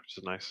on board, which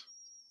is nice.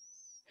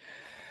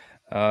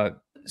 Uh,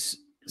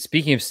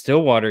 Speaking of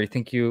Stillwater, you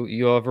think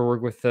you'll ever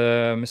work with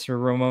Mr.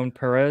 Ramon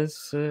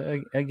Perez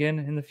again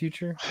in the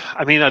future?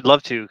 I mean, I'd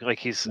love to. Like,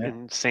 he's Yeah.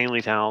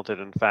 insanely talented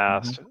and Hmm.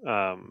 fast.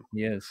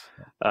 He is.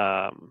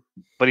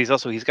 But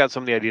he's got so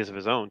many ideas of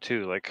his own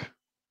too. Like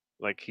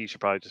he should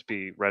probably just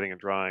be writing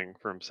and drawing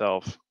for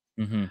himself,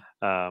 Hmm.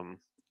 um,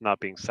 not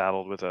being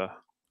saddled with a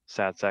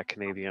sad sack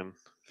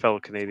fellow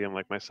Canadian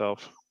like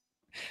myself.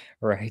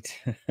 Right.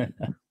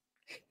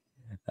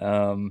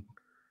 um,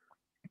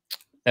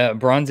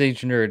 Bronze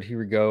Age Nerd, here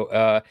we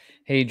go.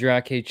 Hey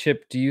Drac, hey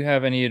Chip, do you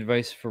have any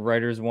advice for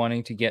writers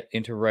wanting to get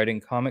into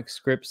writing comic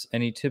scripts?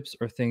 Any tips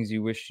or things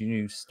you wish you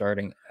knew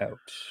starting out?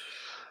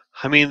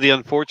 I mean, the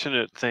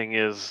unfortunate thing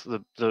is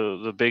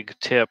the big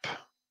tip,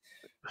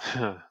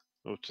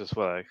 which is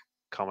what I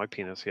call my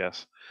penis.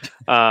 Yes,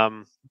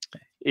 um,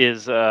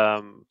 is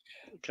learn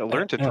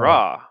to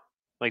draw.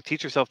 Like,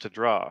 teach yourself to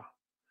draw.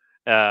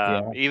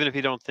 Yeah. Even if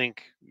you don't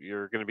think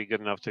you're going to be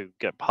good enough to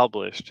get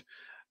published,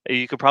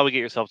 you could probably get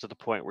yourself to the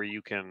point where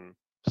you can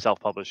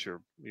self-publish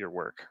your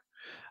work.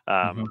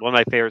 Mhm. One of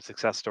my favorite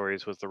success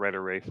stories was the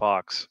writer Ray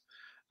Fox.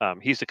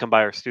 He used to come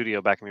by our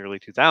studio back in the early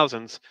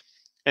 2000s,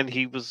 and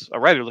he was a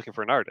writer looking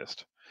for an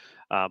artist,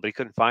 but he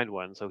couldn't find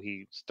one, so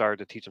he started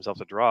to teach himself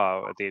to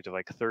draw at the age of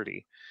like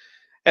 30.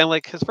 And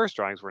like, his first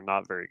drawings were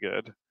not very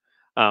good,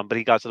 but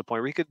he got to the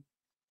point where he could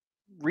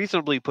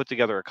reasonably put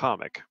together a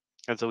comic.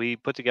 And so he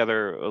put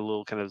together a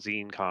little kind of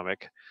zine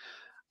comic,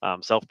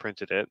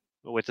 self-printed it,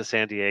 went to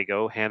San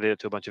Diego, handed it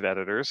to a bunch of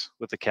editors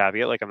with the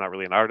caveat, like, I'm not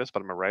really an artist,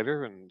 but I'm a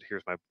writer, and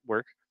here's my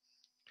work.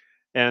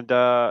 And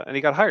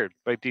he got hired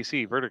by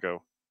DC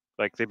Vertigo.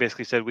 Like, they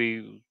basically said,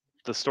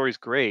 the story's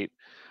great.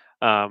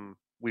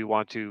 We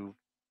want to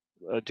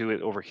do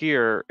it over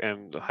here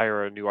and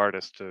hire a new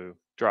artist to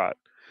draw it.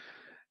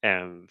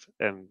 And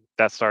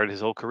that started his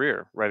whole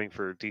career writing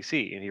for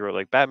DC. And he wrote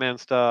like Batman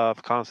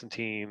stuff,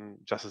 Constantine,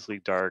 Justice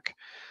League Dark.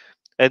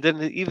 And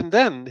then even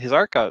then his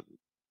art got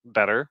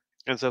better.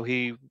 And so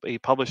he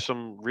published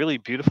some really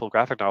beautiful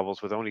graphic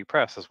novels with Oni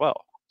Press as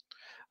well.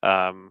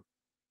 And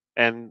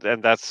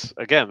that's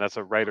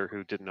a writer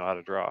who didn't know how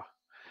to draw.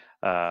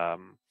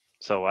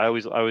 So I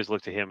always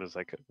look to him as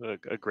like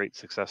a great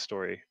success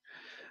story.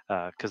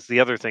 Because the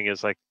other thing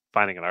is like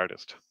finding an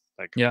artist.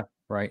 Like, Yeah,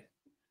 right.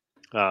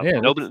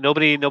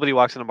 nobody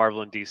walks into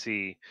Marvel and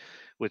DC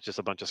with just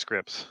a bunch of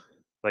scripts.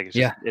 Like,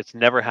 it's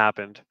never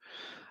happened.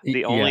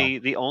 The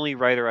only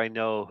writer I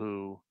know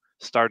who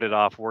started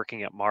off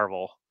working at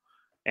Marvel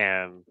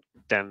and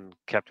then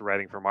kept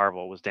writing for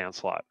Marvel was Dan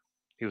Slott.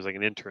 He was like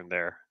an intern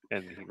there,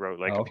 and he wrote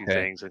like a few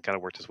things and kind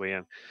of worked his way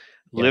in.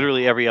 Yeah.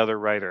 Literally every other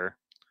writer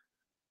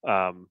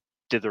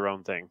did their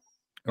own thing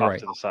off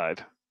to the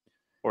side,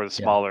 or the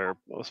smaller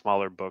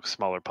books,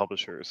 smaller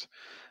publishers.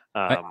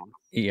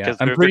 Because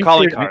they're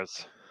calling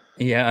cards.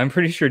 Yeah, I'm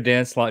pretty sure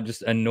Dan Slott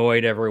just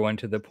annoyed everyone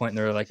to the point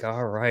they're like,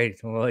 "All right,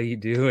 well, you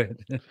do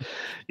it."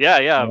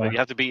 yeah, but you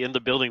have to be in the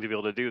building to be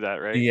able to do that,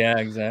 right? Yeah,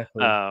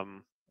 exactly.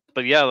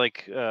 But yeah,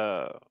 like,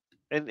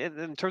 and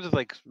in terms of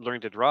like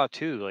learning to draw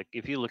too, like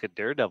if you look at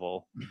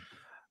Daredevil,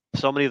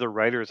 so many of the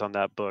writers on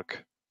that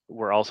book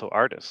were also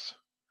artists.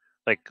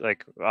 Like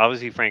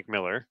obviously Frank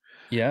Miller.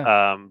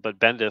 Yeah. But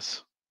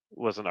Bendis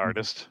was an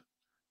artist.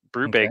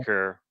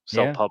 Brubaker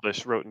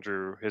self-published, wrote and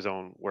drew his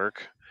own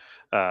work,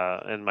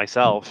 and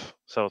myself.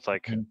 So it's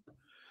like,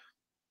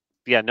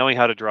 knowing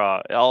how to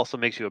draw, it also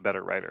makes you a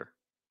better writer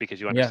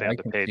because you understand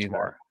the page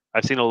more.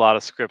 I've seen a lot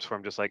of scripts where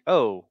I'm just like,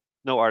 oh,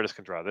 no artist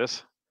can draw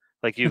this.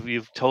 Like,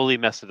 you've totally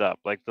messed it up.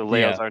 Like, the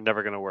layouts are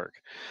never going to work.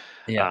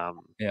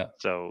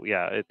 So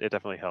it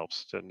definitely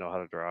helps to know how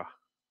to draw.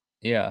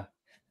 Yeah,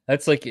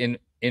 that's like in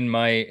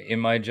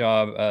my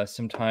job.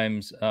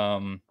 Sometimes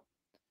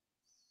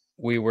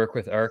we work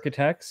with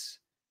architects,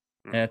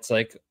 and it's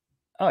like,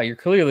 oh, you're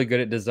clearly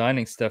good at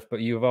designing stuff, but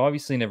you've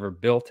obviously never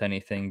built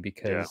anything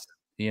because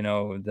you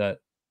know that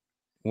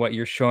what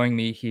you're showing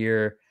me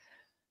here,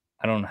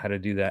 I don't know how to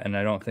do that, and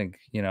I don't think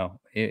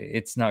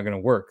it's not going to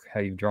work how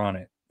you've drawn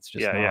it. It's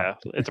just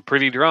not. It's a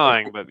pretty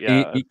drawing, but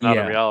it's not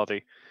a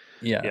reality.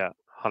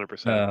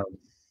 100%.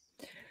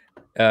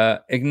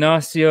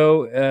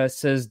 Ignacio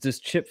says, does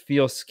Chip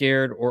feel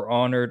scared or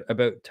honored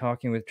about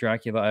talking with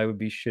Dracula? I would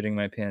be shitting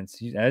my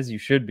pants, as you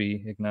should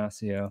be,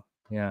 Ignacio.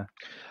 Yeah.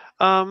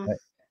 No,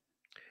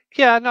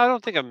 I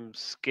don't think I'm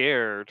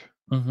scared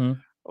Mm-hmm.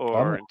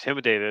 or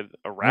intimidated.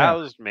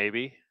 Aroused,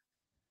 maybe.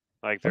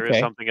 Like, there is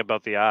something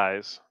about the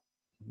eyes.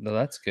 No,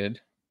 that's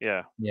good.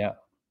 Yeah.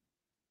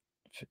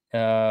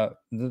 But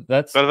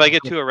if I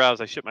get too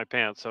aroused, I shit my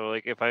pants. So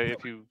like,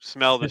 if you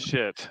smell the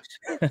shit,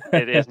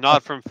 it is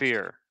not from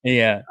fear.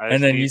 Yeah,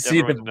 and then you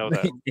see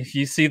if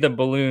you see the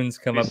balloons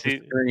come up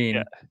the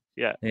screen.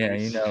 Yeah.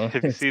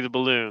 If you see the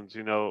balloons,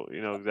 you know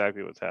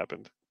exactly what's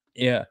happened.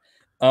 Yeah.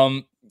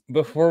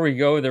 Before we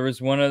go, there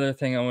was one other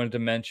thing I wanted to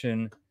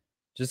mention,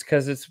 just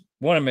because it's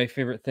one of my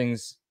favorite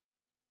things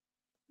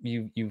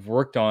you've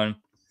worked on,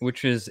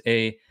 which is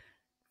a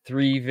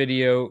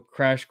 3-video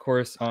crash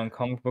course on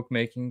comic book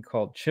making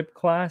called Chip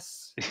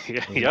Class.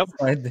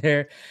 Right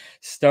there,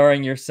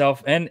 starring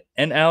yourself and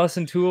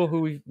Allison Toole,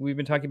 who we've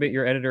been talking about,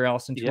 your editor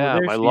Allison Toole. Yeah,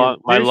 my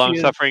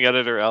long-suffering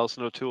editor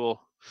Allison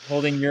O'Toole,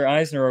 holding your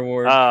Eisner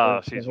Award.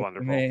 She's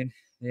wonderful.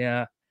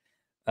 Yeah.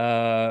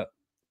 I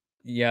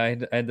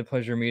had the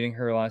pleasure of meeting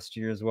her last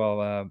year as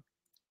well.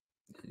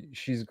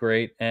 She's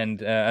great,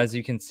 and as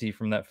you can see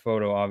from that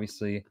photo,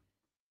 obviously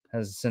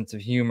has a sense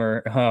of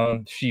humor.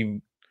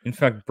 She in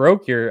fact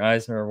broke your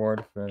Eisner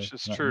Award. Which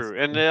is true.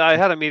 And I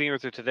had a meeting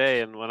with her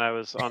today, and when I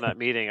was on that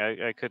meeting,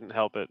 I couldn't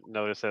help but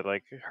notice that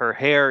like her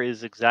hair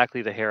is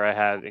exactly the hair I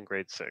had in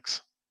grade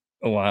 6.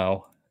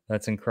 Wow,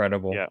 that's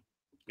incredible. Yeah.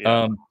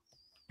 Yeah.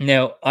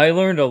 Now I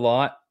learned a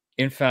lot.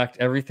 In fact,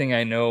 everything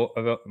I know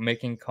about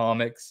making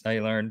comics, I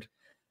learned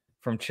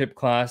from Chip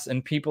class,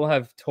 and people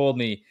have told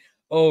me,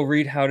 "Oh,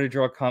 read How to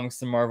Draw Comics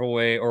the Marvel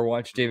Way or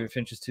watch David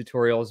Finch's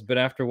tutorials." But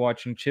after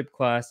watching Chip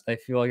class, I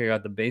feel like I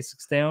got the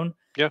basics down.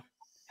 Yeah.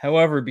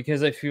 However,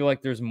 because I feel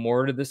like there's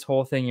more to this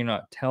whole thing you're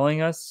not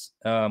telling us,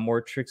 more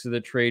tricks of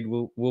the trade,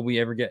 will we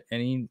ever get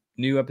any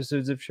new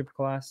episodes of Chip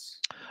class?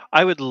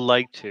 I would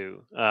like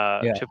to.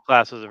 Yeah. Chip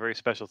class is a very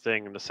special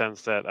thing in the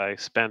sense that I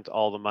spent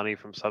all the money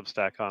from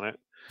Substack on it.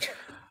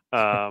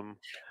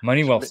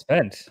 Money well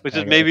spent. Which I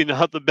is guess. maybe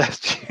not the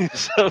best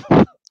use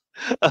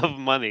of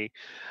money.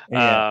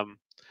 Yeah.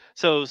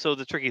 So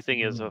the tricky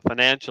thing is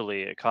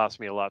financially, it cost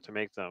me a lot to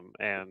make them,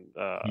 and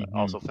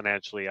also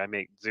financially, I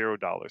make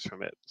 $0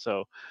 from it.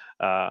 So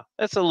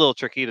it's a little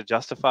tricky to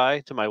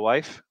justify to my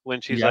wife when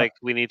she's like,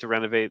 "We need to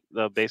renovate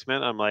the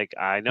basement." I'm like,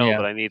 "I know,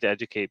 but I need to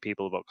educate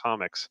people about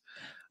comics.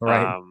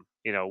 Right.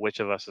 You know, which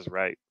of us is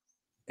right?"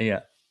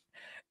 Yeah.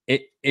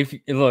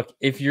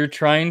 If you're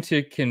trying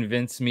to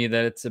convince me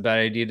that it's a bad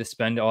idea to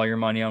spend all your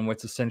money on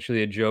what's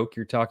essentially a joke,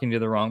 you're talking to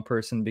the wrong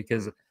person,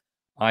 because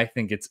I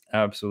think it's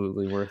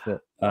absolutely worth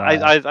it.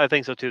 I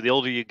think so too. The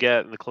older you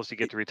get and the closer you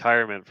get to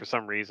retirement, for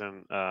some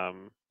reason,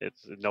 it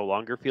no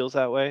longer feels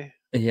that way.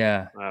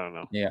 Yeah. I don't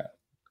know. Yeah.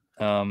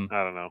 I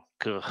don't know.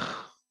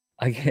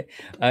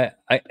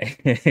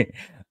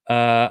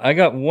 I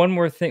got one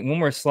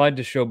more slide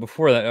to show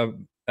before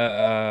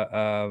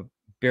that.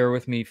 Bear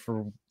with me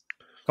for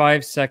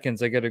 5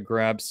 seconds. I got to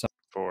grab some.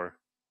 4,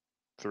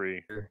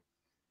 3,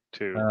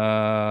 2,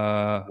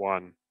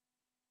 1.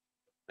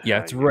 Yeah,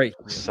 it's right.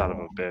 Son of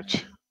a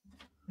bitch.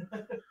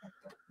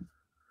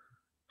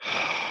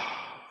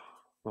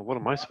 Well, what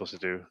am I supposed to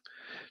do?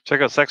 Check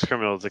out Sex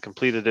Criminals, the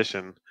complete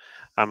edition.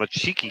 I'm a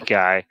cheeky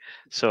guy,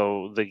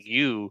 so the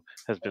U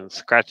has been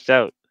scratched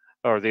out,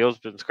 or the O's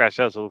been scratched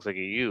out, so it looks like a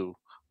U,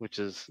 which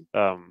is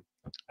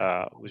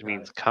which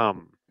means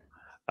come,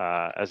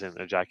 as in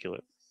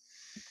ejaculate.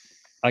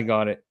 I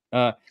got it.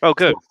 Oh,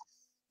 good.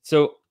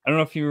 So I don't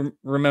know if you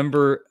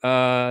remember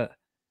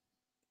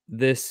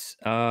this.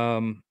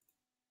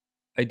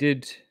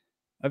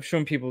 I've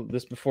shown people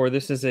this before.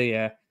 This is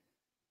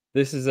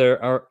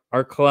our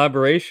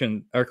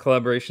collaboration. Our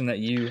collaboration that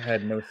you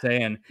had no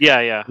say in.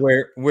 Yeah.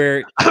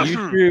 Where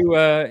you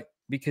drew,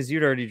 because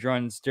you'd already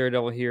drawn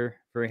Daredevil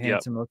here, very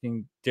handsome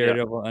looking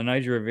Daredevil, and I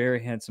drew a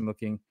very handsome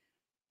looking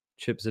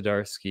Chip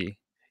Zdarsky.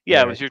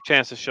 Yeah, it was your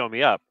chance to show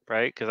me up,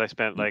 right? Because I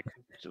spent like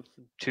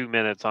 2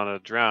 minutes on a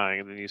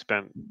drawing, and then you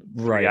spent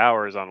 3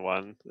 hours on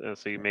one,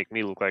 so you make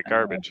me look like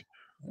garbage.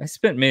 I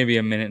spent maybe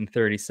 1 minute and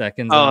 30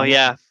 seconds. Oh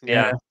yeah.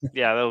 That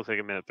looks like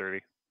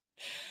 1:30.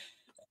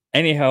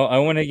 Anyhow, I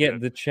want to get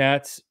the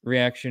chat's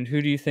reaction.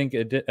 Who do you think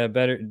did a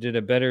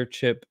better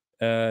Chip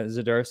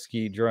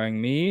Zdarsky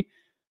drawing, me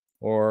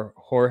or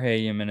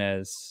Jorge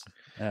Jimenez?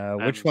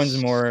 Which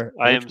one's more?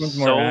 I am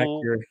so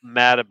accurate?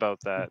 mad about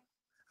that.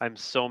 I'm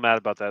so mad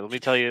about that. Let me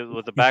tell you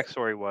what the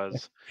backstory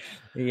was.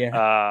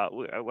 I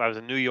was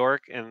in New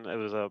York, and it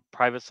was a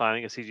private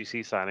signing, a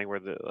CGC signing, where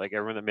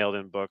everyone that mailed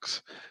in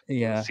books,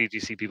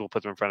 CGC people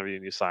put them in front of you,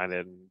 and you sign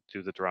it and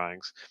do the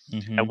drawings.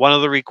 And one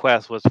of the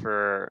requests was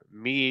for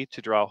me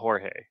to draw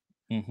Jorge.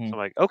 So I'm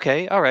like,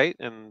 okay, all right.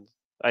 And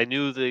I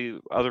knew the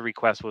other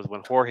request was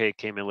when Jorge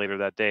came in later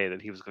that day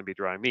that he was going to be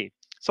drawing me.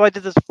 So I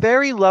did this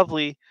very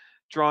lovely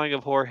drawing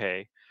of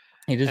Jorge,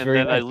 and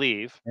then I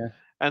leave. Yeah.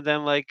 And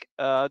then,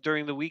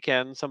 during the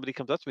weekend, somebody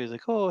comes up to me. He's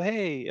like, "Oh,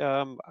 hey,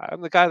 I'm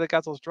the guy that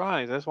got those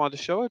drawings. I just wanted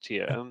to show it to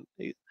you." And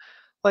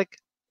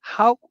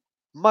how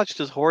much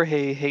does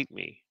Jorge hate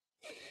me?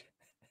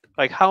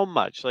 How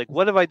much?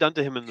 What have I done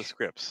to him in the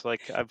scripts?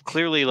 I've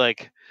clearly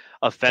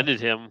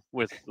offended him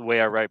with the way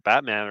I write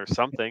Batman or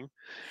something,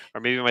 or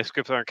maybe my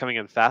scripts aren't coming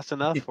in fast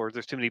enough, or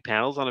there's too many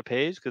panels on a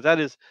page. Because that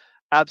is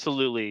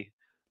absolutely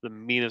the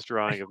meanest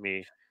drawing of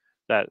me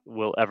that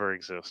will ever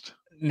exist.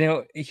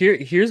 Now,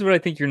 here's what I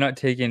think you're not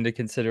taking into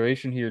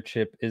consideration here,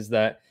 Chip, is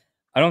that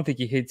I don't think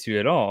he hates you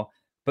at all.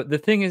 But the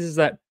thing is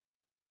that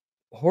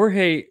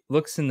Jorge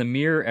looks in the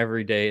mirror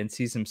every day and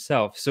sees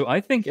himself. So I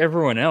think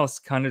everyone else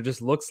kind of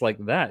just looks like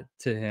that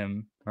to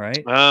him,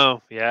 right? Oh,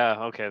 yeah.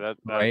 Okay, that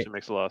actually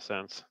makes a lot of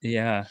sense.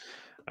 Yeah.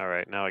 All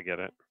right, now I get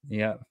it.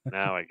 Yeah.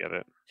 Now I get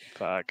it.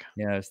 Fuck.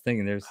 Yeah, I was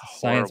thinking there's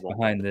science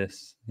behind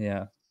this.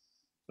 Yeah.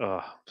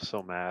 Oh,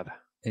 so mad.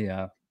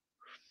 Yeah.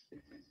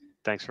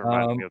 Thanks for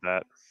reminding me of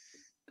that.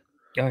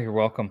 Oh, you're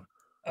welcome.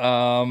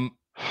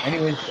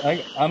 Anyways,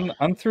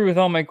 I'm through with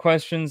all my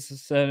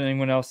questions. Said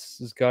anyone else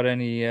has got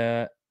any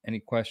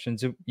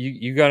questions?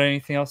 You got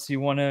anything else you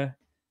wanna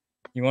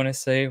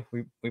say?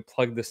 We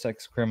plugged the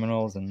Sex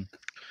Criminals and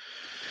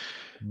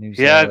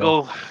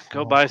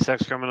go buy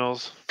Sex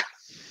Criminals.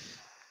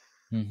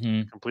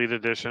 Complete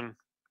edition.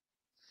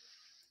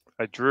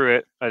 I drew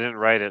it. I didn't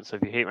write it, so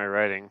if you hate my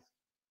writing,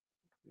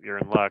 you're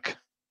in luck.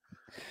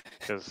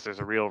 Because there's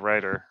a real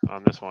writer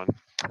on this one.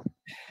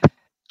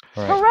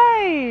 Right.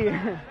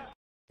 Hooray!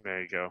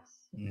 There you go.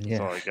 That's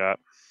all I got.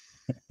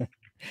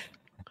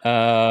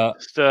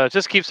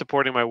 Just keep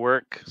supporting my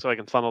work so I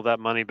can funnel that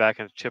money back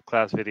into chip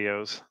class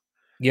videos.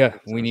 Yeah,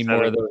 we need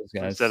more of those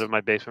guys instead of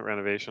my basement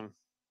renovation,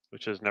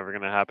 which is never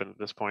going to happen at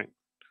this point.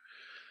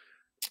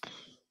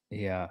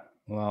 Yeah,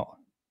 well,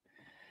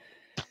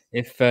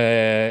 if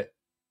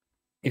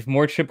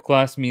more chip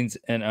class means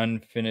an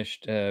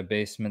unfinished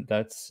basement,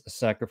 that's a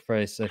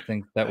sacrifice. I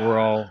think that we're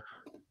all.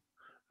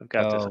 I've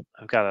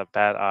got a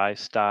bad eye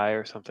sty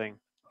or something.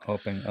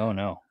 Hoping. Oh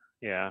no.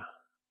 Yeah,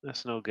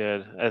 that's no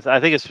good. I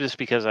think it's just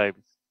because I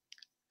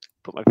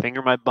put my finger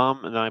in my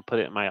bum and then I put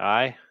it in my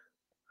eye.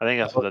 I think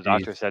that's what the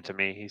doctor said to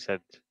me. He said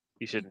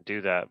you shouldn't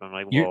do that. I'm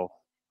like, well,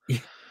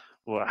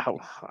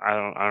 I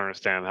don't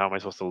understand. How am I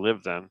supposed to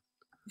live then?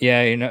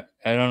 Yeah,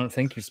 I don't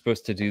think you're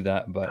supposed to do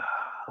that, but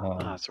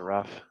that's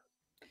rough.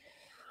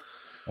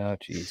 Oh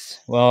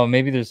geez. Well,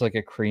 maybe there's like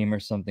a cream or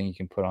something you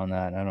can put on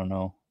that. I don't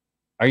know.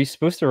 Are you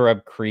supposed to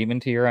rub cream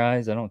into your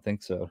eyes? I don't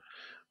think so.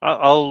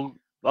 I'll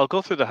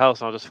go through the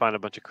house and I'll just find a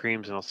bunch of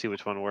creams and I'll see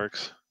which one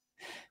works.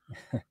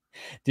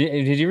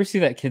 Did you ever see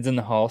that Kids in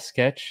the Hall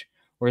sketch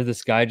where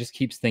this guy just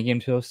keeps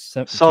thinking to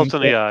himself, salt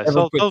in the eye.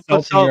 Don't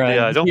put salt in the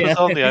eye. Don't put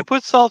salt in the eye.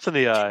 Put salt in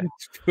the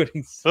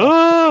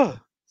eye.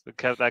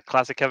 That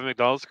classic Kevin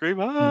McDonald scream.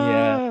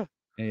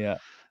 Yeah.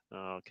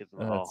 Oh, Kids in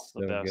the Hall,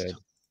 the best.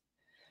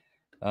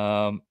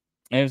 Good.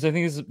 And I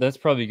think that's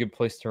probably a good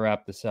place to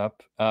wrap this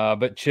up.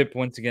 But Chip,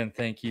 once again,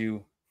 thank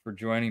you for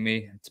joining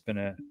me. It's been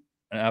an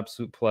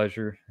absolute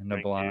pleasure and a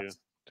blast.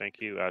 Thank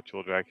you,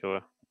 Actual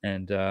Dracula.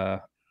 And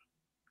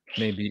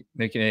maybe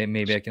I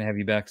can have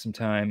you back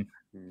sometime.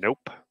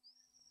 Nope.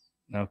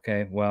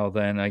 Okay, well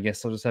then I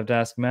guess I'll just have to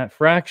ask Matt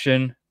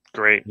Fraction.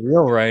 Great.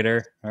 Real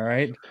writer. All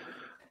right.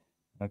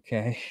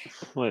 Okay.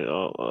 Wait,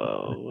 what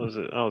was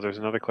it? Oh, there's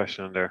another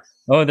question in there.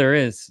 Oh, there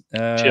is.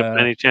 Chip,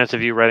 any chance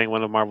of you writing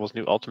one of Marvel's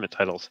new Ultimate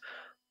titles?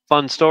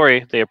 Fun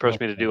story. They approached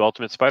me to do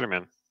Ultimate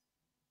Spider-Man.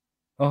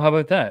 Oh, how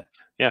about that?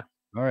 Yeah.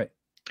 All right.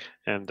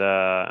 And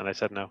I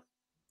said no.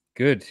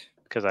 Good.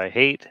 Because I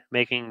hate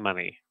making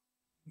money.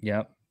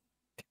 Yep.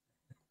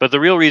 But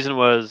the real reason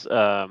was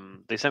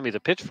they sent me the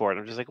pitch for it.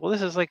 I'm just like, well,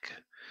 this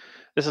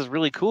is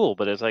really cool,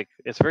 but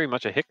it's very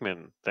much a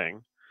Hickman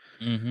thing.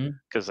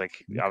 Because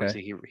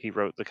obviously he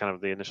wrote the kind of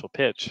the initial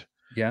pitch.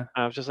 Yeah.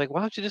 I was just like, why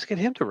don't you just get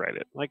him to write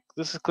it? Like,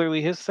 this is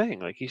clearly his thing.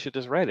 Like, he should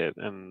just write it.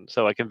 And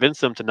so I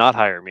convinced them to not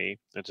hire me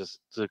and just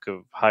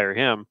to hire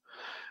him.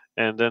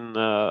 And then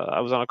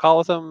I was on a call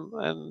with him,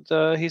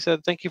 and he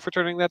said, thank you for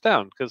turning that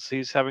down because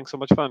he's having so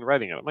much fun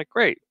writing it. I'm like,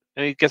 great.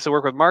 And he gets to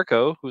work with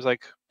Marco, who's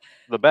like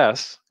the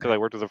best because I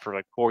worked with him for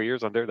like 4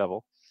 years on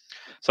Daredevil.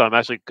 So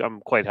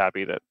I'm quite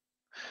happy that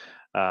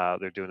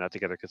they're doing that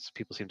together because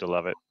people seem to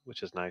love it,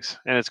 which is nice.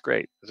 And it's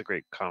great. It's a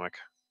great comic.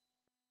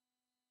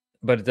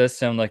 But it does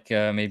sound like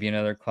maybe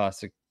another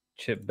classic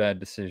Chip bad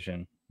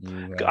decision.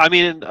 I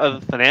mean,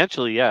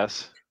 financially,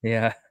 yes.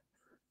 Yeah.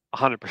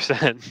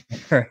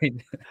 100%. Right.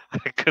 I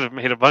could have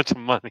made a bunch of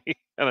money,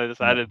 and I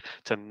decided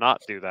to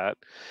not do that.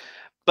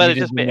 But it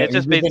just made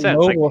sense. You did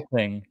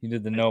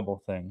the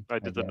noble thing. I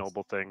did the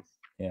noble thing.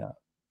 Yeah.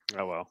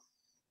 Oh well.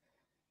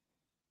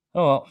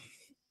 Oh well.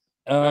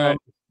 All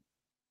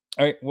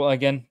right. Well,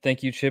 again,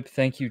 thank you, Chip.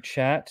 Thank you,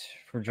 chat,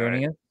 for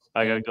joining us.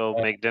 I gotta go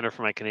make dinner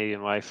for my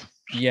Canadian wife.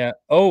 Yeah.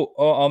 Oh,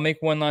 I'll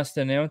make one last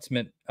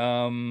announcement.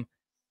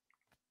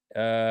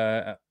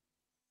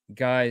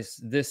 Guys,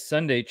 this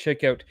Sunday,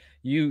 check out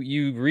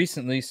you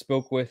recently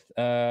spoke with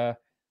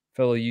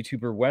fellow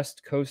YouTuber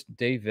West Coast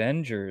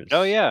Davengers.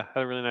 Oh yeah,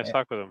 had a really nice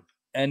talk with him.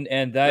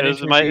 And that it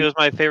was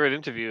my favorite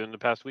interview in the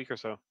past week or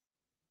so.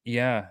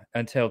 Yeah,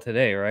 until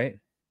today, right?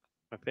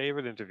 My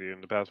favorite interview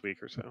in the past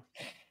week or so.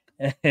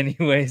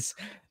 Anyways,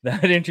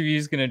 that interview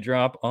is gonna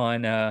drop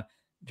on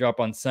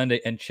Sunday.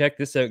 And check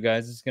this out,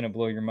 guys. It's gonna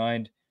blow your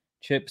mind,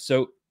 Chip.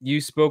 So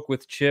you spoke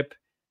with Chip,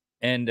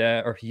 and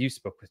or you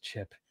spoke with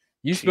Chip.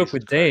 You spoke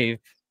with Dave.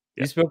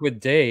 You spoke with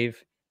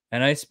Dave,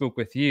 and I spoke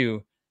with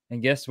you.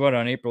 And guess what?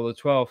 On April the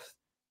 12th,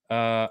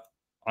 I'm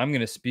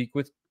going to speak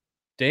with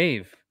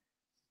Dave.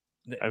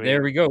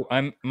 There we go.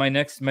 I'm my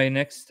next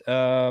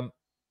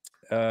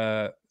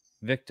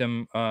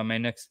victim, my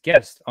next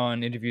guest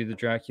on Interview with the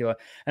Dracula.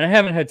 And I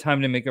haven't had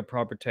time to make a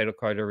proper title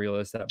card to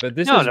realize that. But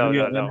this is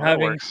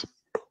real.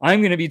 I'm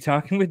going to be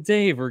talking with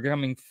Dave. We're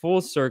coming full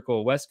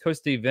circle. West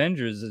Coast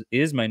Avengers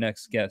is my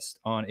next guest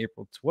on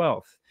April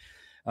 12th.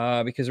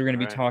 Because we're going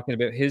to be talking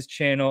about his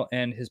channel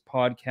and his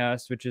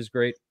podcast, which is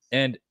great,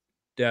 and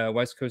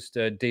West Coast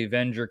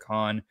Davenger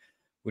Con,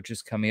 which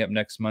is coming up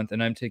next month,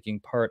 and I'm taking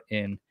part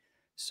in.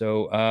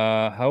 So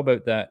how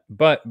about that?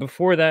 But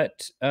before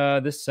that,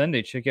 this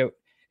Sunday, check out,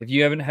 if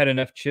you haven't had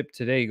enough Chip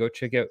today, go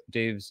check out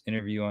Dave's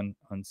interview on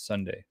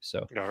Sunday.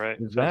 So all right,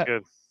 sounds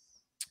good.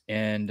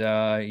 And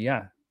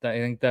yeah, I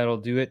think that'll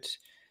do it.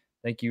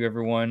 Thank you,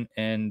 everyone,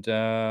 and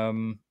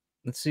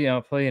let's see.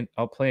 I'll play an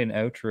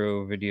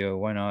outro video.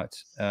 Why not?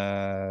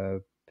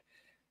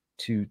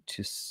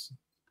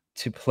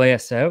 To play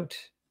us out,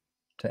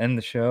 to end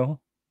the show,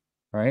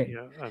 right?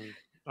 Yeah,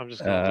 I'm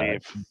just gonna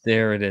leave.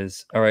 There it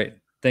is. All right.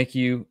 Thank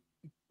you,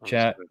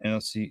 chat, and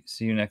I'll see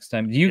you next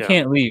time. You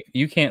can't leave.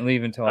 You can't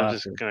leave until I'm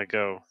after. just gonna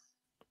go.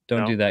 Don't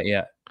No? do that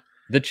yet.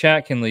 The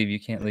chat can leave. You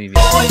can't leave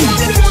yet.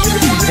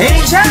 Hey,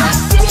 chat!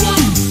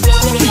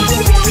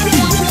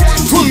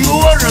 Do you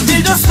want to be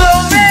the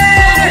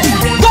snowman?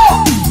 Go!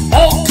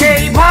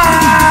 Okay,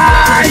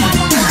 bye!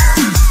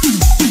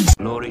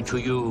 Glory to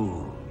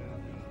you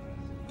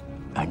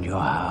and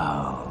your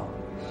house.